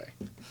like, no way.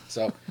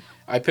 So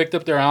I picked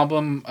up their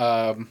album,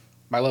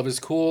 My Love Is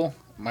Cool.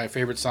 My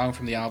favorite song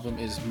from the album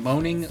is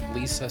Moaning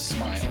Lisa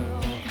Smile.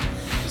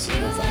 This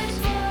is Wolf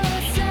Alice.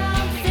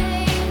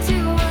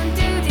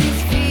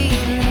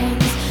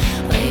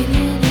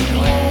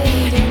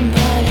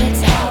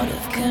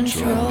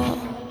 Control.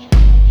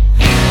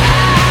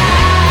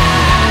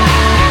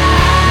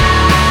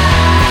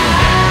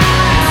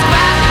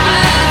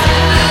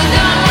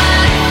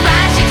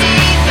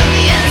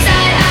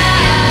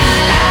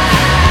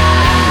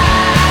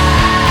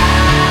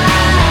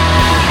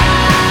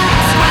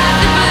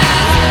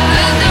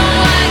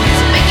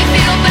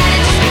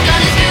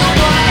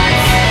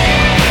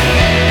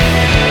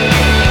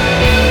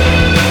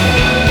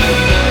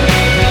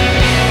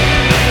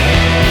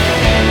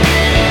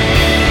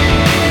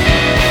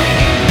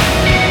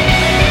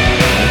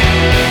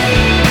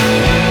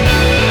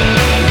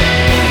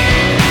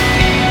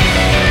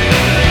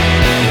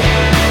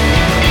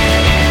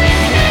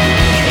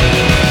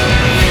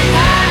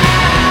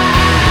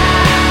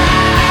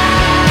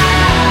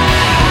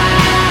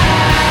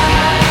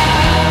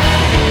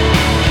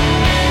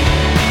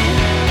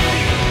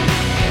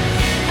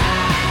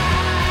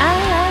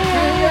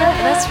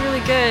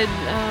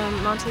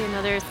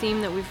 Another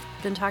theme that we've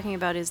been talking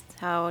about is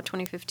how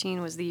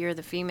 2015 was the year of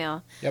the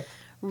female. Yep.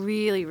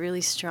 Really,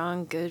 really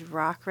strong, good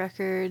rock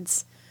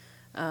records,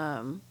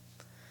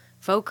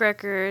 folk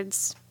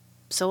records,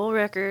 soul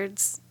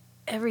records,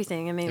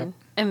 everything. I mean,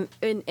 and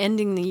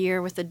ending the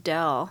year with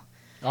Adele.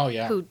 Oh,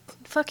 yeah. Who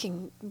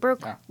fucking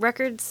broke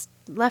records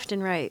left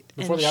and right.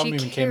 Before and the album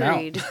even came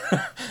out.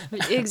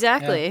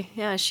 Exactly.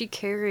 Yeah, she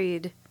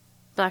carried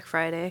Black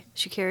Friday.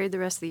 She carried the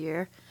rest of the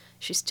year.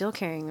 She's still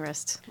carrying the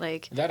rest.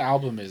 That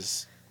album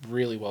is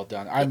really well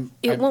done.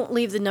 It won't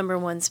leave the number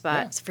one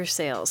spot for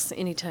sales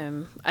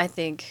anytime. I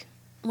think.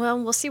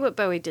 Well, we'll see what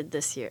Bowie did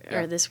this year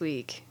or this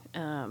week.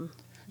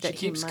 She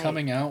keeps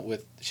coming out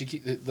with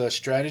the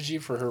strategy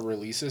for her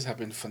releases have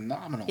been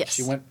phenomenal. Yes.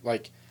 She went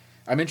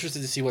I'm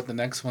interested to see what the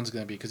next one's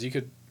going to be because you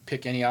could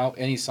pick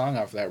any song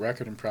off of that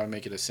record and probably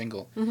make it a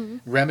single. Mm-hmm.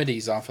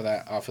 Remedies off of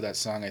that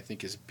song I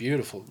think is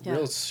beautiful. Yeah.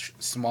 Real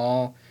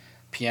small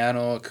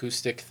piano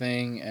acoustic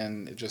thing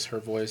and just her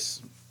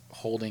voice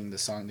holding the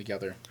song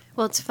together.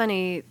 Well, it's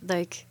funny,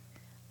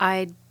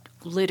 I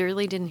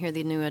literally didn't hear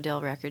the new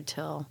Adele record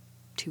till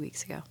 2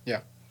 weeks ago. Yeah.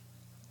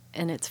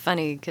 And it's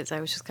funny because I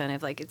was just kind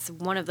of it's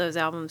one of those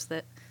albums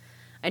that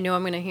I know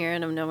I'm going to hear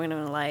and I know I'm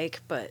going to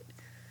like, but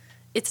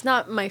it's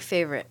not my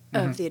favorite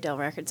of the Adele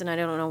records, and I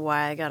don't know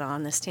why I got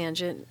on this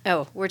tangent.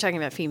 Oh, we're talking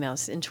about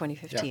females in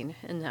 2015,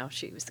 and now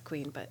she was the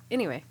queen. But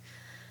anyway,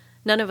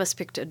 none of us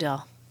picked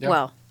Adele. Yeah.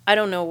 Well, I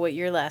don't know what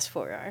your last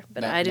four are,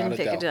 but I didn't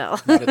pick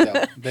Adele. Not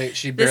Adele.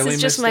 She barely this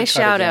is just missed my the cut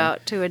shout again.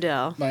 out to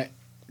Adele.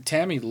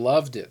 Tammy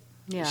loved it.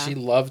 Yeah. She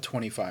loved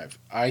 25.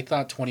 I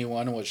thought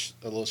 21 was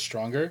a little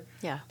stronger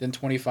than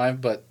 25,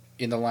 but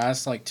in the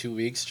last 2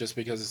 weeks, just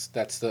because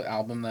that's the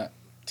album that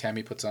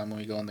Tammy puts on when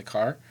we go in the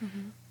car,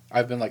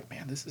 I've been like,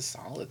 man, this is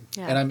solid.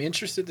 Yeah. And I'm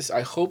interested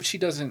I hope she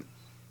doesn't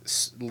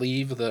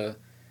leave the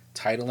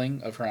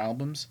titling of her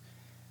albums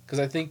because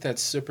I think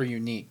that's super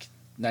unique.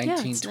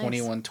 19,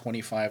 21, nice.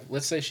 25.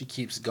 Let's say she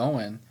keeps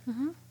going.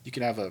 You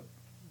could have a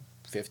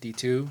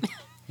 52.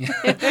 you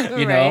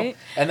know, right.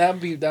 And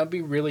that'd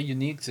be really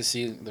unique to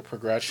see the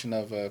progression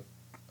of a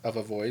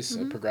voice,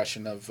 a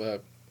progression of a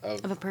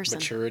person.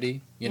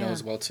 Maturity,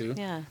 as well too.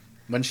 Yeah.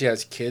 When she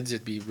has kids,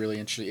 it'd be really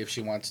interesting if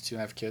she wants to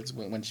have kids.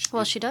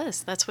 She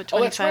does. That's what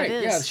 25 that's right.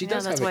 is. Yeah, she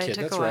does have a kid.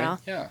 That's right.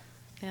 Yeah.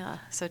 Yeah.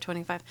 So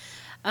 25.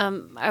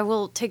 I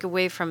will take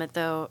away from it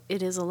though.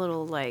 It is a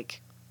little I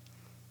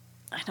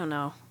don't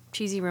know,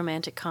 cheesy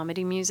romantic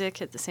comedy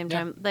music at the same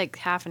time,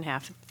 half and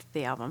half of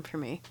the album for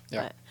me.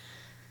 Yeah. But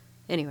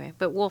anyway,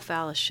 Wolf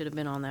Alice should have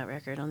been on that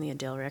record, on the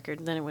Adele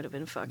record. Then it would have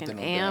been fucking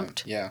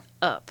amped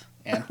up.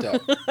 Amped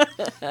up.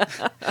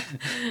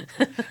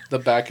 The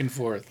back and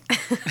forth.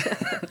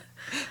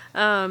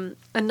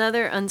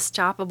 Another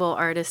unstoppable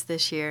artist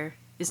this year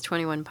is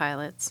 21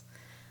 Pilots.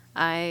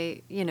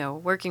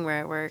 Working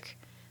where I work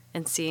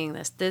and seeing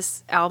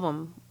this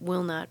album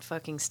will not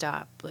fucking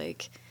stop.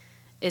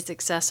 It's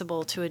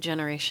accessible to a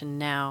generation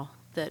now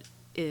that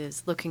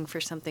is looking for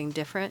something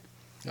different.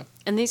 Yep.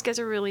 And these guys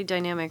are really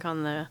dynamic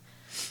on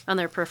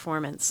their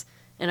performance.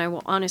 And I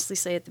will honestly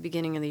say at the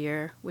beginning of the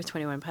year with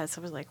 21 Pilots,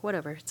 I was like,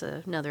 whatever, it's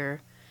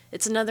another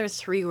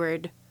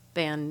 3-word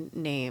band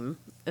name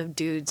of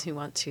dudes who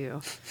want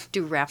to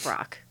do rap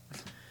rock.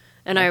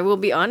 And I will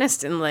be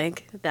honest, and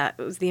that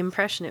was the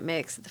impression it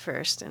makes at the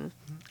first. And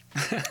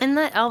and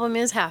that album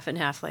is half and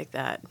half like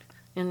that.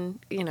 And,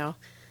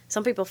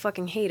 some people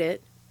fucking hate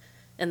it.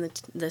 And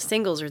the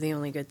singles are the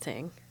only good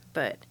thing.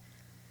 But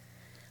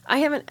I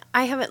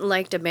haven't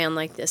liked a band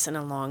like this in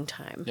a long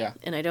time. Yeah.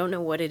 And I don't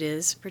know what it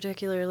is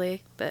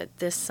particularly, but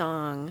this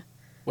song,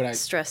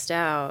 Stressed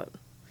Out,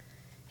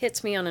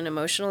 hits me on an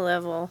emotional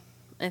level.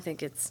 I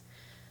think it's,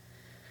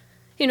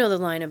 you know, the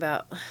line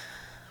about,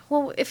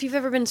 well, if you've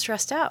ever been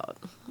stressed out,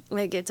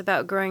 like it's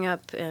about growing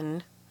up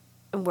and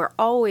we're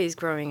always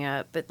growing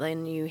up, but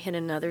then you hit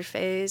another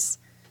phase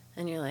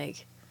and you're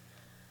like,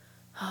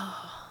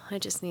 oh, I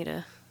just need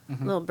a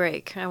little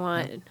break.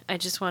 I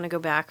just want to go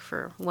back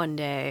for one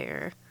day,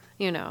 or,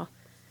 you know,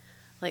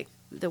 like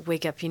the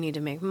wake up, you need to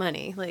make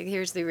money. Like,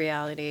 here's the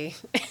reality.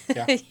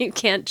 Yeah. You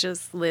can't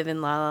just live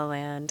in La La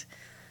Land.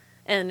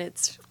 And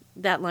it's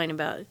that line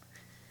about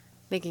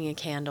making a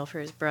candle for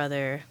his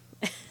brother.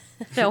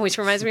 It always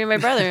reminds me of my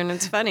brother, and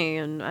it's funny,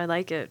 and I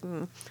like it.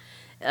 And,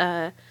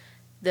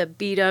 the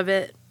beat of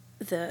it,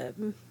 that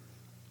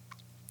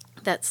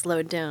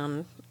slowed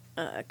down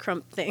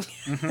crump thing.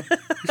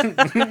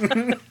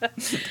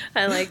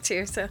 I like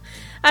too. So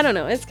I don't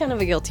know. It's kind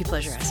of a guilty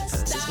pleasure, I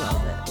suppose, as well.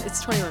 But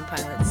it's 21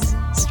 Pilots,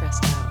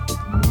 Stressed Out.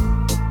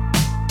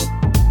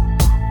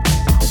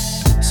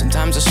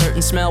 Sometimes a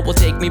certain smell will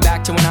take me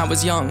back to when I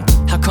was young.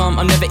 How come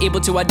I'm never able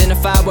to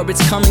identify where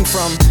it's coming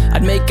from?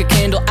 I'd make a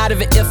candle out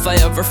of it if I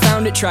ever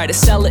found it. Try to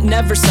sell it,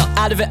 never sell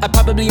out of it. I'd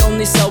probably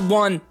only sell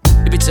one.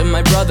 Maybe to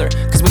my brother,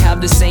 cause we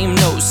have the same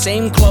nose,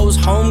 same clothes,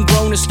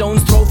 homegrown, a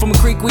stone's throw from a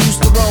creek we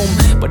used to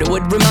roam. But it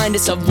would remind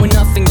us of when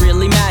nothing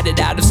really mattered.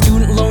 Out of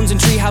student loans and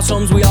treehouse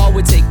homes, we all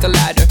would take the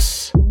ladder.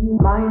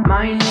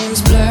 My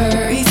name's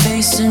Blurry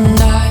Face and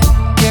I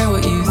care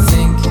what you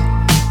think.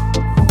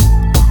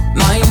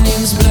 My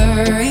name's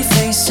Blurry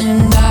Face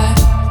and I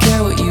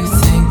care what you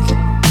think.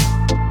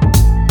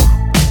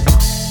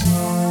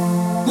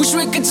 Wish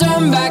we could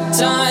turn back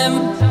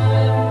time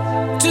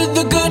to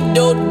the good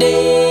old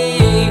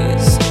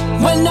days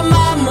when the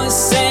mama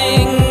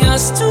sang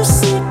us to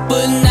sleep,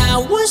 but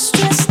now we're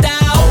stressed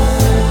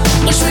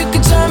out. Wish we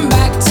could turn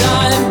back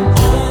time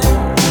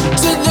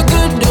to the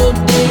good old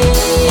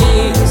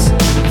days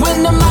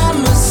when the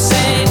mama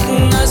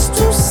sang us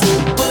to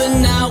sleep, but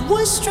now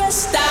we're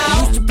stressed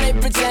out. Used to play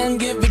pretend,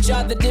 give each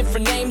other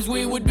different names.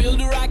 We would build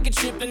a rocket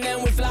ship and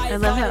then we'd fly. I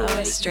love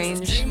how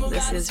strange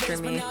this is for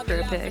me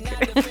for a pick.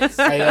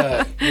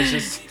 I was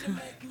just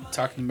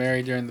talking to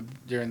Mary during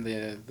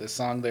the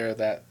song there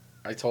that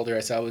I told her, I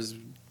said I was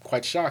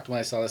quite shocked when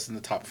I saw this in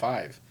the top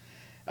 5.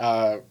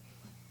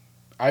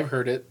 I've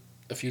heard it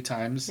a few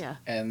times, yeah.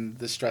 And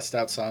the Stressed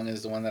Out song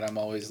is the one that I'm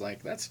always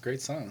like, that's a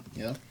great song,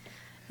 you know?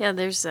 Yeah,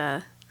 there's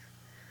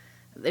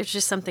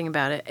just something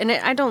about it. And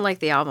I don't like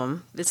the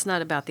album. It's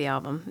not about the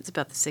album. It's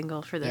about the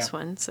single for this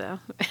one, so.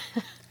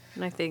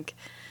 And I think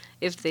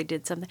if they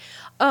did something.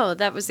 Oh,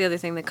 that was the other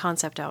thing, the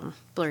concept album,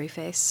 Blurry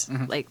Face.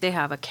 Mm-hmm. Like, they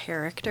have a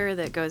character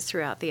that goes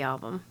throughout the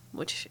album,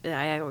 which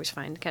I always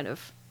find kind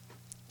of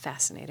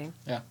fascinating.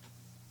 Yeah.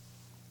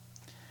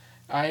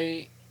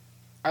 I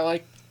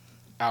like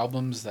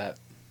albums that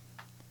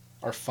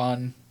are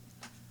fun,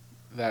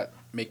 that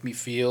make me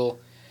feel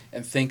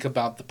and think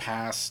about the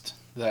past,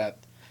 that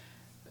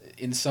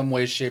in some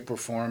way, shape, or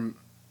form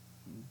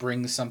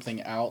bring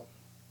something out.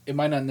 It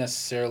might not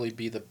necessarily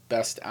be the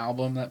best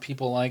album that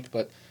people liked,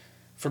 but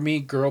for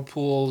me,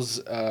 Girlpool's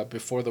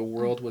Before the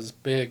World Was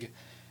Big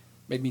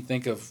made me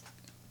think of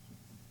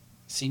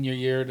senior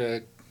year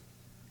to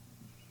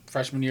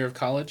freshman year of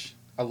college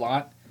a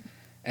lot.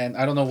 And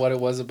I don't know what it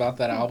was about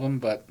that album,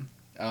 but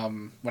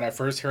when I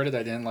first heard it,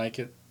 I didn't like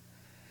it.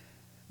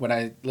 When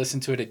I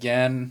listened to it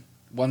again,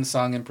 one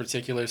song in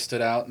particular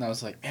stood out, and I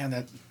was like, man,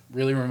 that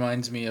really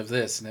reminds me of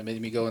this. And it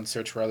made me go and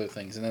search for other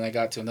things. And then I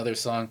got to another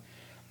song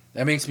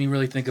that makes me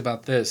really think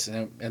about this.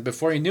 And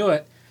before you knew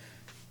it,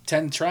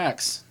 10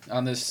 tracks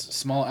on this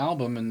small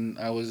album, and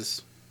I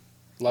was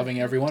loving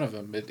every one of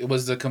them. It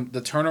was the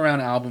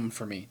turnaround album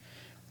for me.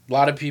 A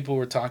lot of people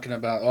were talking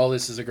about, oh,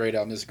 this is a great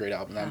album, this is a great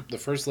album. And the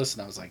first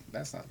listen, I was like,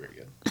 that's not very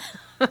good.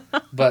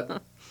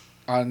 But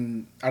I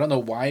don't know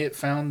why it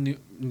found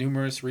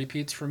numerous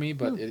repeats for me,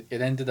 but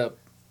it ended up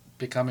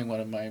becoming one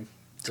of my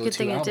go-to good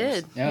thing albums. It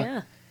did.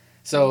 Yeah.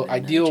 So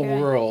Ideal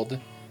World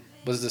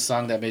was the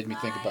song that made me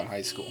think about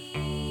high school.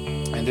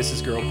 And this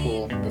is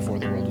Girlpool, Before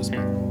the World Was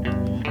Big.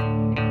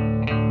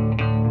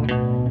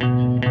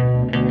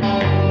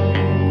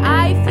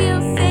 I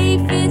feel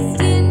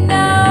safest in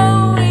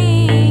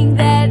knowing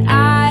that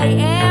I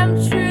am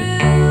true.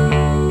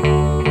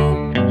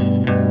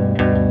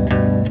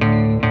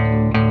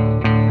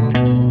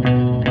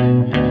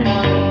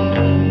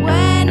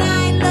 When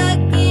I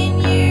look in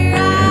your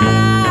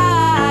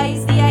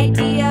eyes, the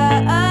idea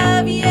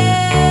of you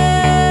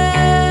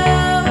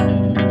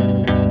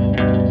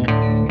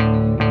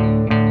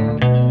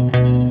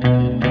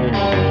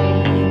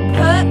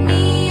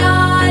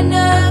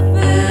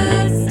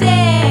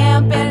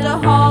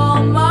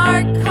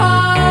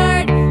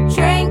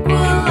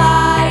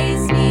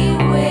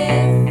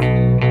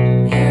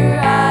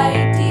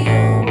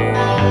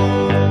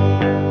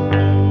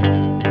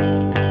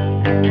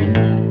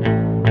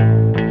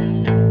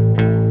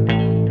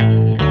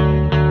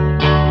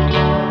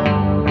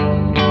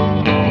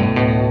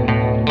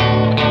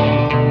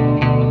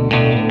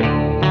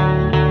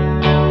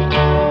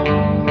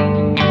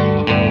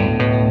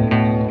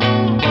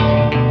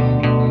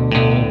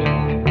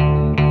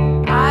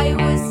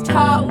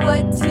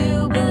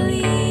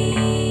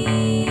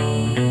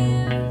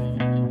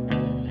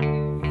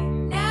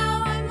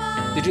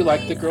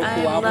like the Girl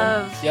Pool album?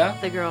 I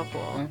love the Girl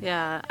Pool.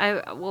 Yeah.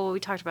 We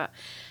talked about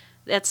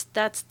that's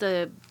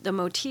the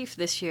motif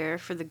this year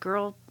for the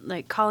girl,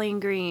 like Colleen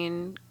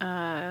Green,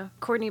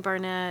 Courtney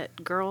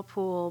Barnett, Girl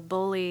Pool,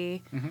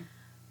 Bully.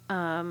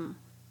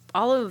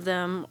 All of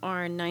them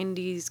are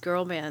 90s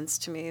girl bands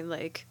to me,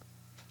 like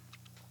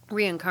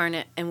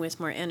reincarnate and with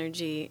more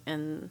energy,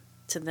 and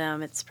to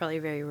them it's probably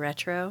very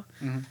retro.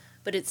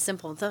 But it's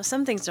simple. Though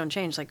some things don't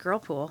change, like Girl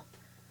Pool.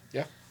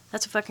 Yeah.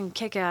 That's a fucking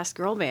kick-ass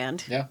girl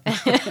band. Yeah.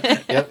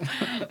 Yep.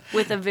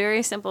 With a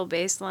very simple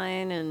bass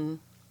line and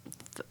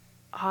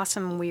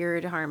awesome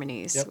weird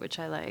harmonies, which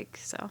I like.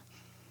 So,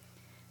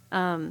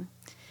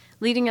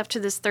 leading up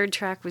to this third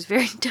track was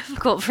very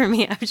difficult for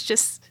me. I was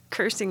just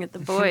cursing at the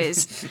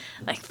boys.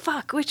 Like,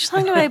 fuck, which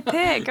song do I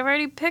pick? I've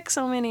already picked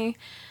so many.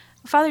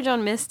 Father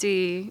John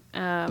Misty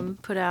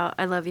put out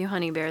I Love You,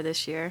 Honey Bear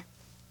this year.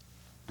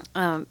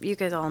 You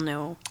guys all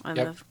know I'm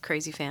a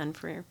crazy fan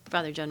for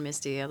Father John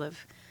Misty. I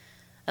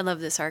love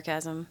the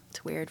sarcasm.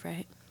 It's weird,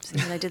 right? See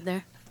what I did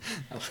there?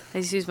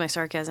 I just used my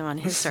sarcasm on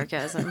his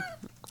sarcasm.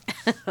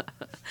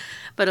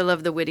 But I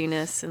love the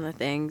wittiness and the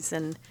things,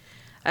 and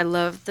I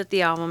love that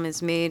the album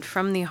is made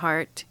from the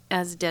heart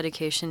as a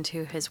dedication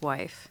to his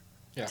wife,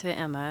 to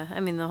Emma. I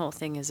mean, the whole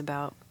thing is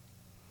about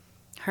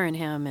her and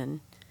him, and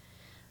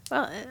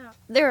well,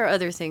 there are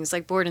other things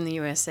like Born in the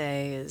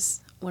USA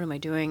is what am I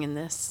doing in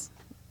this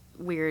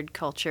weird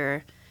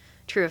culture?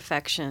 True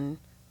affection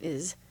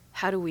is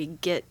how do we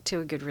get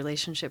to a good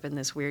relationship in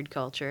this weird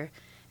culture?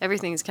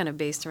 Everything's kind of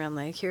based around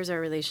like, here's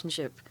our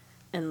relationship,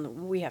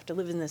 and we have to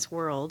live in this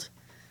world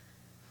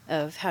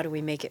of how do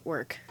we make it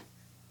work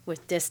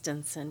with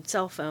distance and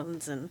cell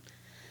phones and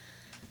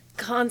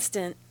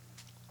constant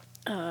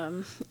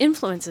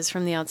influences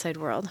from the outside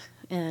world.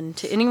 And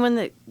to anyone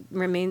that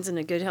remains in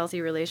a good,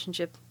 healthy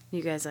relationship,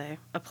 you guys, I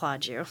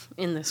applaud you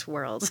in this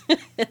world,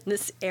 in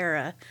this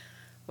era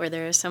where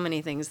there are so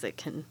many things that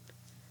can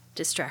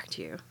distract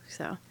you.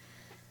 So,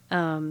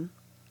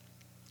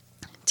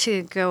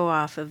 to go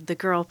off of the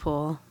Girl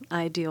Pool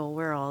ideal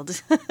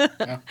world,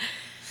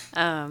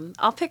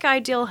 I'll pick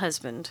Ideal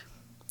Husband.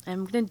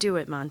 I'm going to do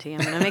it, Monty.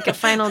 I'm going to make a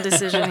final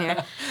decision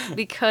here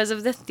because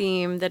of the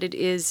theme that it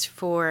is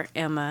for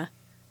Emma,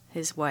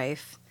 his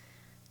wife.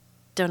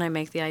 Don't I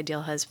make the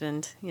ideal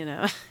husband, you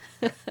know?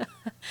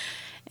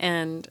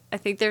 And I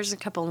think there's a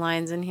couple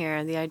lines in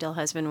here, the ideal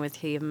husband with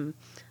him,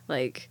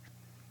 like,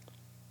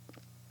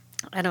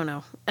 I don't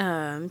know,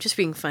 just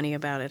being funny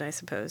about it, I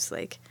suppose.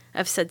 Like,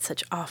 I've said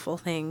such awful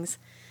things.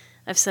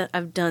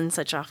 I've done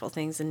such awful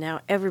things, and now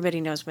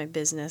everybody knows my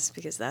business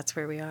because that's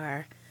where we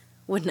are.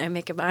 Wouldn't I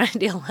make a my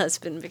ideal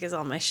husband because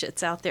all my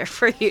shit's out there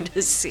for you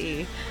to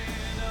see?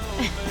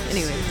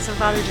 Anyway, so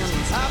Father John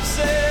Misty. I've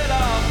said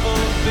awful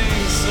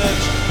things,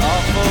 such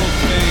awful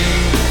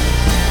things.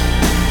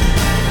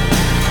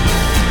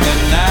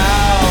 And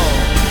now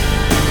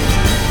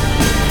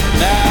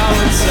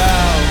it's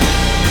out.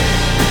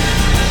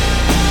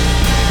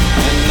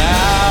 And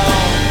now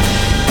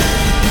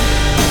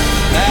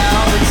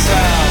it's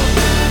out.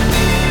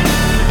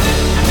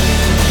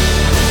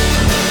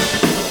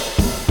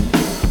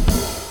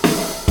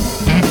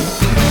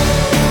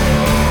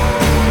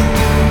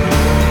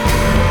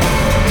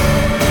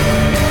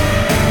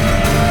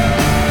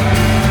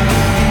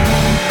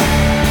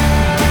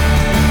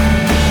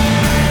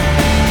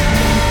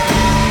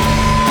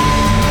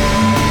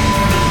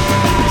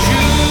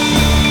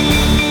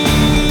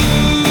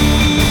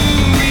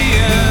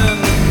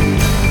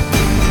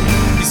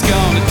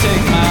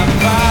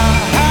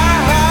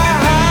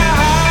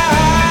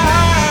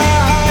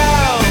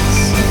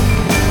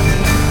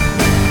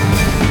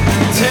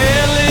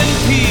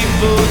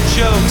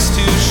 Jokes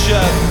to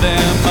shut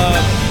them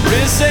up,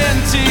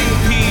 resenting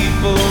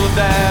people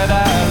that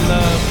I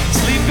love,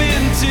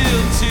 sleeping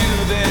till 2,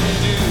 then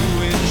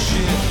doing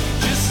shit,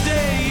 just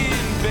stay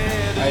in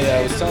bed.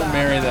 I was telling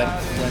Mary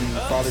that when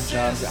Father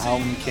John's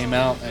album came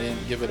out, I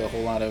didn't give it a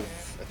whole lot of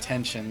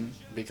attention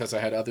because I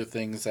had other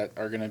things that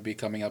are going to be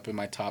coming up in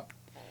my top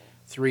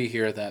 3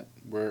 here that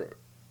were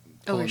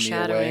pulling me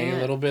away a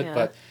little bit,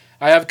 but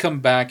I have come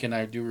back, and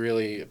I do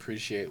really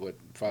appreciate what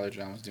Father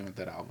John was doing with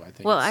that album. I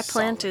think. Well, I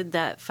planted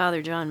that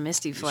Father John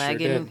Misty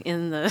flag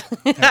in the.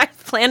 I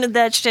planted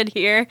that shit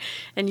here,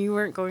 and you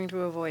weren't going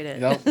to avoid it.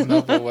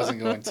 Nope, I wasn't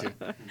going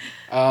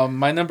to.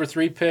 My number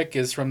 3 pick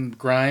is from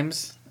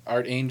Grimes,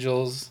 Art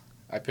Angels.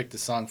 I picked the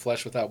song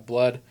 "Flesh Without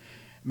Blood."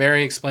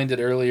 Mary explained it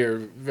earlier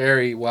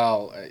very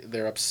well.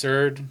 They're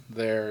absurd,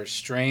 they're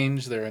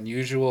strange, they're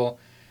unusual,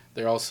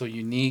 they're also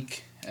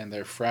unique, and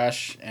they're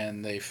fresh,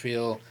 and they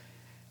feel.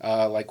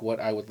 Like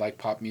what I would like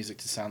pop music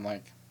to sound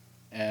like.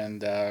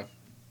 And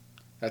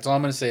that's all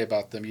I'm going to say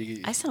about them.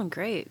 I sound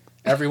great.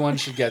 Everyone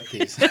should get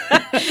these.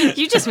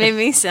 You just made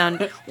me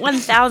sound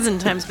 1,000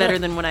 times better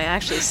than what I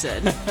actually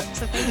said.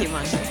 So thank you,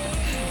 Monty.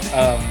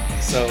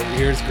 So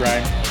here's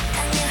Grind.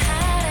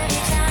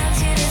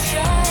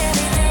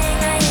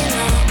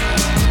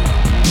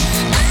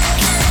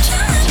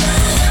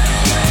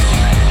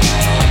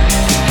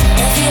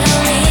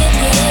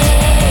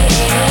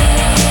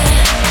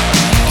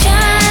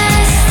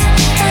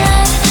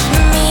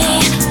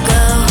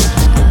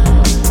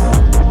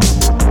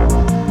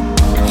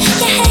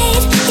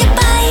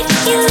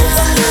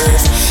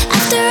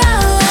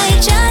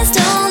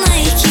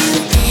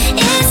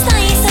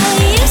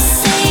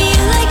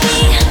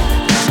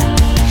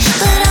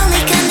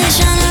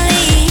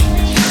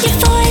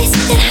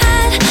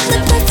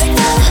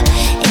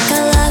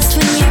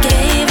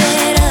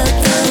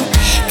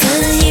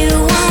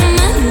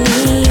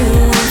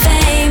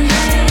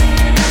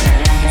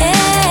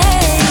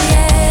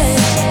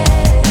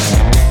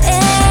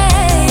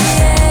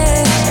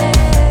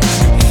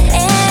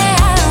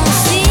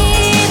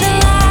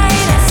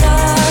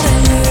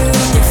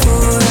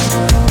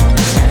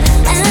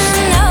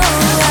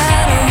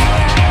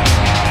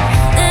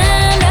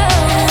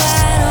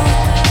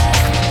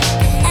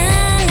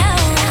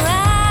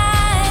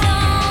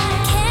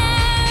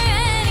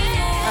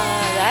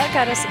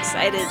 that got us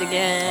excited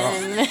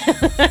again.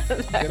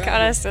 That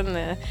got us in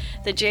the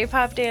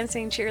J-pop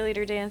dancing,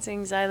 cheerleader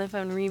dancing,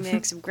 xylophone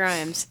remix of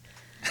Grimes.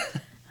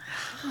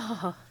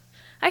 Oh,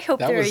 I hope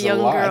there are young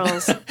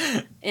girls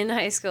in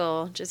high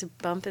school just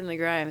bumping the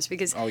Grimes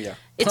because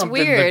it's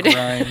weird.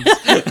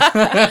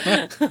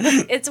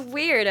 It's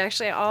weird,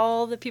 actually.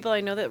 All the people I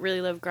know that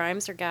really love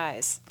Grimes are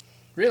guys.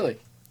 Really?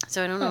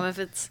 So I don't know if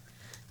it's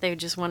they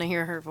just want to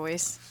hear her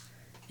voice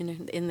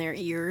in their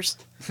ears.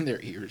 In their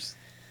ears.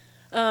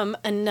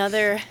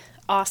 Another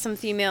awesome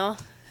female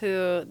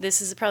who, this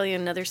is probably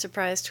another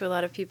surprise to a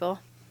lot of people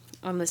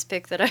on this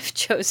pick that I've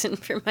chosen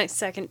for my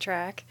second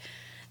track.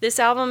 This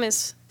album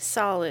is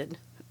solid.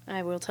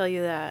 I will tell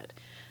you that.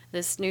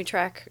 This new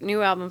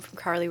album from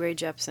Carly Rae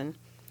Jepsen,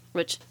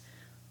 which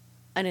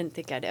I didn't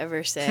think I'd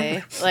ever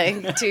say.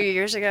 Like 2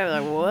 years ago, I was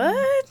like,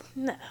 what?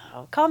 No.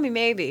 Call Me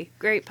Maybe.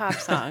 Great pop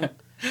song.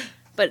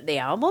 But the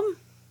album?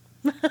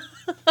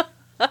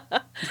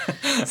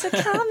 So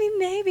Call Me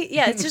Maybe.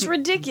 Yeah, it's just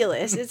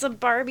ridiculous. It's a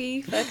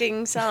Barbie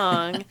fucking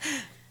song.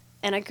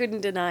 And I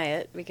couldn't deny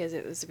it because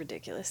it was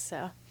ridiculous,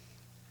 so.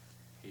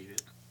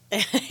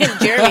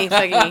 Jeremy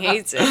fucking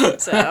hates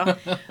it. So,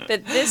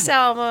 but this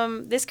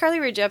album, this Carly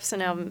Rae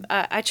Jepsen album,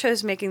 I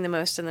chose Making the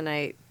Most of the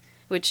Night,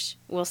 which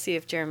we'll see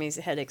if Jeremy's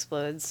head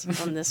explodes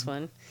on this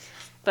one.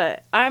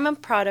 But I'm a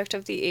product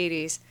of the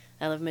 80s.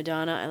 I love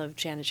Madonna, I love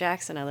Janet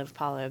Jackson, I love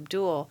Paula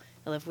Abdul,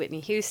 I love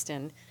Whitney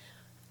Houston.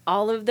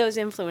 All of those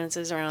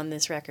influences are on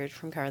this record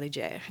from Carly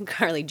Rae.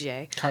 Carly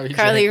J.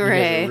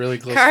 Really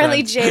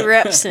Carly J.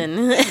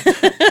 Repson.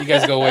 You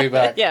guys go way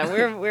back. Yeah,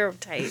 we're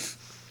tight.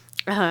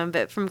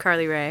 But from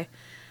Carly Rae.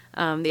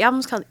 The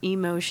album's called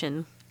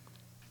Emotion,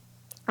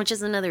 which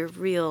is another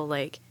real,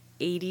 like,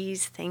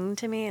 80s thing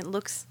to me. It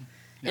looks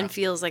and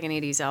feels like an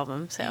 80s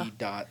album. So.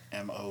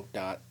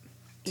 E.M.O.T.I.O.N.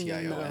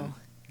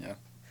 Yeah.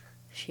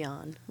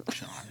 Sean.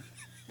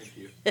 Thank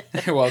you.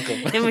 You're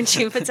welcome. And when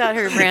she puts out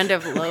her brand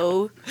of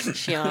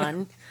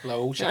lotion,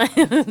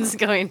 it's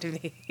going to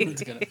be.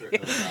 It's gonna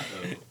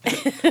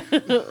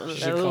you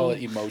should call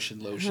it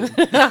emotion lotion.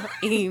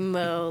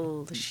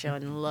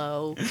 Emotion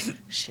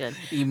lotion.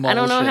 I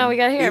don't know how we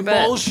got here,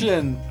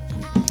 emotion.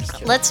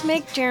 But let's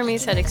make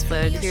Jeremy's head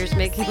explode. Here's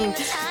Making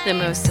the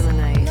Most of the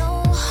Night.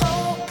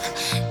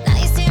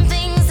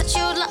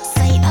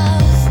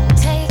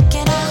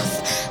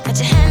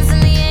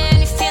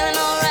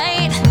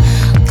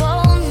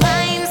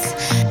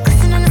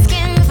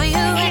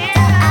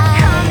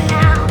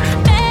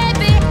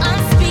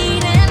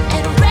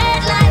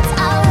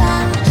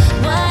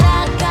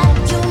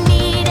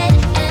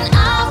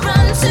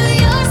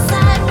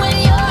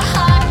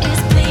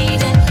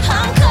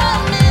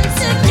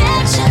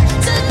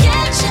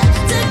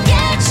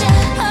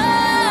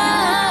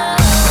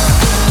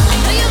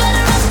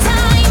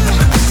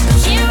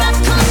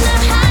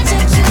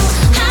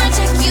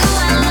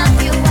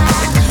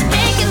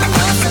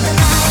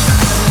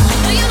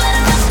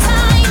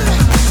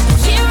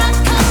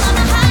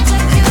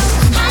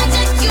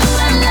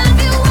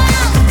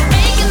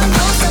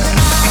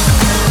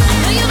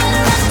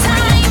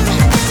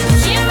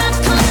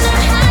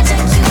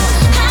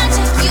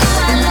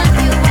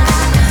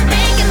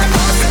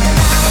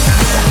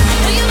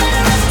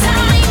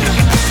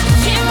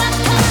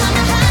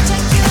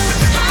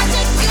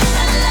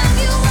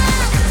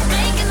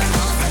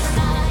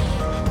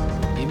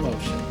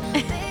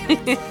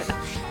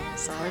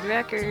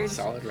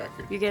 Solid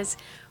record. You guys,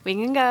 we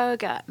can go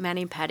got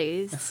mani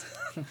pedis.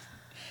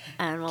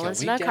 And we'll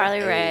listen to Carly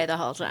Rae the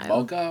whole time.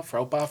 Mocha,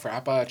 fropa,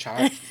 frappa,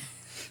 chop.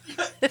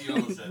 You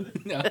almost said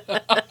it.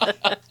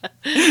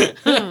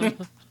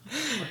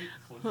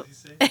 What did you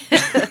say?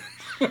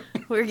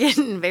 We're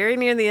getting very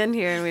near the end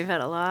here, and we've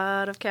had a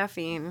lot of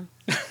caffeine.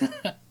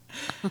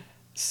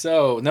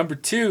 So, number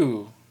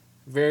 2.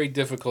 Very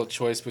difficult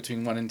choice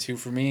between 1 and 2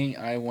 for me.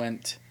 I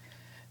went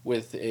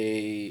with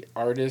a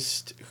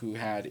artist who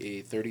had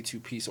a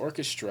 32-piece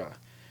orchestra,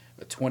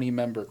 a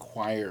 20-member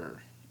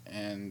choir,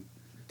 and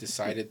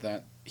decided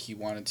that he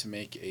wanted to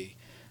make a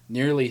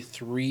nearly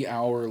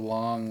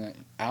 3-hour-long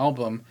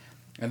album,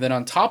 and then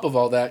on top of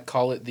all that,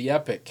 call it The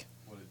Epic.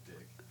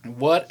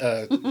 What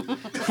a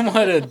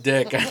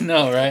dick, I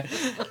know, right?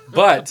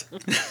 But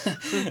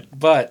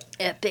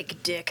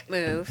epic dick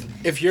move.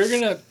 If you're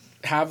gonna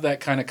have that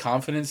kind of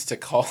confidence to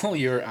call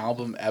your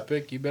album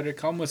epic, you better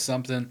come with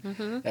something.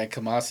 And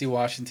Kamasi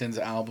Washington's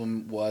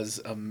album was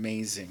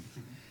amazing.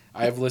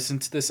 I've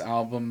listened to this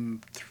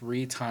album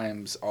 3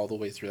 times all the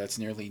way through. That's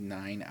nearly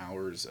 9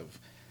 hours of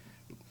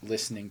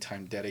listening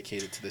time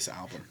dedicated to this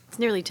album. It's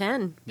nearly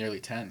 10.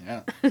 Nearly 10,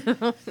 yeah.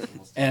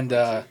 And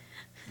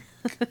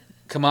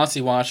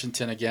Kamasi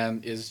Washington,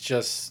 again, is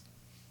just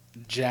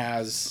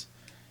jazz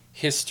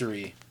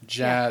history,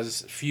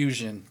 jazz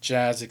fusion,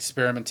 jazz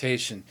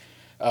experimentation,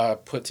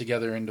 put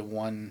together into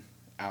one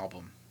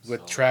album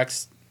with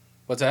tracks.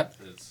 What's that?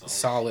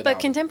 Solid. But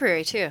album.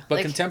 Contemporary too. But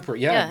like,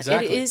 contemporary, yeah,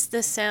 exactly. It is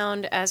the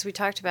sound, as we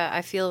talked about.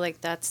 I feel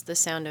like that's the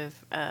sound of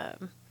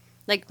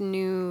like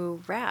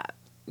new rap.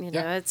 You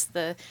know, it's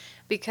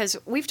because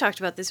we've talked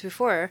about this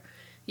before.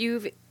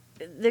 You've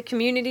the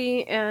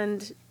community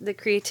and the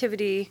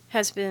creativity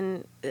has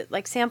been,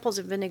 like, samples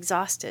have been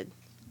exhausted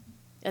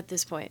at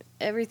this point.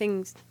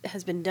 Everything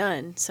has been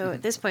done. So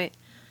at this point,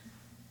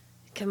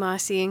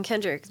 Kamasi and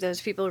Kendrick,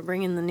 those people are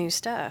bringing the new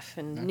stuff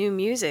and new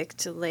music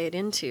to lay it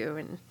into,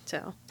 and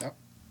so. Yep.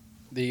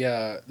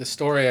 The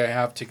story I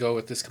have to go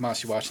with this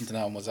Kamasi Washington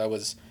album was I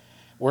was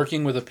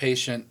working with a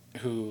patient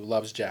who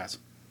loves jazz,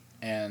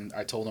 and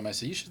I told him, I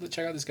said, you should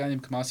check out this guy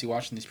named Kamasi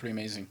Washington. He's pretty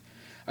amazing.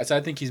 I said,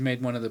 I think he's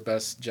made one of the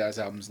best jazz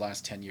albums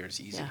last 10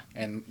 years, easy. Yeah.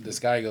 And this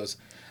guy goes,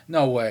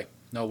 no way.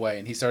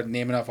 And he started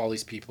naming off all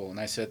these people, and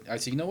I said,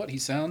 you know what? He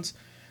sounds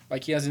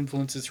like he has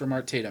influences from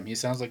Art Tatum. He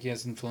sounds like he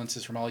has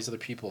influences from all these other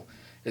people.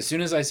 As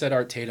soon as I said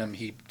Art Tatum,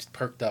 he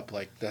perked up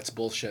like, that's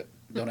bullshit.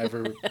 Don't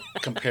ever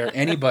compare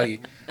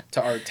anybody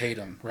to Art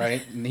Tatum,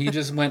 right? And he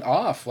just went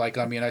off like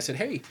on me, and I said,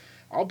 hey,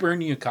 I'll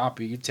burn you a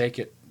copy. You take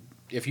it.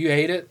 If you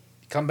hate it,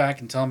 come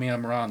back and tell me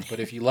I'm wrong. But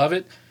if you love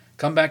it,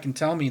 come back and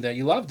tell me that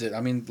you loved it. I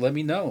mean, let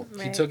me know.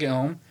 Right. He took it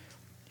home.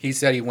 He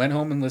said he went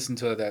home and listened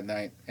to it that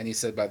night, and he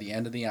said by the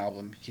end of the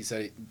album, he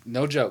said,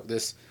 no joke,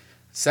 this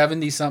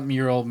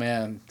 70-something-year-old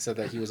man said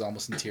that he was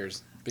almost in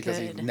tears because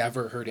he'd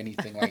never heard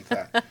anything like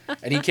that.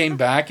 And he came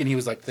back, and he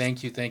was like,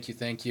 thank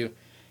you.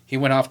 He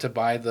went off to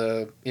buy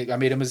I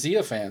made him a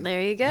Zia fan. There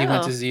you go. He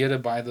went to Zia to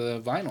buy the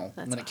vinyl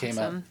when it came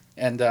out.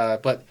 And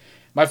but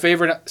my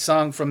favorite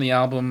song from the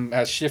album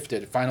has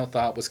shifted. Final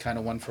Thought was kind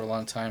of one for a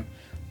long time.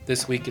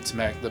 This week it's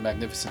The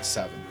Magnificent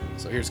Seven.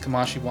 So here's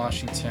Kamasi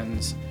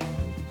Washington's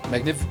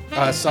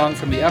song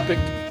from the epic,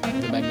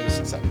 The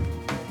Magnificent Seven.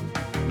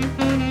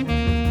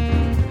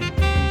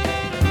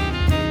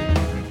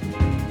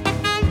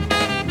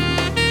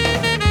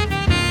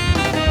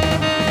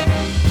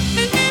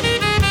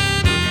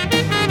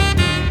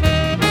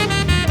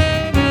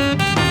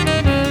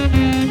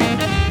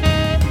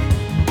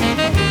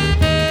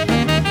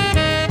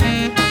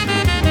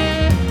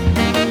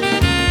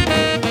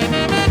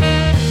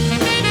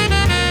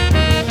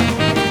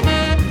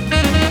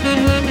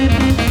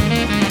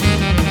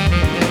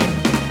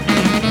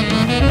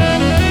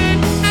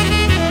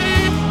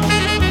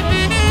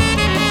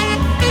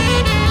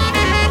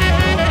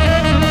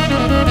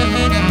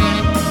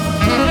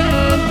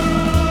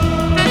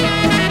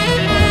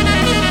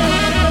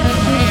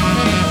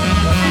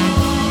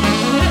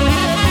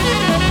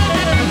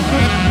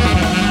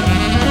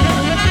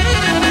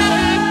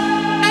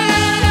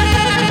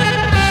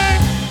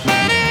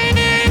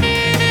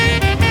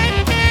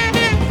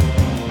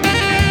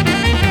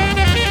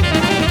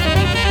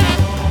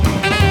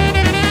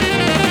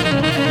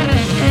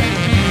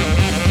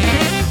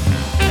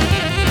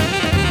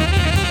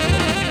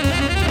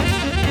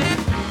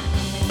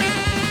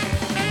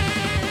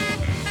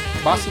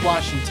 Kamasi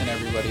Washington,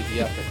 everybody,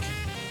 the epic.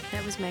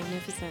 That was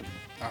magnificent.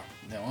 Oh,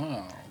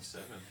 no.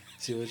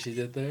 See what she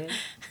did there?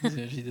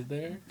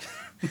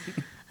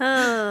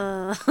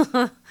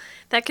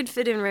 That could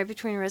fit in right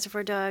between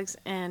Reservoir Dogs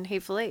and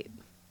Hateful Eight.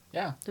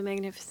 Yeah. The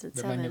Magnificent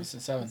Seven. The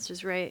Magnificent Seven. It's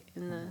just right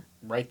in the...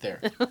 Right there.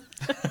 I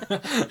don't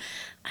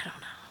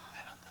know.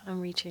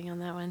 I'm reaching on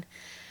that one.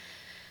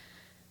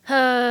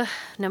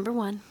 Number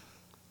one.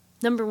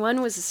 Number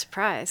one was a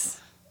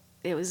surprise.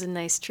 It was a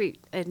nice treat.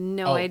 I had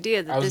no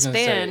idea that this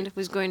band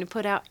was going to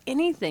put out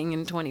anything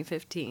in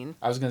 2015.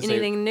 I was going to say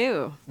anything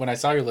new. When I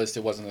saw your list,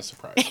 it wasn't a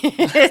surprise.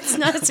 It's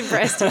not a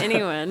surprise to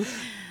anyone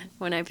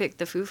when I picked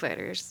the Foo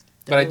Fighters.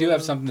 But I do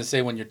have something to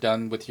say when you're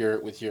done with your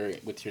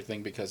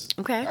thing because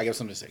I got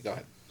something to say. Go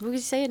ahead. We can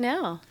say it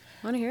now.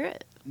 I want to hear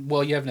it.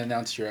 Well, you haven't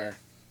announced your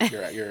my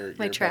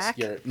track.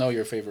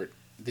 Your favorite.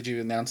 Did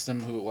you announce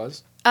them who it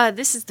was?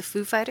 This is the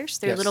Foo Fighters.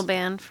 They're a little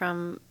band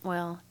from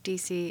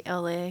DC,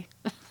 LA.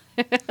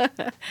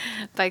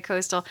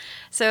 Bi-coastal.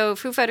 So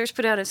Foo Fighters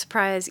put out a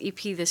surprise EP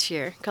this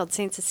year called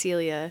Saint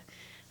Cecilia,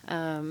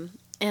 and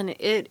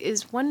it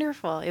is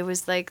wonderful. It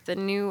was like the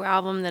new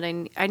album that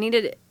I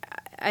needed.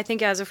 I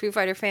think as a Foo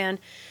Fighter fan,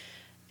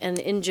 and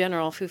in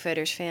general Foo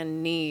Fighters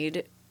fan,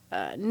 need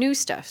new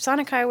stuff.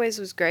 Sonic Highways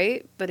was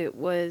great, but it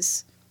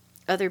was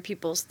other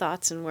people's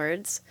thoughts and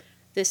words.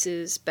 This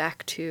is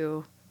back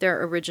to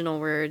their original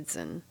words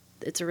and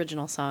its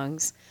original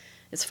songs.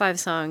 It's 5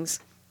 songs.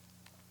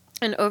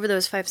 And over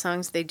those 5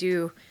 songs, they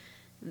do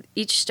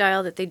each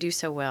style that they do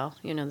so well.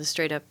 You know, the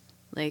straight up,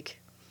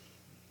 like,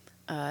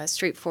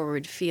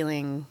 straightforward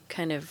feeling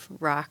kind of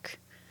rock.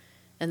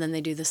 And then they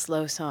do the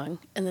slow song.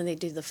 And then they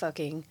do the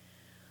fucking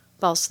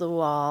balls to the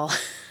wall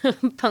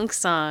punk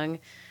song.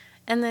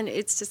 And then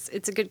it's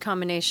a good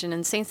combination.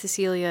 And Saint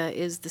Cecilia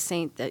is the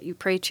saint that you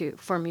pray to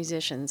for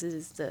musicians. It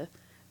is the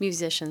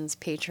musician's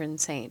patron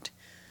saint.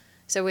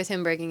 So with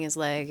him breaking his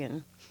leg,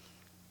 and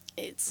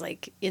it's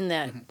like in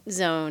that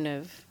zone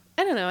of...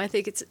 I don't know. I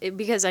think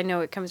because I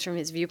know it comes from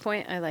his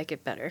viewpoint. I like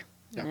it better,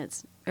 and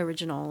it's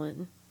original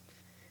and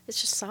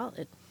it's just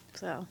solid.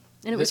 So,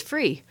 and it was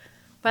free,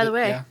 by the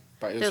way. Yeah,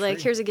 they're like,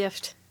 here's a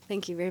gift.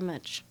 Thank you very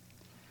much.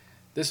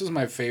 This was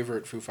my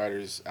favorite Foo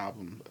Fighters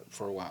album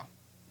for a while,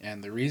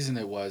 and the reason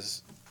it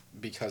was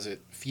because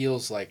it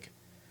feels like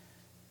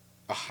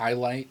a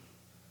highlight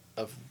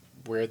of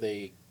where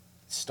they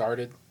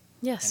started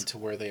Yes. And to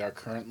where they are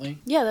currently.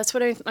 Yeah, that's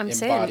what I'm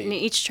saying. In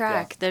each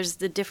track, yeah. There's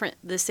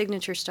the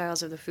signature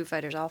styles of the Foo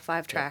Fighters. All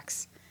 5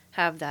 tracks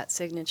have that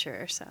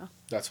signature. So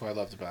that's what I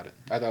loved about it.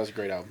 I thought it was a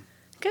great album.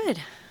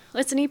 Good.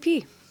 It's an EP.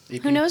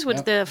 Who knows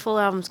what the full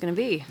album's going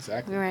to be?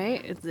 Exactly.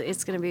 Right?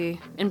 It's going to be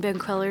in big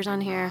colors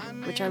on here,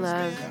 which I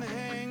love.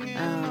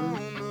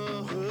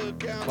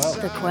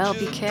 The Quell,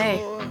 BK.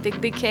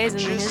 Big K's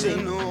in the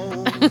hizzy.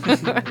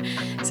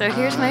 So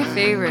here's my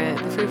favorite,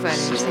 the Foo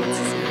Fighters.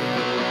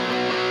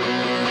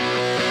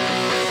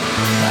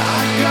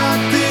 I got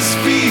this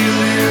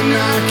feeling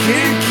I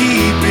can't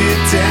keep it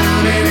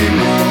down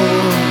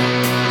anymore.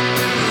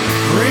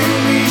 Bring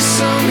me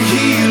some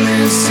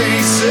healing,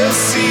 Saint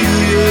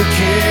Cecilia,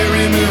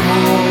 carry me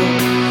home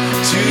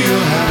to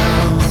your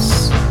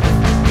house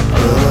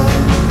of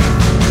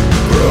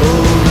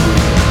broken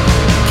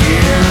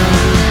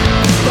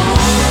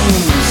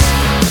bones.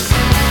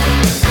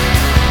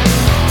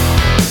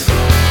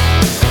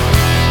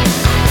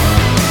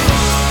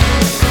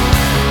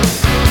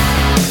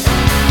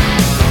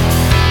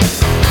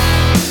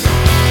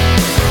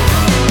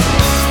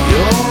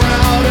 You're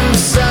out of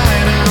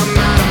sight, I'm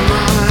out of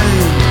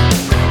mind.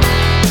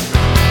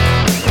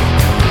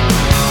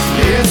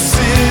 Let's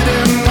sit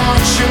and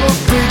watch your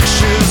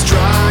pictures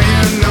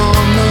drying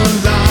on the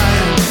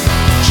line.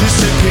 Just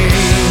a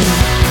game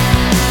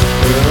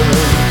of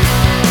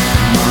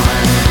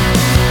mine.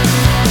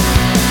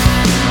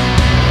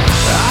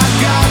 I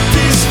got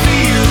this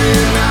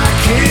feeling I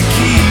can't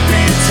keep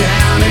it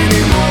down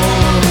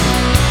anymore.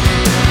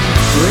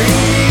 Bring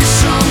me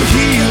some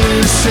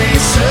healing,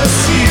 Saint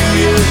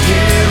Cecilia,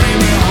 carry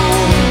me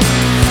home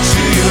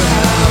to your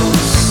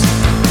house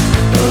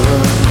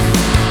of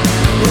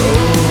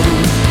broken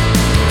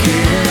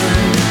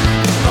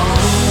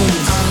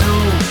bones. I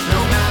know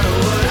no matter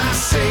what I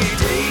say,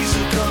 days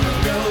are gonna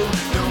go.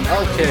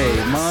 Okay,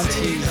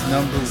 Monty's #1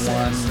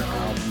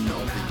 album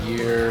of the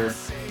year.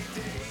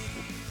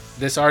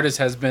 This artist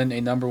has been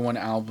a #1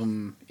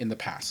 album in the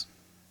past.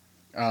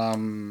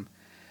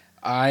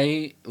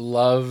 I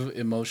love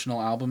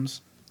emotional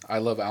albums. I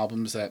love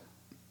albums that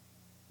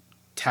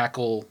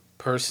tackle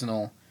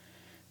personal,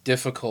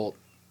 difficult,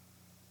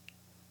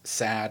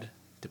 sad,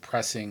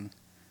 depressing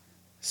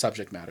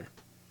subject matter.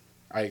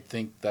 I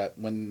think that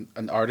when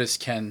an artist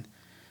can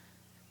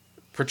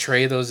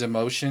portray those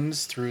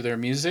emotions through their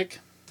music,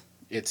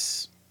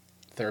 it's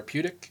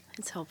therapeutic.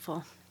 It's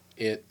helpful.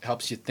 It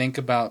helps you think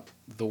about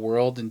the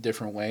world in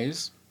different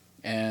ways.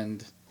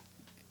 And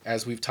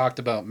as we've talked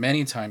about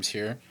many times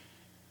here,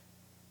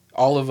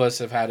 all of us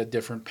have had a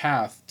different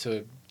path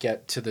to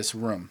get to this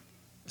room.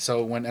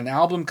 So when an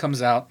album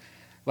comes out,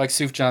 like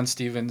Sufjan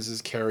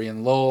Stevens' Carrie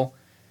and Lowell,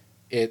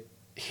 it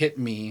hit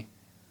me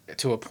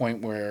to a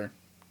point where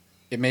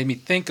it made me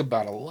think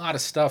about a lot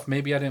of stuff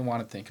maybe I didn't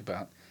want to think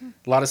about.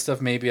 A lot of stuff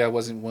maybe I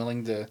wasn't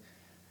willing to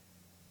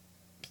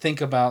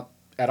think about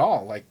at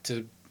all.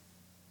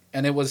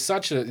 And it was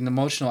such an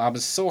emotional album.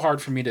 It's so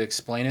hard for me to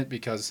explain it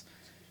because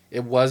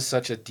it was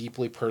such a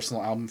deeply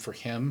personal album for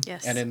him.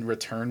 Yes. And in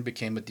return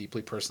became a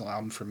deeply personal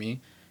album for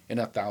me in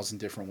 1,000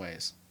 different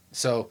ways.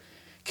 So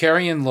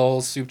Carrie and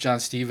Lowell's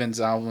Sufjan Stevens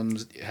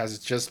albums has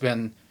just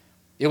been,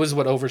 it was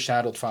what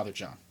overshadowed Father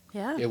John.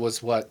 Yeah. It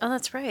was what... Oh,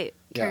 that's right.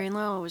 Yeah. Carrie and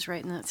Lowell was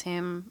writing that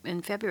same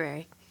in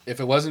February. If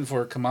it wasn't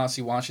for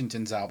Kamasi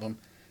Washington's album,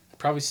 I'd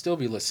probably still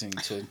be listening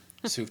to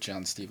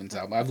Sufjan Stevens'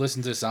 album. I've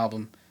listened to this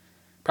album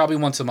probably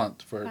once a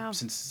month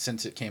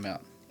since it came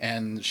out.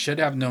 And Should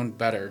Have Known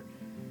Better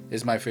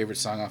is my favorite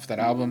song off that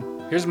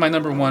album. Here's my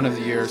 #1 of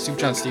the year.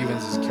 Sufjan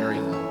Stevens is Carrie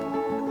and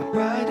Lowell.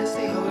 Bright as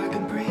the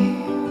organ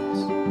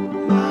breeze,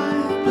 my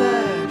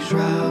black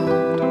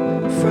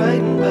shroud,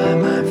 frightened by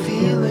my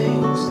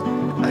feelings,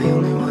 I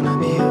only wanna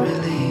be a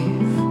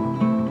relief.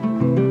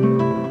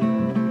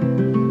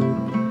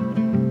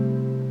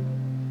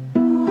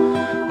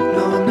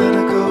 No, I'm not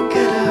a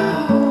go-getter,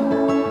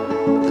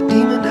 the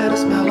demon had a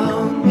spell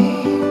on me.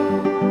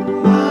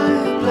 My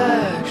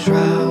black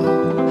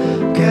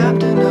shroud,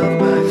 captain of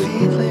my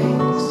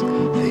feelings,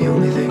 the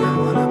only thing I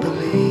wanna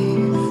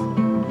believe.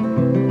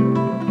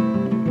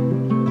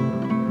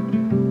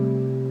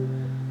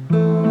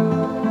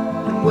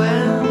 And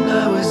when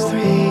I was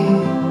 3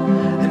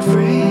 and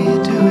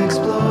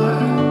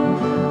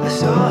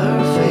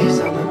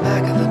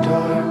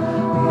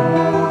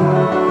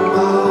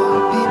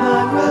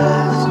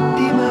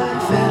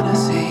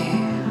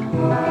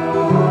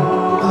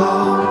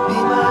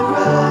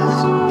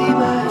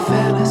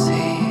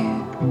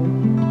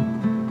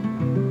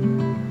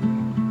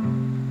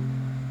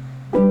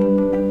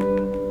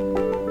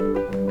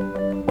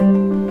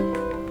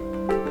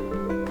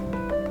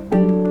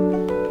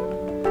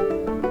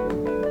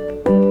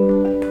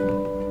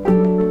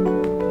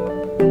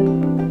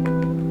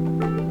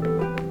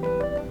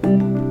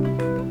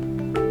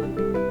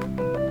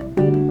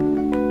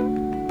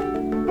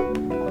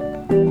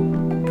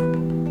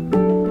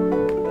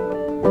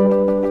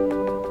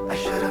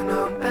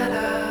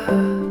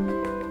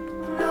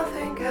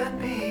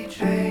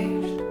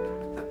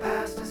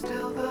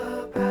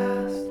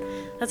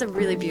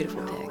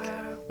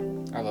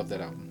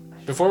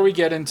before we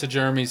get into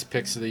Jeremy's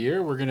picks of the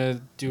year, we're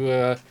gonna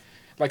do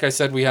like I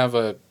said, we have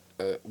a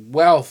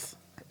wealth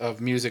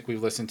of music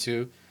we've listened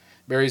to.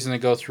 Mary's gonna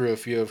go through a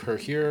few of her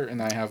here, and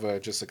I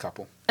have just a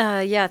couple.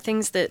 Yeah,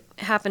 things that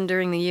happened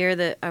during the year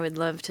that I would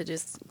love to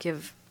just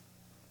give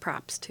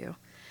props to.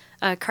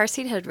 Car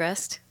Seat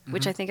Headrest,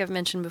 which I think I've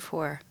mentioned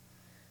before.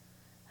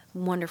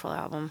 Wonderful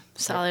album.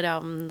 Solid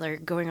album. They're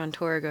going on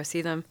tour. Go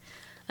see them.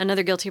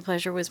 Another guilty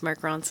pleasure was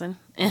Mark Ronson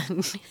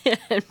and,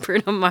 and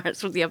Bruno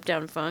Mars with the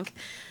Uptown Funk.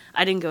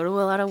 I didn't go to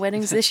a lot of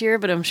weddings this year,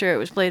 but I'm sure it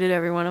was played at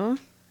every one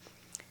of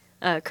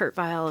them. Kurt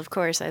Vile, of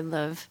course. I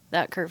love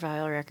that Kurt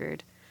Vile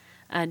record.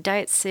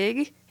 Diet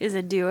Sig is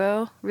a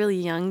duo, really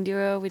young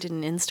duo. We did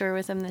an in-store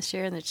with them this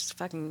year, and they're just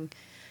fucking...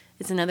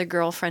 It's another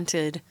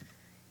girl-fronted,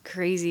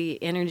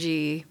 crazy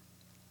energy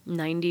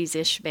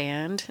 90s-ish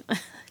band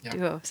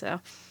duo, so...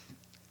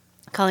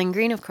 Colleen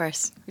Green, of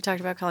course. We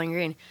talked about Colleen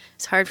Green.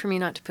 It's hard for me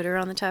not to put her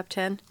on the top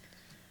 10,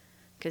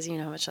 because you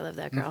know how much I love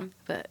that girl,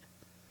 but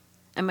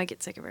I might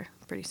get sick of her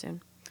pretty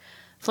soon.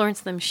 Florence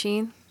and the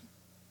Machine.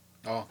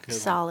 Oh, good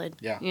solid. One.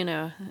 Yeah. You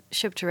know,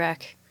 Ship to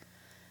Wreck,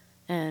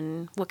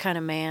 and What Kind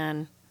of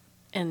Man,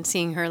 and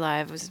seeing her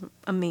live was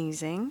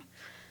amazing.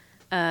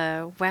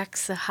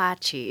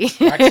 Waxahachie.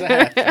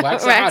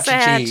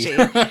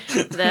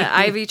 Waxahachie. The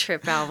Ivy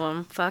Trip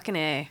album. Fucking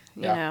A.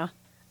 You know,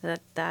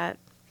 that.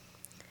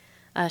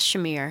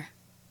 Shamir.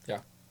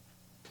 Yeah.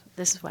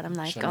 This is what I'm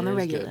like Shamir on the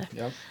regular.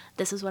 Yep.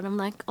 This is what I'm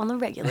like on the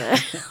regular.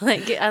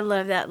 Like, I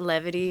love that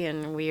levity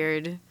and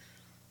weird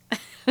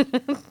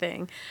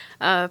thing.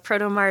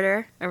 Proto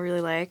Martyr, I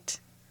really liked.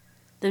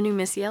 The new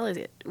Missy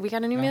Elliott. We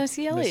got a new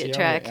Missy Elliott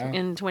track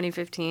in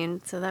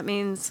 2015, so that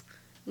means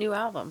new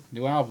album.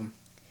 New album.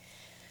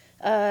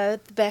 The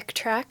Beck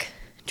track,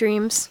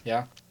 Dreams.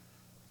 Yeah.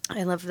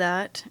 I love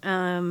that.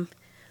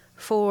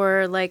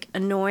 For like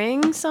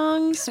annoying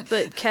songs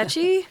but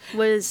catchy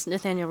was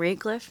Nathaniel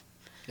Ratcliffe.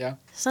 Yeah.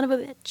 Son of a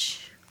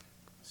bitch.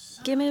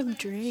 Give me a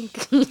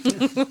drink.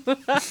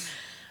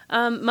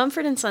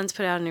 Mumford & Sons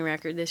put out a new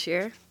record this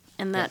year,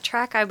 and that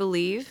track, I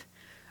believe,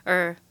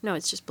 or no,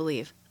 it's just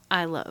Believe,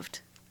 I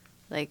loved.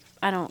 Like,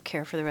 I don't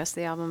care for the rest of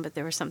the album, but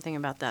there was something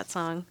about that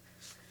song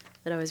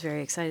that I was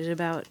very excited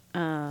about.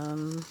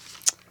 Can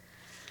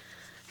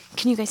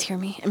you guys hear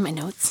me in my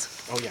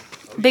notes? Oh, yeah.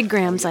 Big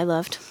Grams, I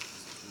loved.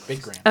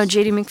 Big Grams. Oh,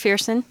 J.D.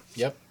 McPherson.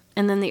 Yep.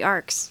 And then the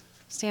Arcs.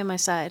 Stay on My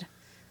Side.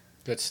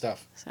 Good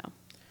stuff. So,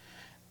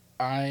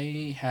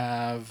 I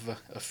have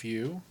a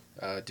few.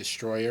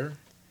 Destroyer.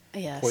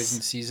 Yes.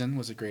 Poison Season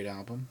was a great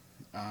album.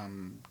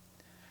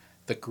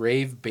 The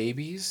Grave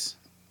Babies.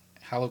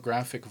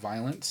 Holographic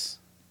Violence.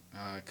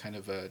 Kind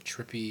of a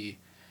trippy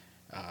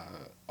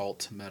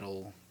alt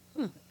metal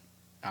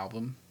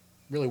album.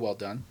 Really well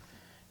done.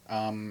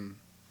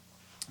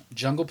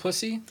 Jungle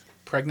Pussy.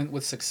 Pregnant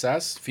with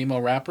Success.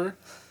 Female rapper.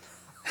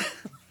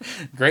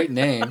 Great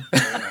name.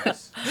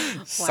 Nice.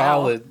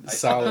 Solid. I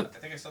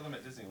think I saw them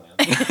at Disneyland.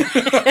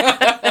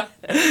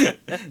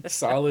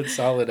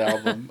 solid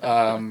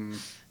album.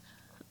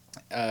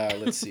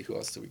 Let's see, who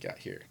else do we got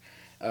here?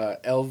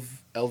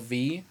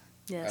 LV.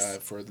 Yes.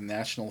 For the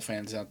national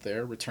fans out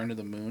there, Return to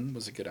the Moon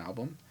was a good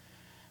album.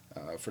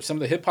 For some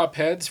of the hip hop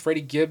heads,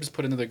 Freddie Gibbs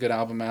put another good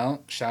album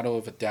out. Shadow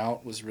of a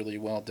Doubt was really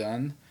well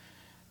done.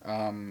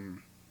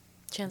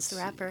 Chance the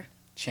Rapper.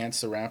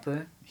 Chance the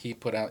Rapper. He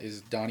put out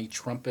his Donnie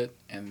Trumpet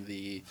and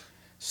the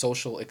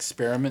Social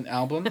Experiment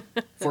album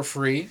for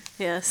free.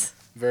 Yes.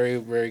 Very,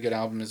 very good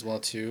album as well,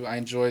 too. I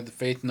enjoyed the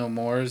Faith No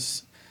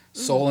More's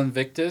Soul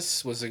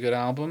Invictus was a good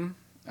album.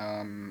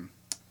 Who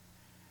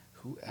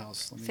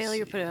else?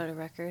 Failure put out a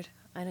record.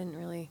 I didn't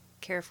really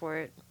care for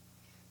it,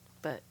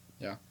 but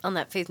yeah, on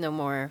that Faith No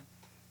More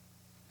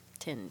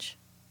tinge.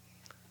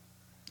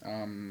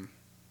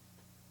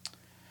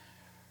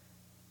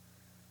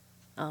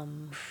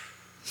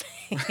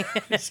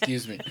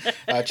 Excuse me.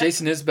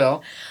 Jason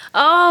Isbell.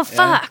 Oh,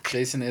 fuck. Yeah,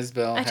 Jason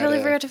Isbell. I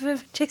totally forgot to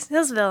put Jason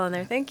Isbell on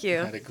there. Thank you.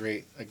 Had a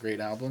great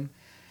album.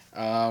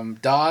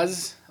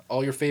 Dawes,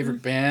 all your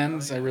favorite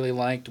bands I really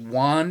liked.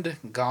 Wand,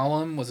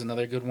 Gollum was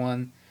another good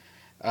one.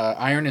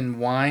 Iron and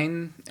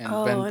Wine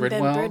and Ben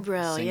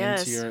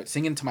Bridwell.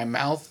 Singing to My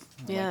Mouth.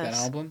 I like that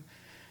album.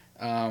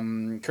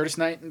 Curtis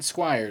Knight and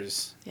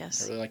Squires.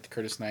 Yes. I really like the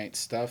Curtis Knight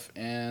stuff.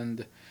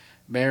 And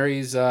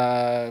Mary's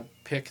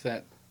pick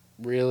that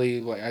really,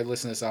 I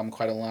listen to this album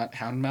quite a lot.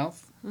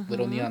 Houndmouth,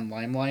 Little Neon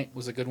Limelight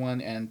was a good one.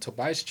 And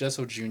Tobias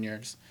Jesso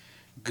Jr.'s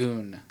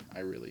Goon I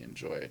really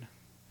enjoyed.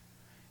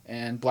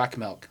 And Black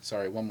Milk.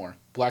 Sorry, one more.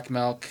 Black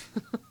Milk,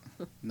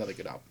 another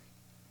good album.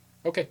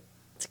 Okay.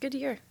 It's a good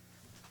year.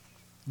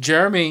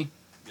 Jeremy.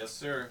 Yes,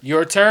 sir.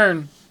 Your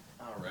turn.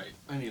 All right.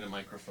 I need a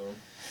microphone.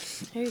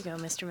 Here you go,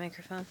 Mr.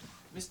 Microphone.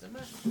 Mr.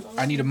 Microphone.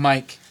 I need a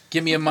mic.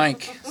 Give me a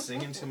mic.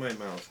 Sing into my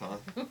mouth, huh?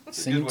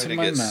 Sing into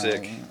my mouth.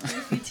 Sick.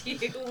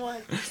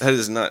 That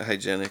is not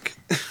hygienic.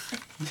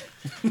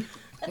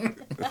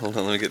 Hold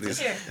on, let me get these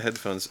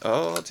headphones.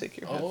 Oh, I'll take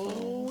your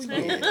headphones.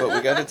 Yeah. But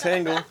we got a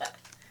tangle.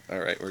 All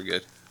right, we're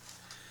good.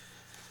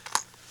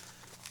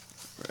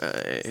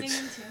 Right.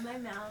 Sing into my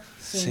mouth.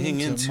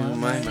 Sing into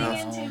my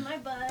mouth. Sing into my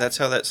butt. That's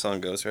how that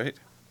song goes, right?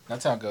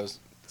 That's how it goes.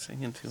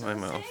 Singing to my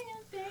mouth.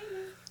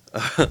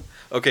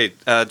 Okay,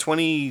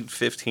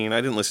 2015.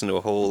 I didn't listen to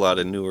a whole lot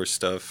of newer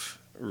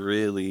stuff,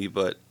 really,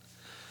 but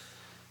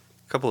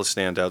a couple of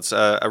standouts.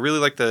 I really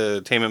like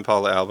the Tame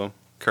Impala album,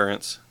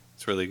 Currents.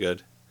 It's really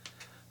good.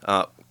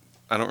 I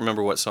don't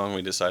remember what song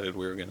we decided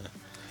we were gonna.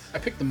 I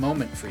picked The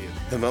Moment for you.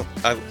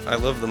 I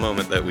love the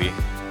moment that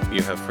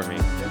you have for me.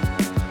 Yeah.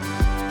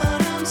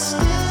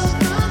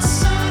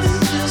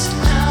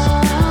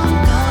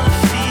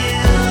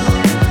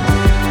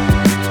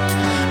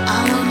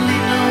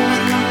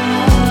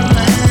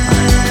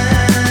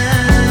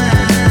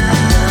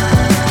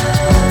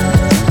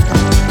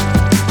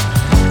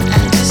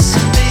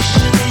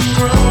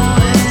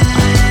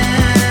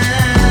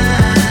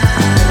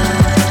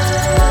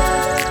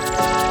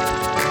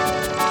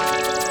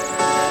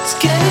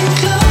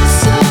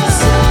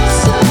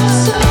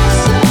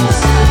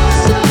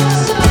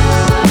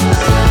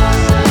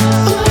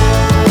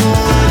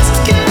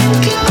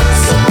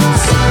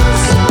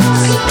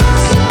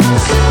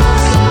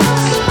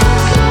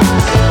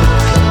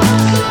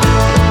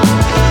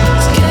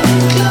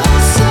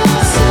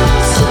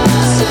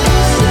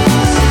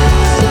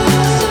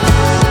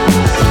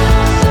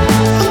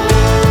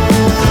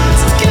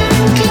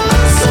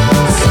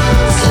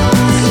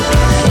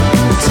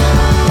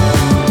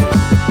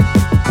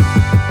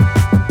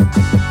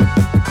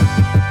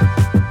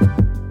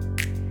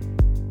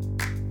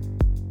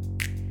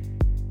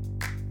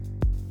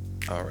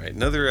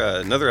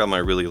 Another album I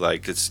really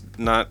liked. It's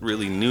not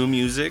really new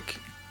music,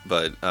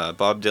 but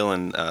Bob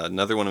Dylan,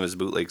 another one of his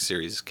bootleg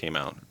series came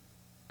out,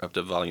 up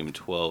to volume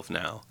 12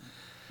 now.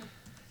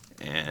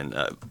 And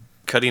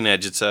Cutting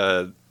Edge, it's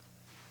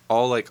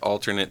all like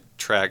alternate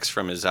tracks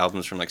from his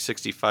albums from like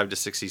 65 to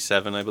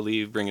 67, I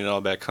believe, Bringing It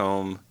All Back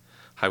Home,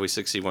 Highway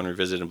 61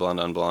 Revisited, and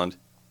Blonde on Blonde.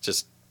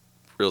 Just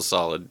real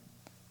solid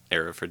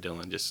era for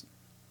Dylan. Just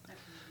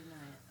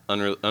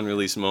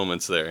unreleased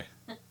moments there.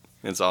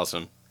 It's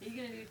awesome. Are you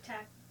going to do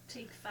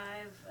take 5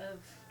 of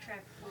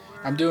track 4?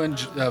 I'm doing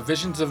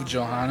Visions of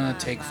Johanna,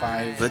 take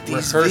 5. But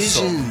these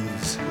rehearsal.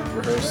 visions.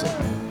 Rehearsal.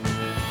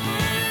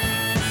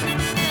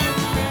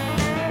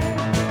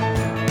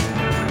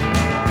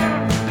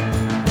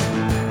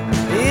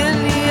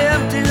 In the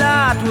empty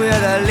lot where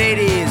the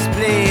ladies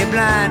play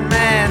blind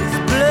man's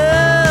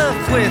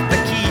bluff with the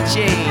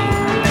keychain.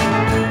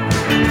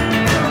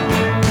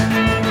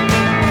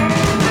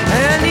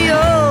 And the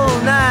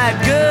all-night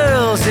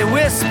girls, they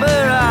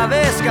whisper of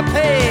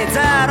escapades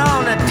out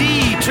on a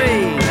D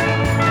train.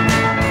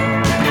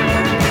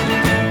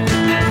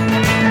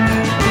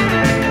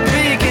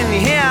 We can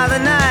hear the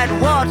night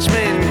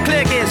watchman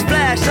click his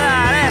flashlight,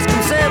 ask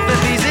himself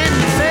if he's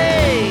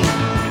insane.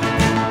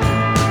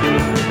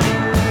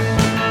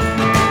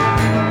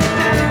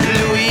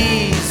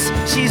 Louise,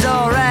 she's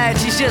alright,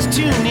 she's just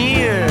too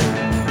near.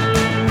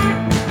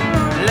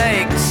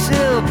 Like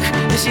silk,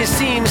 she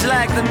seems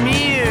like the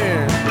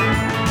mirror,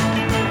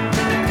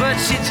 but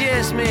she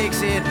just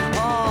makes it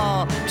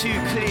all too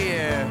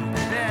clear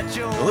that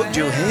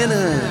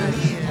Johanna.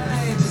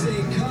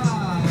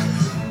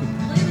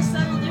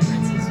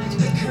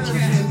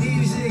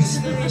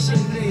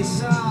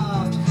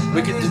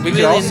 We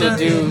could also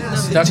do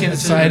Stuck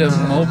Inside of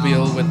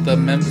Mobile with the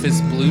Memphis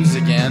Blues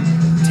again.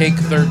 Take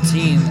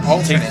 13.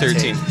 Alternate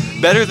Take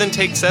 13. Better than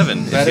Take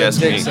 7. Better than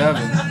Take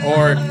 7.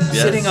 Or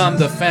Sitting on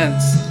the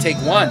Fence. Take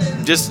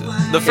 1. Just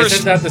the first.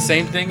 Isn't that the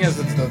same thing as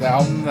the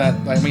album that?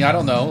 I mean, I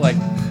don't know. Like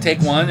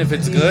Take 1 if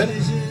it's good.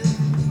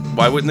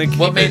 Why wouldn't they keep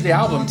What made the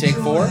album? Take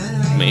 4?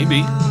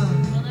 Maybe.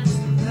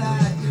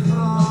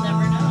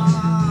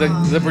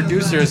 The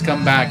producer has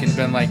come back and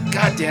been like,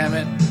 God damn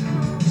it.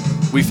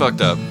 We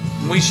fucked up.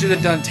 We should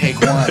have done Take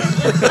 1.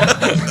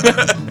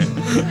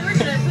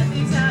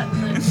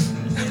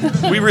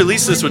 We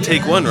released this with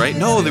Take 1, right?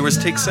 No, there was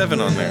Take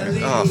 7 on there.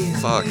 Oh,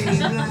 fuck.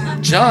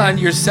 John,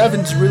 your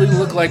 7s really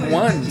look like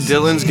 1s.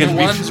 Dylan's gonna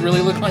your be 1s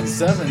really look like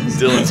 7s.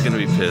 Dylan's gonna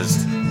be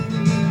pissed.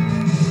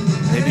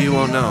 Maybe you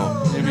won't know.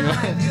 Maybe you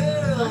won't.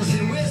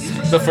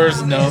 The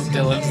first note,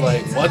 Dylan's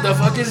like, what the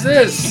fuck is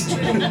this?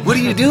 What are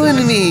you doing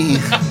to me?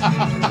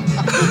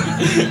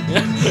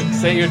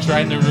 Say you're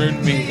trying to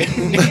ruin me.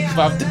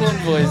 Bob Dylan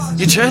voice.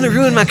 You're trying to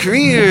ruin my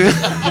career.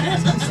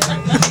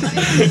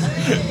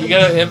 You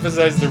gotta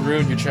emphasize the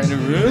ruin. You're trying to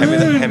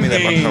ruin Hand me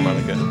that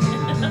harmonica.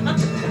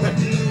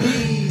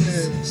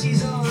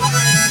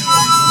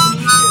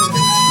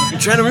 You're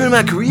trying to ruin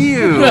my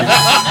career.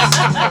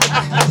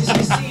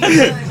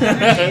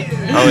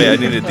 Oh yeah, I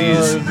needed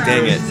these.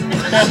 Dang it.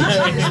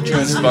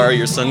 Trying to borrow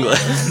your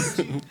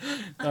sunglasses.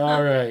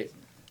 All right.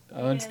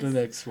 On to the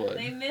next one.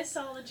 They miss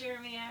all the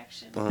Jeremy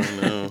action. Oh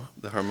no,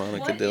 the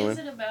harmonica Dylan. What is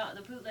it about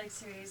the bootleg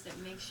series that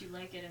makes you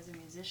like it as a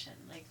musician?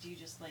 Like, do you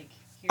just like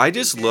hear I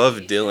just love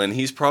Dylan.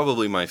 He's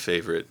probably my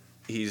favorite.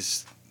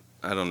 He's,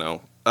 I don't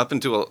know, up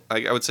until,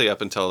 I would say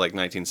up until like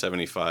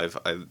 1975,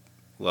 I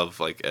love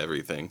like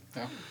everything.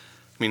 Yeah. I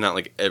mean, not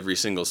like every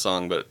single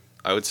song, but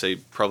I would say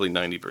probably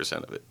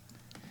 90% of it.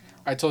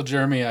 I told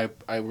Jeremy I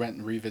went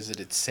and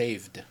revisited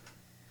Saved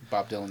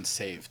Bob Dylan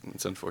saved.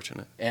 It's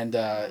unfortunate. And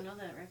a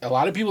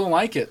lot of people don't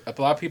like it. A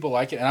lot of people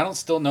like it, and I don't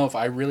still know if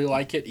I really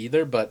like it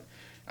either. But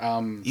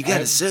you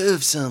gotta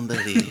serve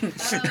somebody.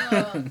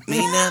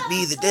 May not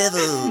be the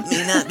devil,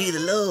 may not be the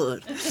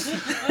Lord.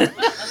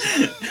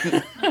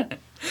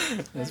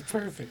 That's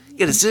perfect. You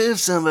gotta serve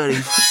somebody.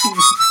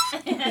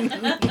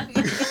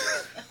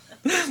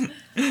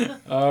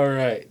 All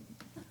right.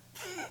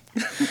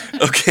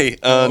 Okay.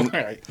 All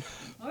right.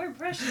 More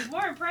impressions.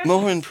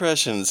 More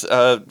impressions.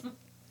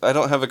 I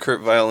don't have a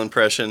Kurt Weill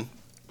impression.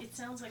 It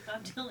sounds like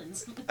Bob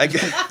Dylan's.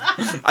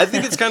 I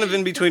think it's kind of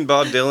in between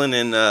Bob Dylan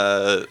and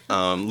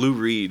Lou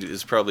Reed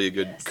is probably a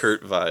good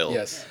Kurt Weill.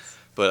 Yes.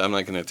 But I'm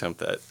not going to attempt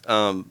that.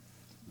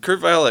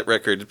 Kurt Weill at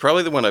record,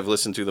 probably the one I've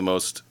listened to the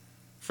most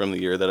from the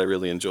year that I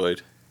really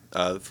enjoyed.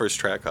 The first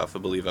track off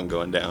of Believe I'm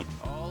Going Down.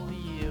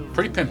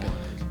 Pretty pimpin'.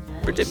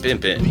 Pretty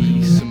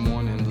pimpin'.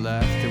 Someone in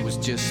life that was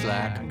just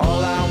like,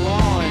 all I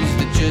want is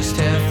to just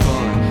have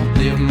fun.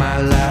 Live my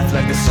life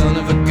like the son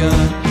of a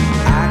gun.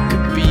 I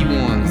could be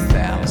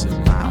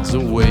 1,000 miles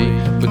away,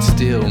 but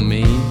still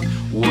mean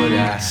what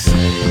I say.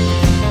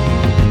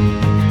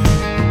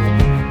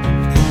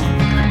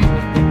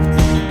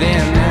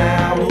 Then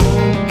I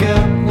woke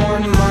up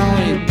one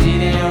morning,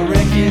 didn't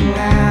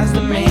recognize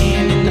the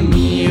man in the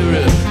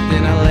mirror.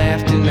 Then I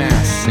laughed and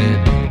I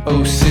said,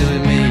 oh silly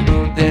me,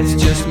 that's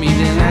just me.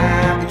 Then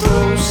I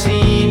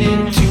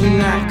proceeded to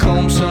not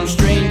comb some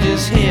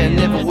stranger's hair,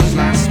 never was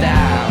my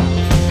style.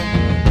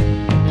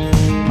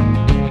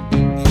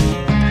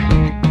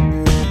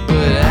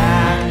 But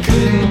I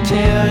couldn't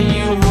tell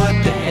you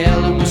what the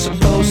hell it was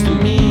supposed to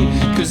mean,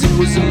 'cause it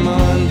was a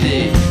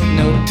Monday,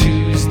 no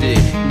Tuesday,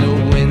 no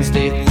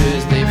Wednesday,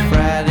 Thursday,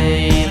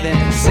 Friday.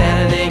 Then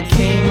Saturday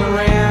came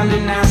around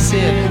and I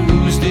said,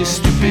 who's this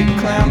stupid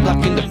clown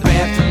blocking the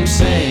bathroom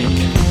sink?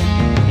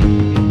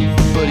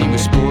 But he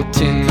was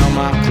sporting all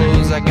my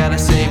clothes, I gotta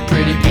say,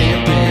 pretty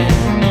pimpin'.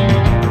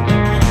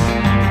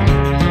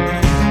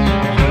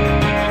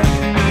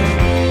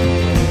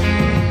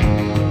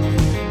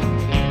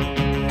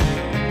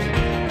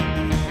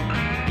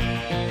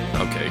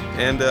 Okay,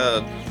 and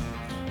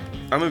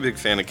I'm a big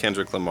fan of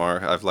Kendrick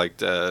Lamar. I've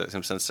liked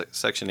him since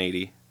Section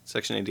 80.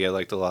 Section 80 I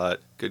liked a lot.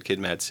 Good Kid,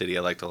 Mad City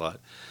I liked a lot.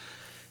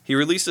 He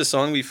released a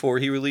song before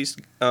he released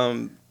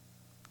To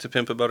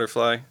Pimp a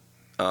Butterfly.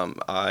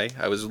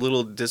 I was a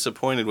little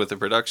disappointed with the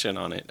production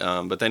on it,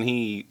 but then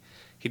he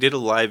did a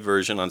live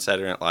version on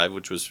Saturday Night Live,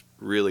 which was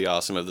really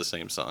awesome, of the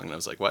same song. And I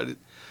was like, why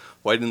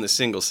didn't the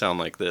single sound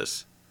like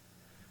this?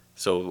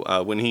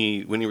 So when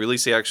he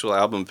released the actual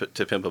album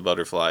To Pimp a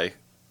Butterfly,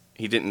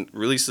 he didn't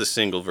release the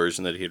single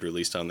version that he had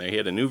released on there. He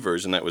had a new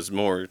version that was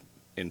more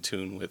in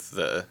tune with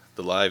the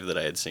live that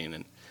I had seen,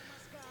 and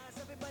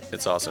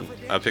it's awesome.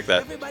 I picked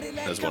that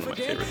as one of my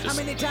favorite. How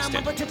many times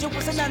my potential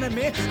was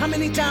inanimate? How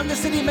many times the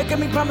city making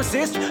me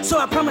promises? So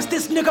I promise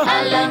this nigga,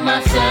 I love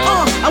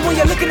myself. I want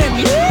you looking at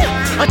me.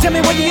 Tell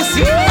me what do you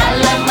see? I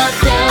love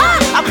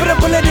myself. I put a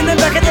bullet in the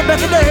back of the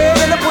head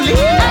and the police.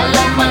 I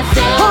love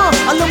myself.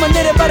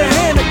 Illuminated by the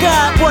hand of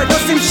God, boy,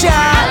 don't seem shy.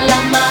 I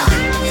love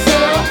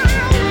myself.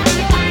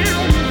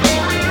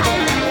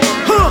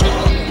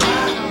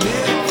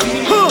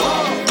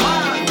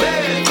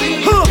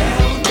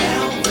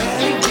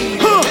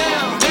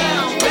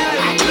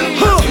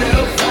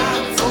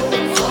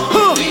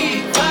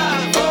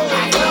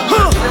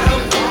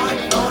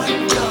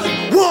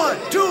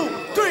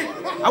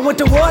 I went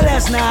to war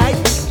last night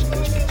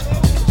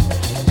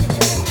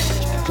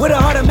with an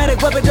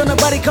automatic weapon, don't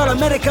nobody call a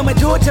medic, I'ma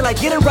do it till I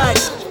get it right.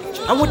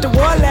 I went to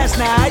war last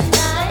night.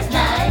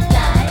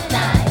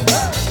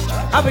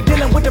 I've been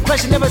dealing with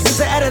depression ever since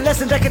an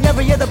adolescent. I can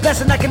never hear the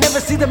blessing, I can never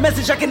see the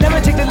message, I can never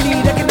take the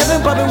lead, I can never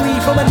imbibe and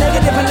weed from a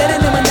negative and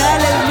letting them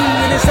annihilate me.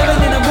 And it's 7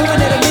 and I'm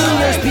moving at a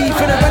million speed,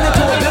 finna run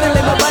into a building,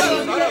 let my body.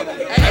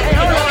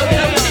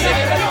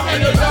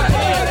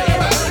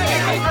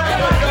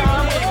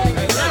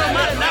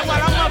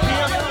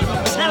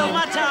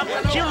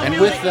 And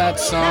with that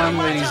song,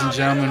 ladies and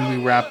gentlemen,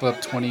 we wrap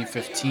up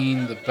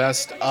 2015, the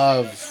best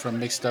of from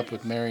Mixed Up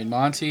with Mary and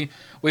Monty.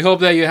 We hope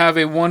that you have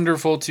a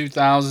wonderful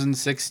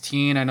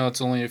 2016. I know it's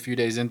only a few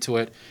days into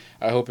it.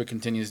 I hope it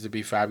continues to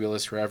be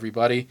fabulous for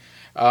everybody.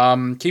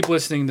 Keep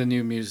listening to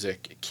new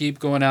music. Keep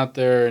going out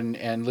there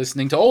and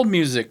listening to old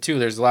music, too.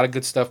 There's a lot of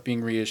good stuff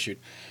being reissued.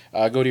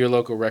 Go to your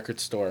local record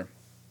store.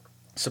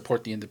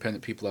 Support the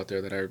independent people out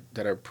there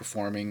that are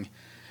performing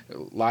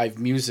live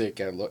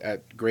music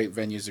at great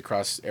venues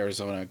across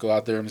Arizona. Go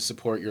out there and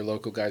support your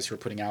local guys who are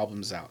putting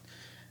albums out.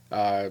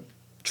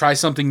 Try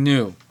something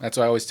new. That's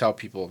what I always tell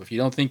people. If you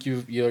don't think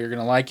you're going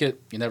to like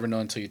it, you never know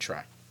until you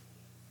try.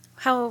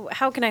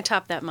 How can I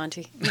top that,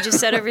 Monty? You just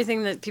said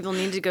everything that people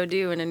need to go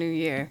do in a new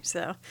year.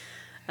 So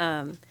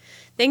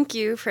thank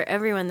you for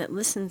everyone that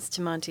listens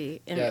to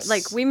Monty. And yes.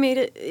 Like we made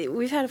it,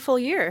 we've had a full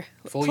year.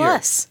 Full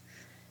plus. Year.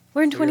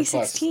 We're in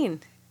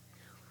 2016.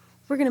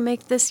 We're going to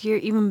make this year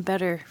even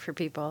better for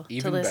people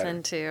even to listen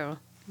better. to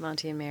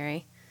Monty and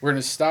Mary. We're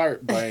going to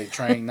start by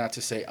trying not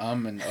to say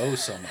and oh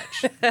so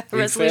much. We failed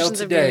Resolutions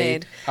have been today,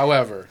 made.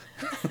 however.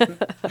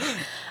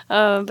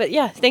 But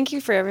yeah, thank you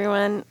for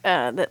everyone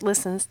that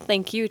listens.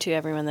 Thank you to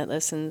everyone that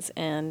listens.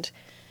 And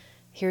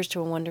here's to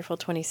a wonderful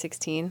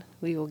 2016.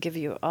 We will give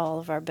you all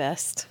of our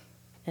best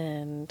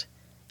and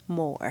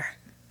more.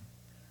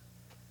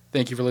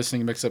 Thank you for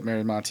listening to Mix Up Mary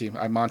and Monty.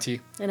 I'm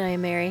Monty. And I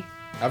am Mary.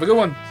 Have a good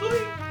one.